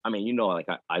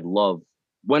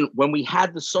when we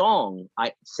had the song,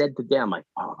 I said to Dan, like,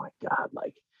 oh my God,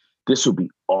 like this would be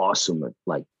awesome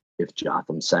if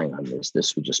Jotham sang on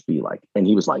this would just be like, and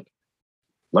he was like,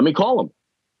 let me call him.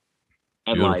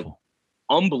 And Beautiful. like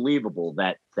unbelievable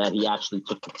that he actually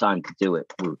took the time to do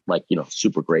it. We're like,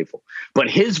 super grateful. But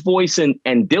his voice and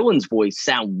Dylan's voice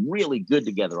sound really good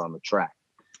together on the track.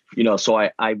 So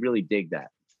I really dig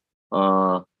that.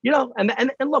 And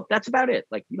look, that's about it.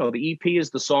 Like, the EP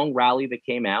is the song Rally that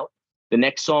came out. The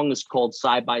next song is called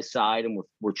Side by Side, and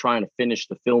we're trying to finish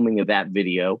the filming of that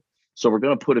video. So we're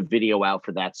going to put a video out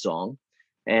for that song.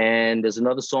 And there's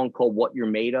another song called What You're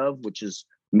Made Of, which is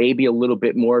maybe a little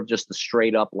bit more of just a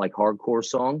straight up like hardcore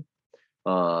song.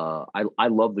 I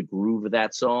love the groove of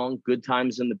that song. Good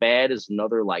Times and the Bad is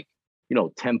another like,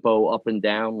 tempo up and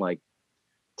down, like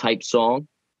type song,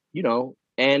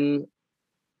 and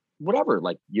whatever,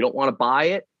 like you don't want to buy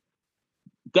it,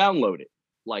 download it.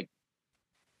 Like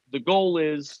the goal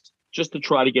is just to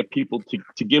try to get people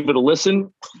to give it a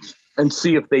listen and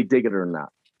see if they dig it or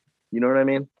not. You know what I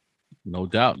mean? No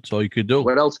doubt. That's all you could do.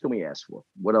 What else can we ask for?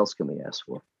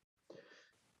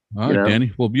 All right,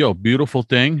 Danny. Well, beautiful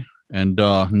thing. And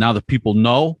now that people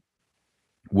know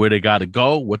where they got to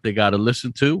go, what they got to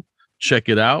listen to, check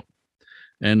it out.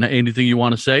 And anything you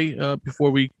want to say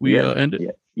before we end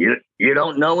it? Yeah. You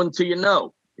don't know until you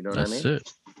know. You know what I mean? That's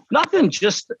it. Nothing.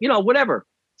 Just, whatever.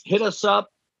 Hit us up.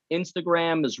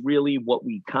 Instagram is really what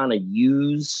we kind of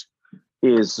use.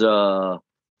 It's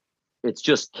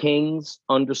just Kings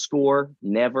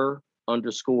 _never_die_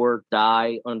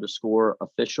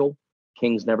 official.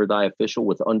 Kings Never Die official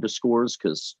with underscores,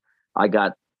 because I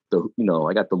got the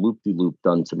loop-de-loop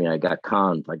done to me. I got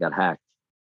conned. I got hacked.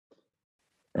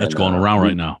 That's going around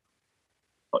right now.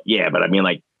 Yeah, but I mean,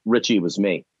 like, Richie, was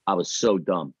me. I was so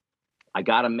dumb. I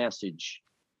got a message,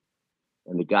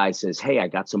 and the guy says, hey, I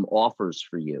got some offers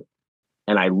for you.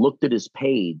 And I looked at his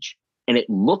page, and it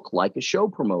looked like a show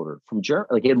promoter from Germany.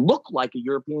 Like, it looked like a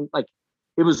European, like,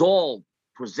 it was all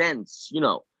presents,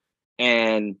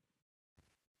 and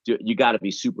you got to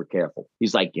be super careful.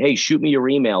 He's like, hey, shoot me your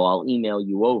email. I'll email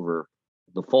you over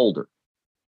the folder.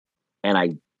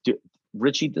 And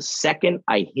Richie, the second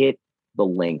I hit the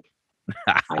link,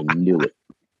 I knew it.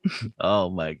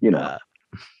 Oh my God.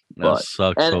 That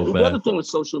sucks so bad. The other thing with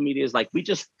social media is like,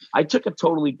 I took a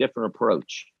totally different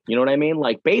approach. You know what I mean?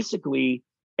 Like, basically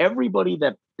everybody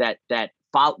that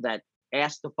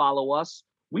asked to follow us,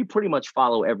 we pretty much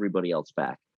follow everybody else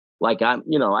back. Like, I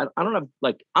don't have,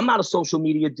 like, I'm not a social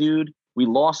media dude. We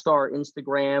lost our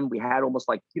Instagram. We had almost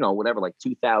like, like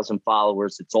 2,000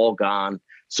 followers. It's all gone.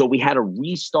 So we had to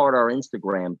restart our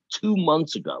Instagram 2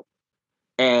 months ago.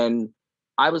 And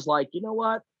I was like, you know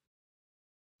what,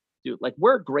 dude, like,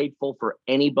 we're grateful for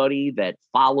anybody that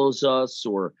follows us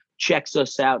or checks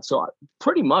us out. So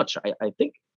pretty much, I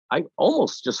think I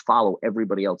almost just follow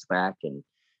everybody else back. And,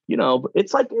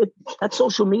 it's like that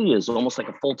social media is almost like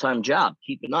a full-time job,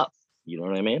 keeping up. You know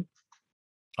what I mean?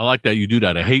 I like that you do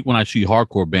that. I hate when I see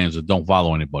hardcore bands that don't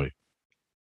follow anybody.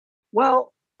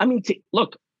 Well, I mean,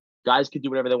 look, guys could do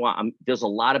whatever they want. There's a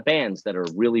lot of bands that are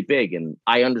really big, and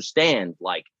I understand,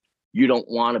 like, you don't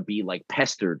want to be like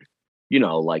pestered,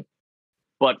 like,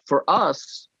 but for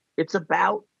us, it's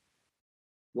about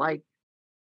like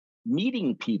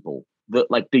meeting people,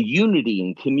 the unity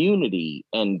and community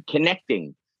and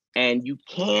connecting. And you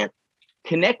can't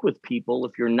connect with people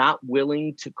if you're not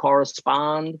willing to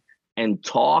correspond and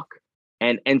talk.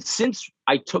 And since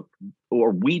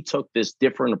we took this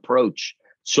different approach,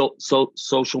 so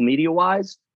social media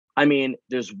wise, I mean,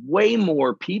 there's way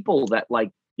more people that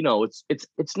like,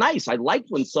 it's nice. I like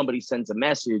when somebody sends a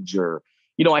message or,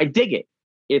 I dig it.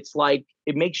 It's like,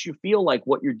 it makes you feel like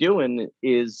what you're doing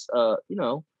is,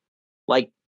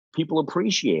 like people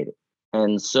appreciate it.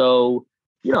 And so,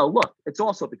 look, it's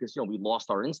also because, we lost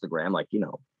our Instagram. Like,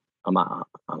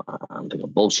 I'm thinking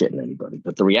bullshitting anybody,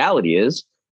 but the reality is,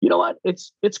 you know what?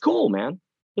 It's cool, man.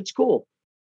 It's cool.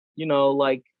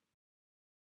 Like,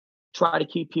 try to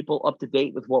keep people up to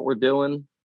date with what we're doing.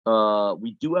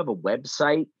 We do have a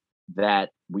website that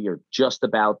we are just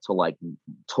about to like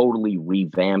totally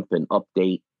revamp and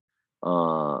update.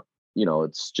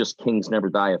 It's just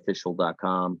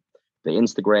kingsneverdieofficial.com. The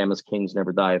Instagram is Kings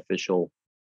Never Die Official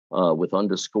with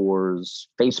underscores.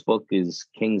 Facebook is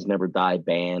Kings Never Die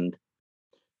Band.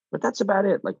 But that's about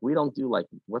it. Like, we don't do like,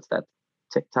 what's that,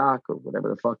 TikTok or whatever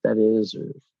the fuck that is?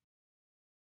 Or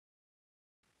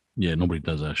yeah, nobody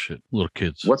does that shit. Little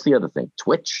kids. What's the other thing?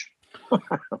 Twitch?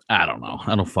 I don't know.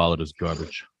 I don't follow this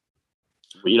garbage.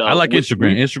 But, I like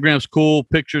Instagram. Instagram's cool.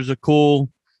 Pictures are cool.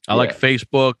 I like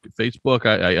Facebook. Facebook,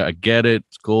 I get it.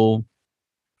 It's cool.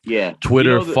 Yeah.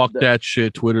 Twitter, fuck that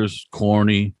shit. Twitter's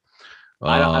corny.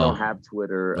 I don't have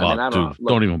Twitter.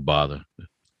 Don't even bother.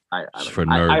 It's for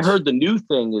nerds. I heard the new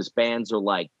thing is bands are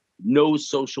like no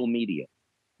social media.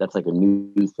 That's like a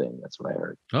new thing. That's what I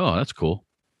heard. Oh, that's cool.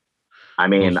 I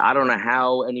mean, I don't know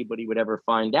how anybody would ever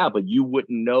find out, but you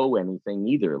wouldn't know anything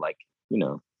either. Like,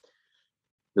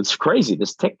 it's crazy.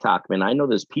 This TikTok, man, I know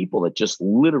there's people that just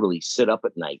literally sit up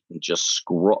at night and just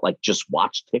scroll, like just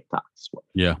watch TikToks.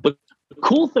 Yeah. But the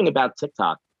cool thing about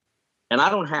TikTok, and I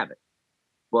don't have it,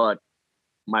 but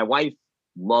my wife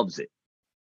loves it.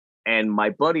 And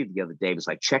my buddy the other day was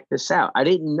like, check this out. I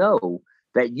didn't know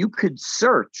that you could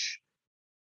search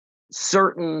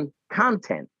certain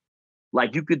content.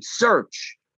 Like you could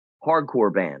search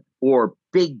hardcore band or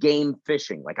big game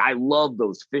fishing. Like I love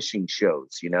those fishing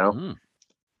shows, Do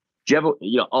you ever,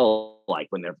 like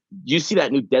when you see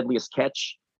that new Deadliest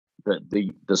Catch,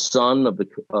 the son of the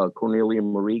Cornelia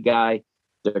Marie guy,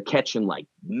 they're catching like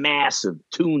massive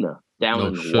tuna down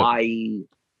in Hawaii.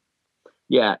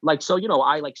 Yeah, like so,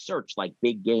 I like search like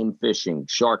big game fishing,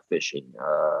 shark fishing,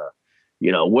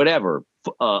 whatever,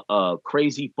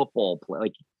 crazy football play.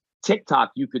 Like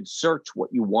TikTok, you could search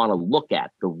what you want to look at,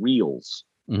 the reels.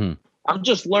 Mm-hmm. I'm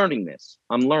just learning this.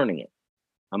 I'm learning it.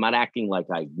 I'm not acting like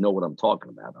I know what I'm talking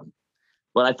about.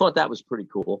 But I thought that was pretty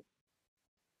cool.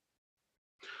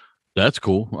 That's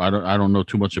cool. I don't know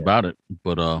too much about it,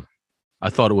 but I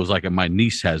thought it was like my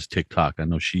niece has TikTok. I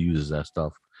know she uses that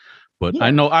stuff. But I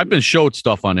know I've been showed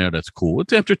stuff on there that's cool.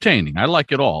 It's entertaining. I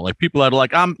like it all. Like people that are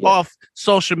like, I'm off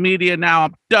social media now.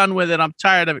 I'm done with it. I'm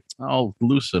tired of it. Oh,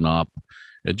 loosen up.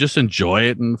 Just enjoy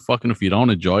it. And fucking if you don't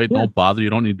enjoy it, don't bother. You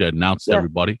don't need to announce to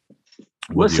everybody.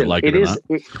 Listen, like it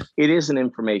is an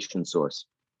information source.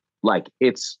 Like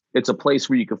it's a place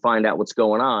where you can find out what's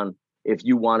going on if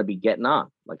you want to be getting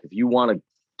on. Like if you want to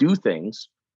do things,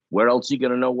 where else are you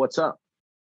going to know what's up?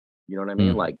 You know what I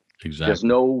mean? Like exactly. There's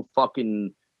no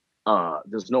fucking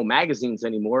there's no magazines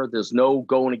anymore. There's no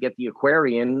going to get the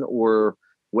Aquarian or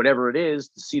whatever it is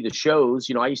to see the shows.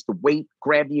 I used to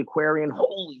grab the Aquarian.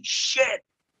 Holy shit.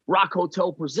 Rock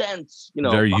Hotel presents,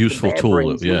 very useful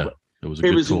tool. Yeah. It was a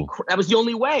good tool. That was the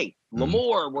only way.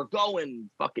 Lemoore, we're going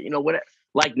fucking, whatever.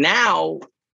 Like now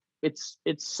it's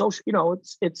social,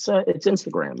 it's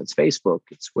Instagram, it's Facebook,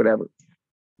 it's whatever.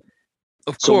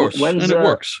 Of course. And it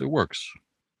works. It works.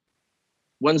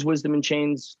 When's Wisdom in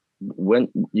Chains? When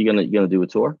you gonna do a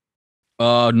tour?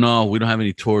 No, we don't have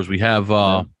any tours. We have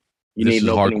you need an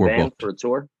opening band for a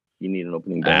tour. You need an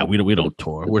opening band. We don't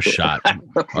tour. We're shot.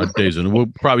 Our days, and we'll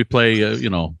probably play.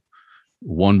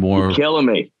 One more. You're killing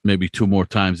me. Maybe 2 more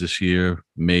times this year.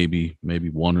 Maybe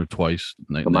 1 or twice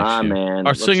next year. Man.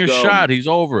 Our singer's shot. He's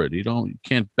over it. You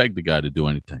can't beg the guy to do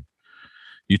anything.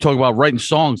 You talk about writing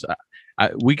songs.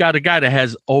 We got a guy that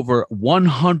has over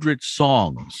 100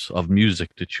 songs of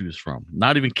music to choose from.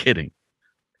 Not even kidding.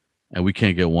 And we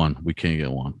can't get one.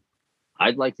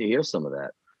 I'd like to hear some of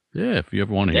that. Yeah, if you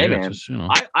ever want to hear it, just,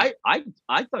 I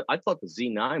thought the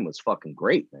Z9 was fucking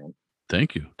great, man.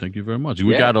 Thank you very much.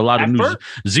 We got a lot of new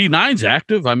Z9's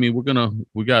active. I mean, we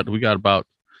got about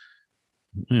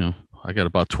I got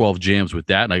about 12 jams with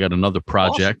that, and I got another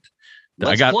project.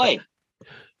 Let's play.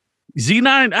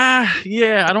 Z9.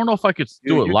 Yeah, I don't know if I could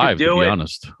do it live, to be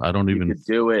honest. I don't even could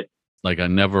do it. Like I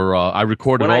never. I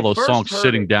recorded all those songs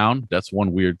sitting down. That's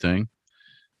one weird thing.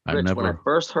 Rich, when I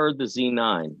first heard the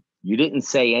Z9, you didn't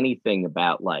say anything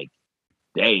about like,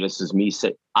 hey, this is me.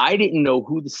 I didn't know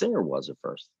who the singer was at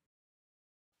first.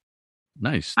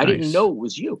 Nice. I didn't know it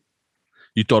was you.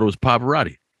 You thought it was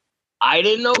Pavarotti. I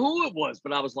didn't know who it was,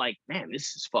 but I was like, man,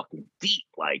 this is fucking deep.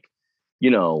 Like,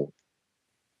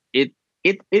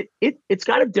 it's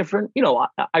got a different,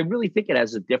 I really think it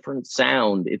has a different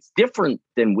sound. It's different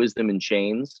than Wisdom in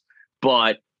Chains,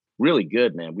 but really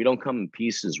good, man. We Don't Come in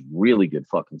Pieces, really good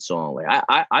fucking song. Like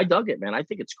I dug it, man. I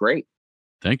think it's great.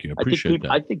 Thank you. I appreciate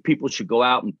that. I think people should go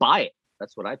out and buy it.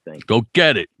 That's what I think. Go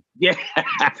get it. Yeah.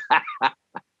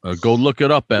 Go look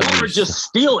it up at least. Or just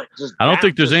steal it. I don't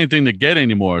think there's anything to get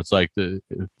anymore. It's like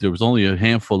there was only a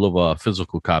handful of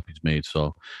physical copies made.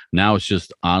 So now it's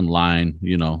just online,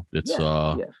 it's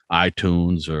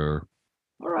iTunes or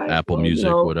Apple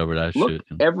Music, whatever that shit.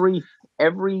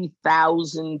 Every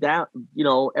 1,000 down,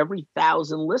 every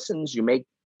 1,000 listens, you make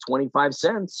 25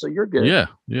 cents. So you're good. Yeah.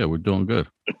 Yeah. We're doing good.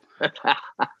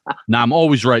 Now I'm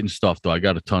always writing stuff though. I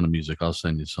got a ton of music. I'll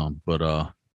send you some,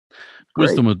 but,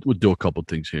 Wisdom would do a couple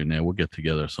things here and there. We'll get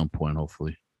together at some point,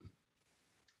 hopefully.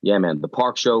 Yeah, man. The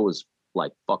Park show was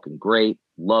like fucking great.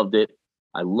 Loved it.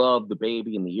 I loved the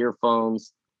baby in the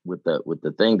earphones with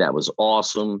the thing. That was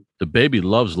awesome. The baby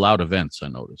loves loud events. I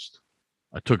noticed.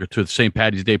 I took her to the St.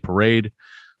 Patty's Day parade.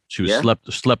 She was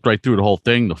slept right through the whole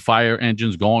thing. The fire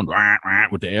engine's going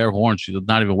with the air horn. She's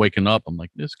not even waking up. I'm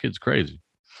like, this kid's crazy.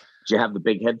 Did you have the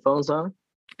big headphones on?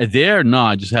 No,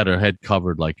 I just had her head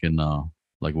covered like in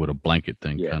like with a blanket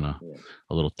thing, kind of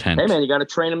a little tent. Hey, man, you got to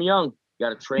train them young. You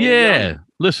got to train them young.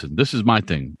 Listen, this is my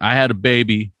thing. I had a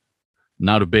baby.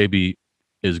 Now the baby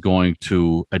is going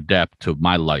to adapt to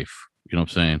my life. You know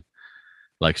what I'm saying?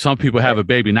 Like some people have a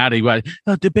baby. Now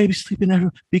the baby's sleeping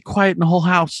there. Be quiet in the whole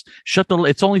house.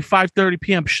 It's only 5:30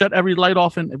 p.m. Shut every light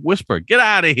off and whisper, get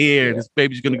out of here. Yeah. This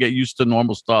baby's going to get used to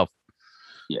normal stuff.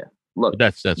 Yeah. Look,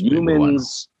 that's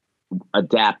humans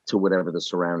adapt to whatever the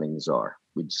surroundings are.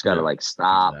 We just got to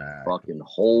stop fucking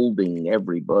holding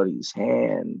everybody's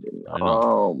hand. And,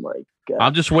 oh my God.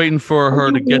 I'm just waiting for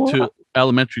her to get to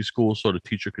elementary school so the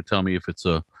teacher could tell me if it's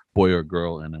a boy or a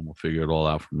girl, and then we'll figure it all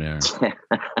out from there.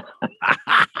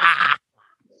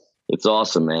 It's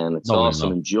awesome, man. It's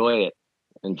awesome. Enjoy it.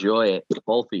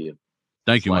 Both of you.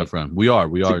 Thank you, my friend. We are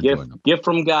enjoying it. Gift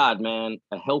from God, man.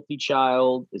 A healthy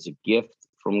child is a gift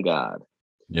from God.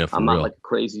 Yeah, I'm not like a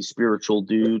crazy spiritual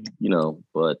dude,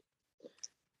 but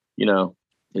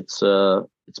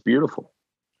it's beautiful.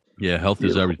 Yeah, health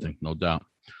is everything, no doubt.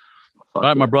 All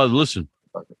right, my brother, listen,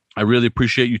 I really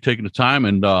appreciate you taking the time.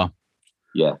 And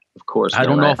yeah, of course. I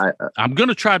don't know if I'm going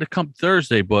to try to come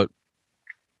Thursday, but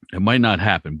it might not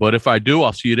happen. But if I do,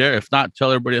 I'll see you there. If not,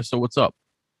 tell everybody I said what's up.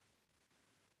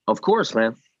 Of course,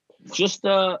 man. Just,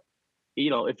 if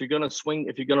you're going to swing,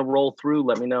 if you're going to roll through,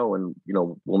 let me know. And,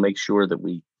 we'll make sure that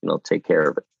we, take care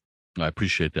of it. I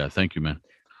appreciate that. Thank you, man.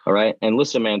 All right. And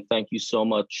listen, man, thank you so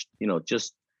much.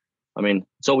 It's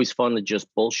always fun to just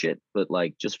bullshit, but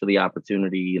just for the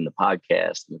opportunity and the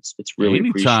podcast, it's really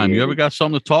anytime you ever got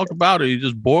something to talk about or you're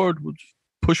just bored,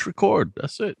 push record.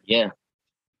 That's it. Yeah.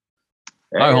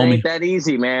 All right, homie. It ain't that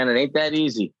easy, man. It ain't that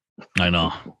easy. I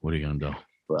know. What are you going to do?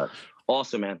 But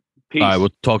awesome, man. Peace. All right. We'll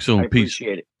talk soon. Peace.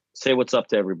 Appreciate it. Say what's up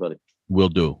to everybody. Will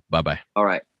do. Bye-bye. All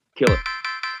right. Kill it.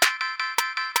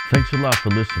 Thanks a lot for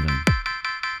listening.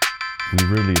 We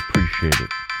really appreciate it.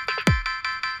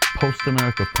 Post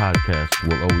America Podcast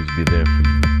will always be there for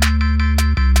you.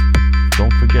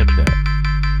 Don't forget that.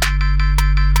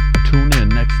 Tune in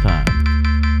next time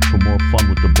for more fun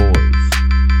with the boys.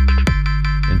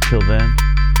 Until then,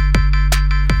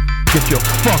 get your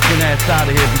fucking ass out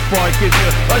of here before I give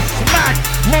you a smack,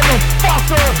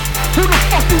 motherfucker! Who the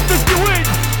fuck you think you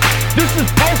is? This is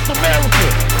Post America.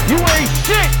 You ain't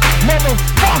shit,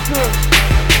 motherfucker!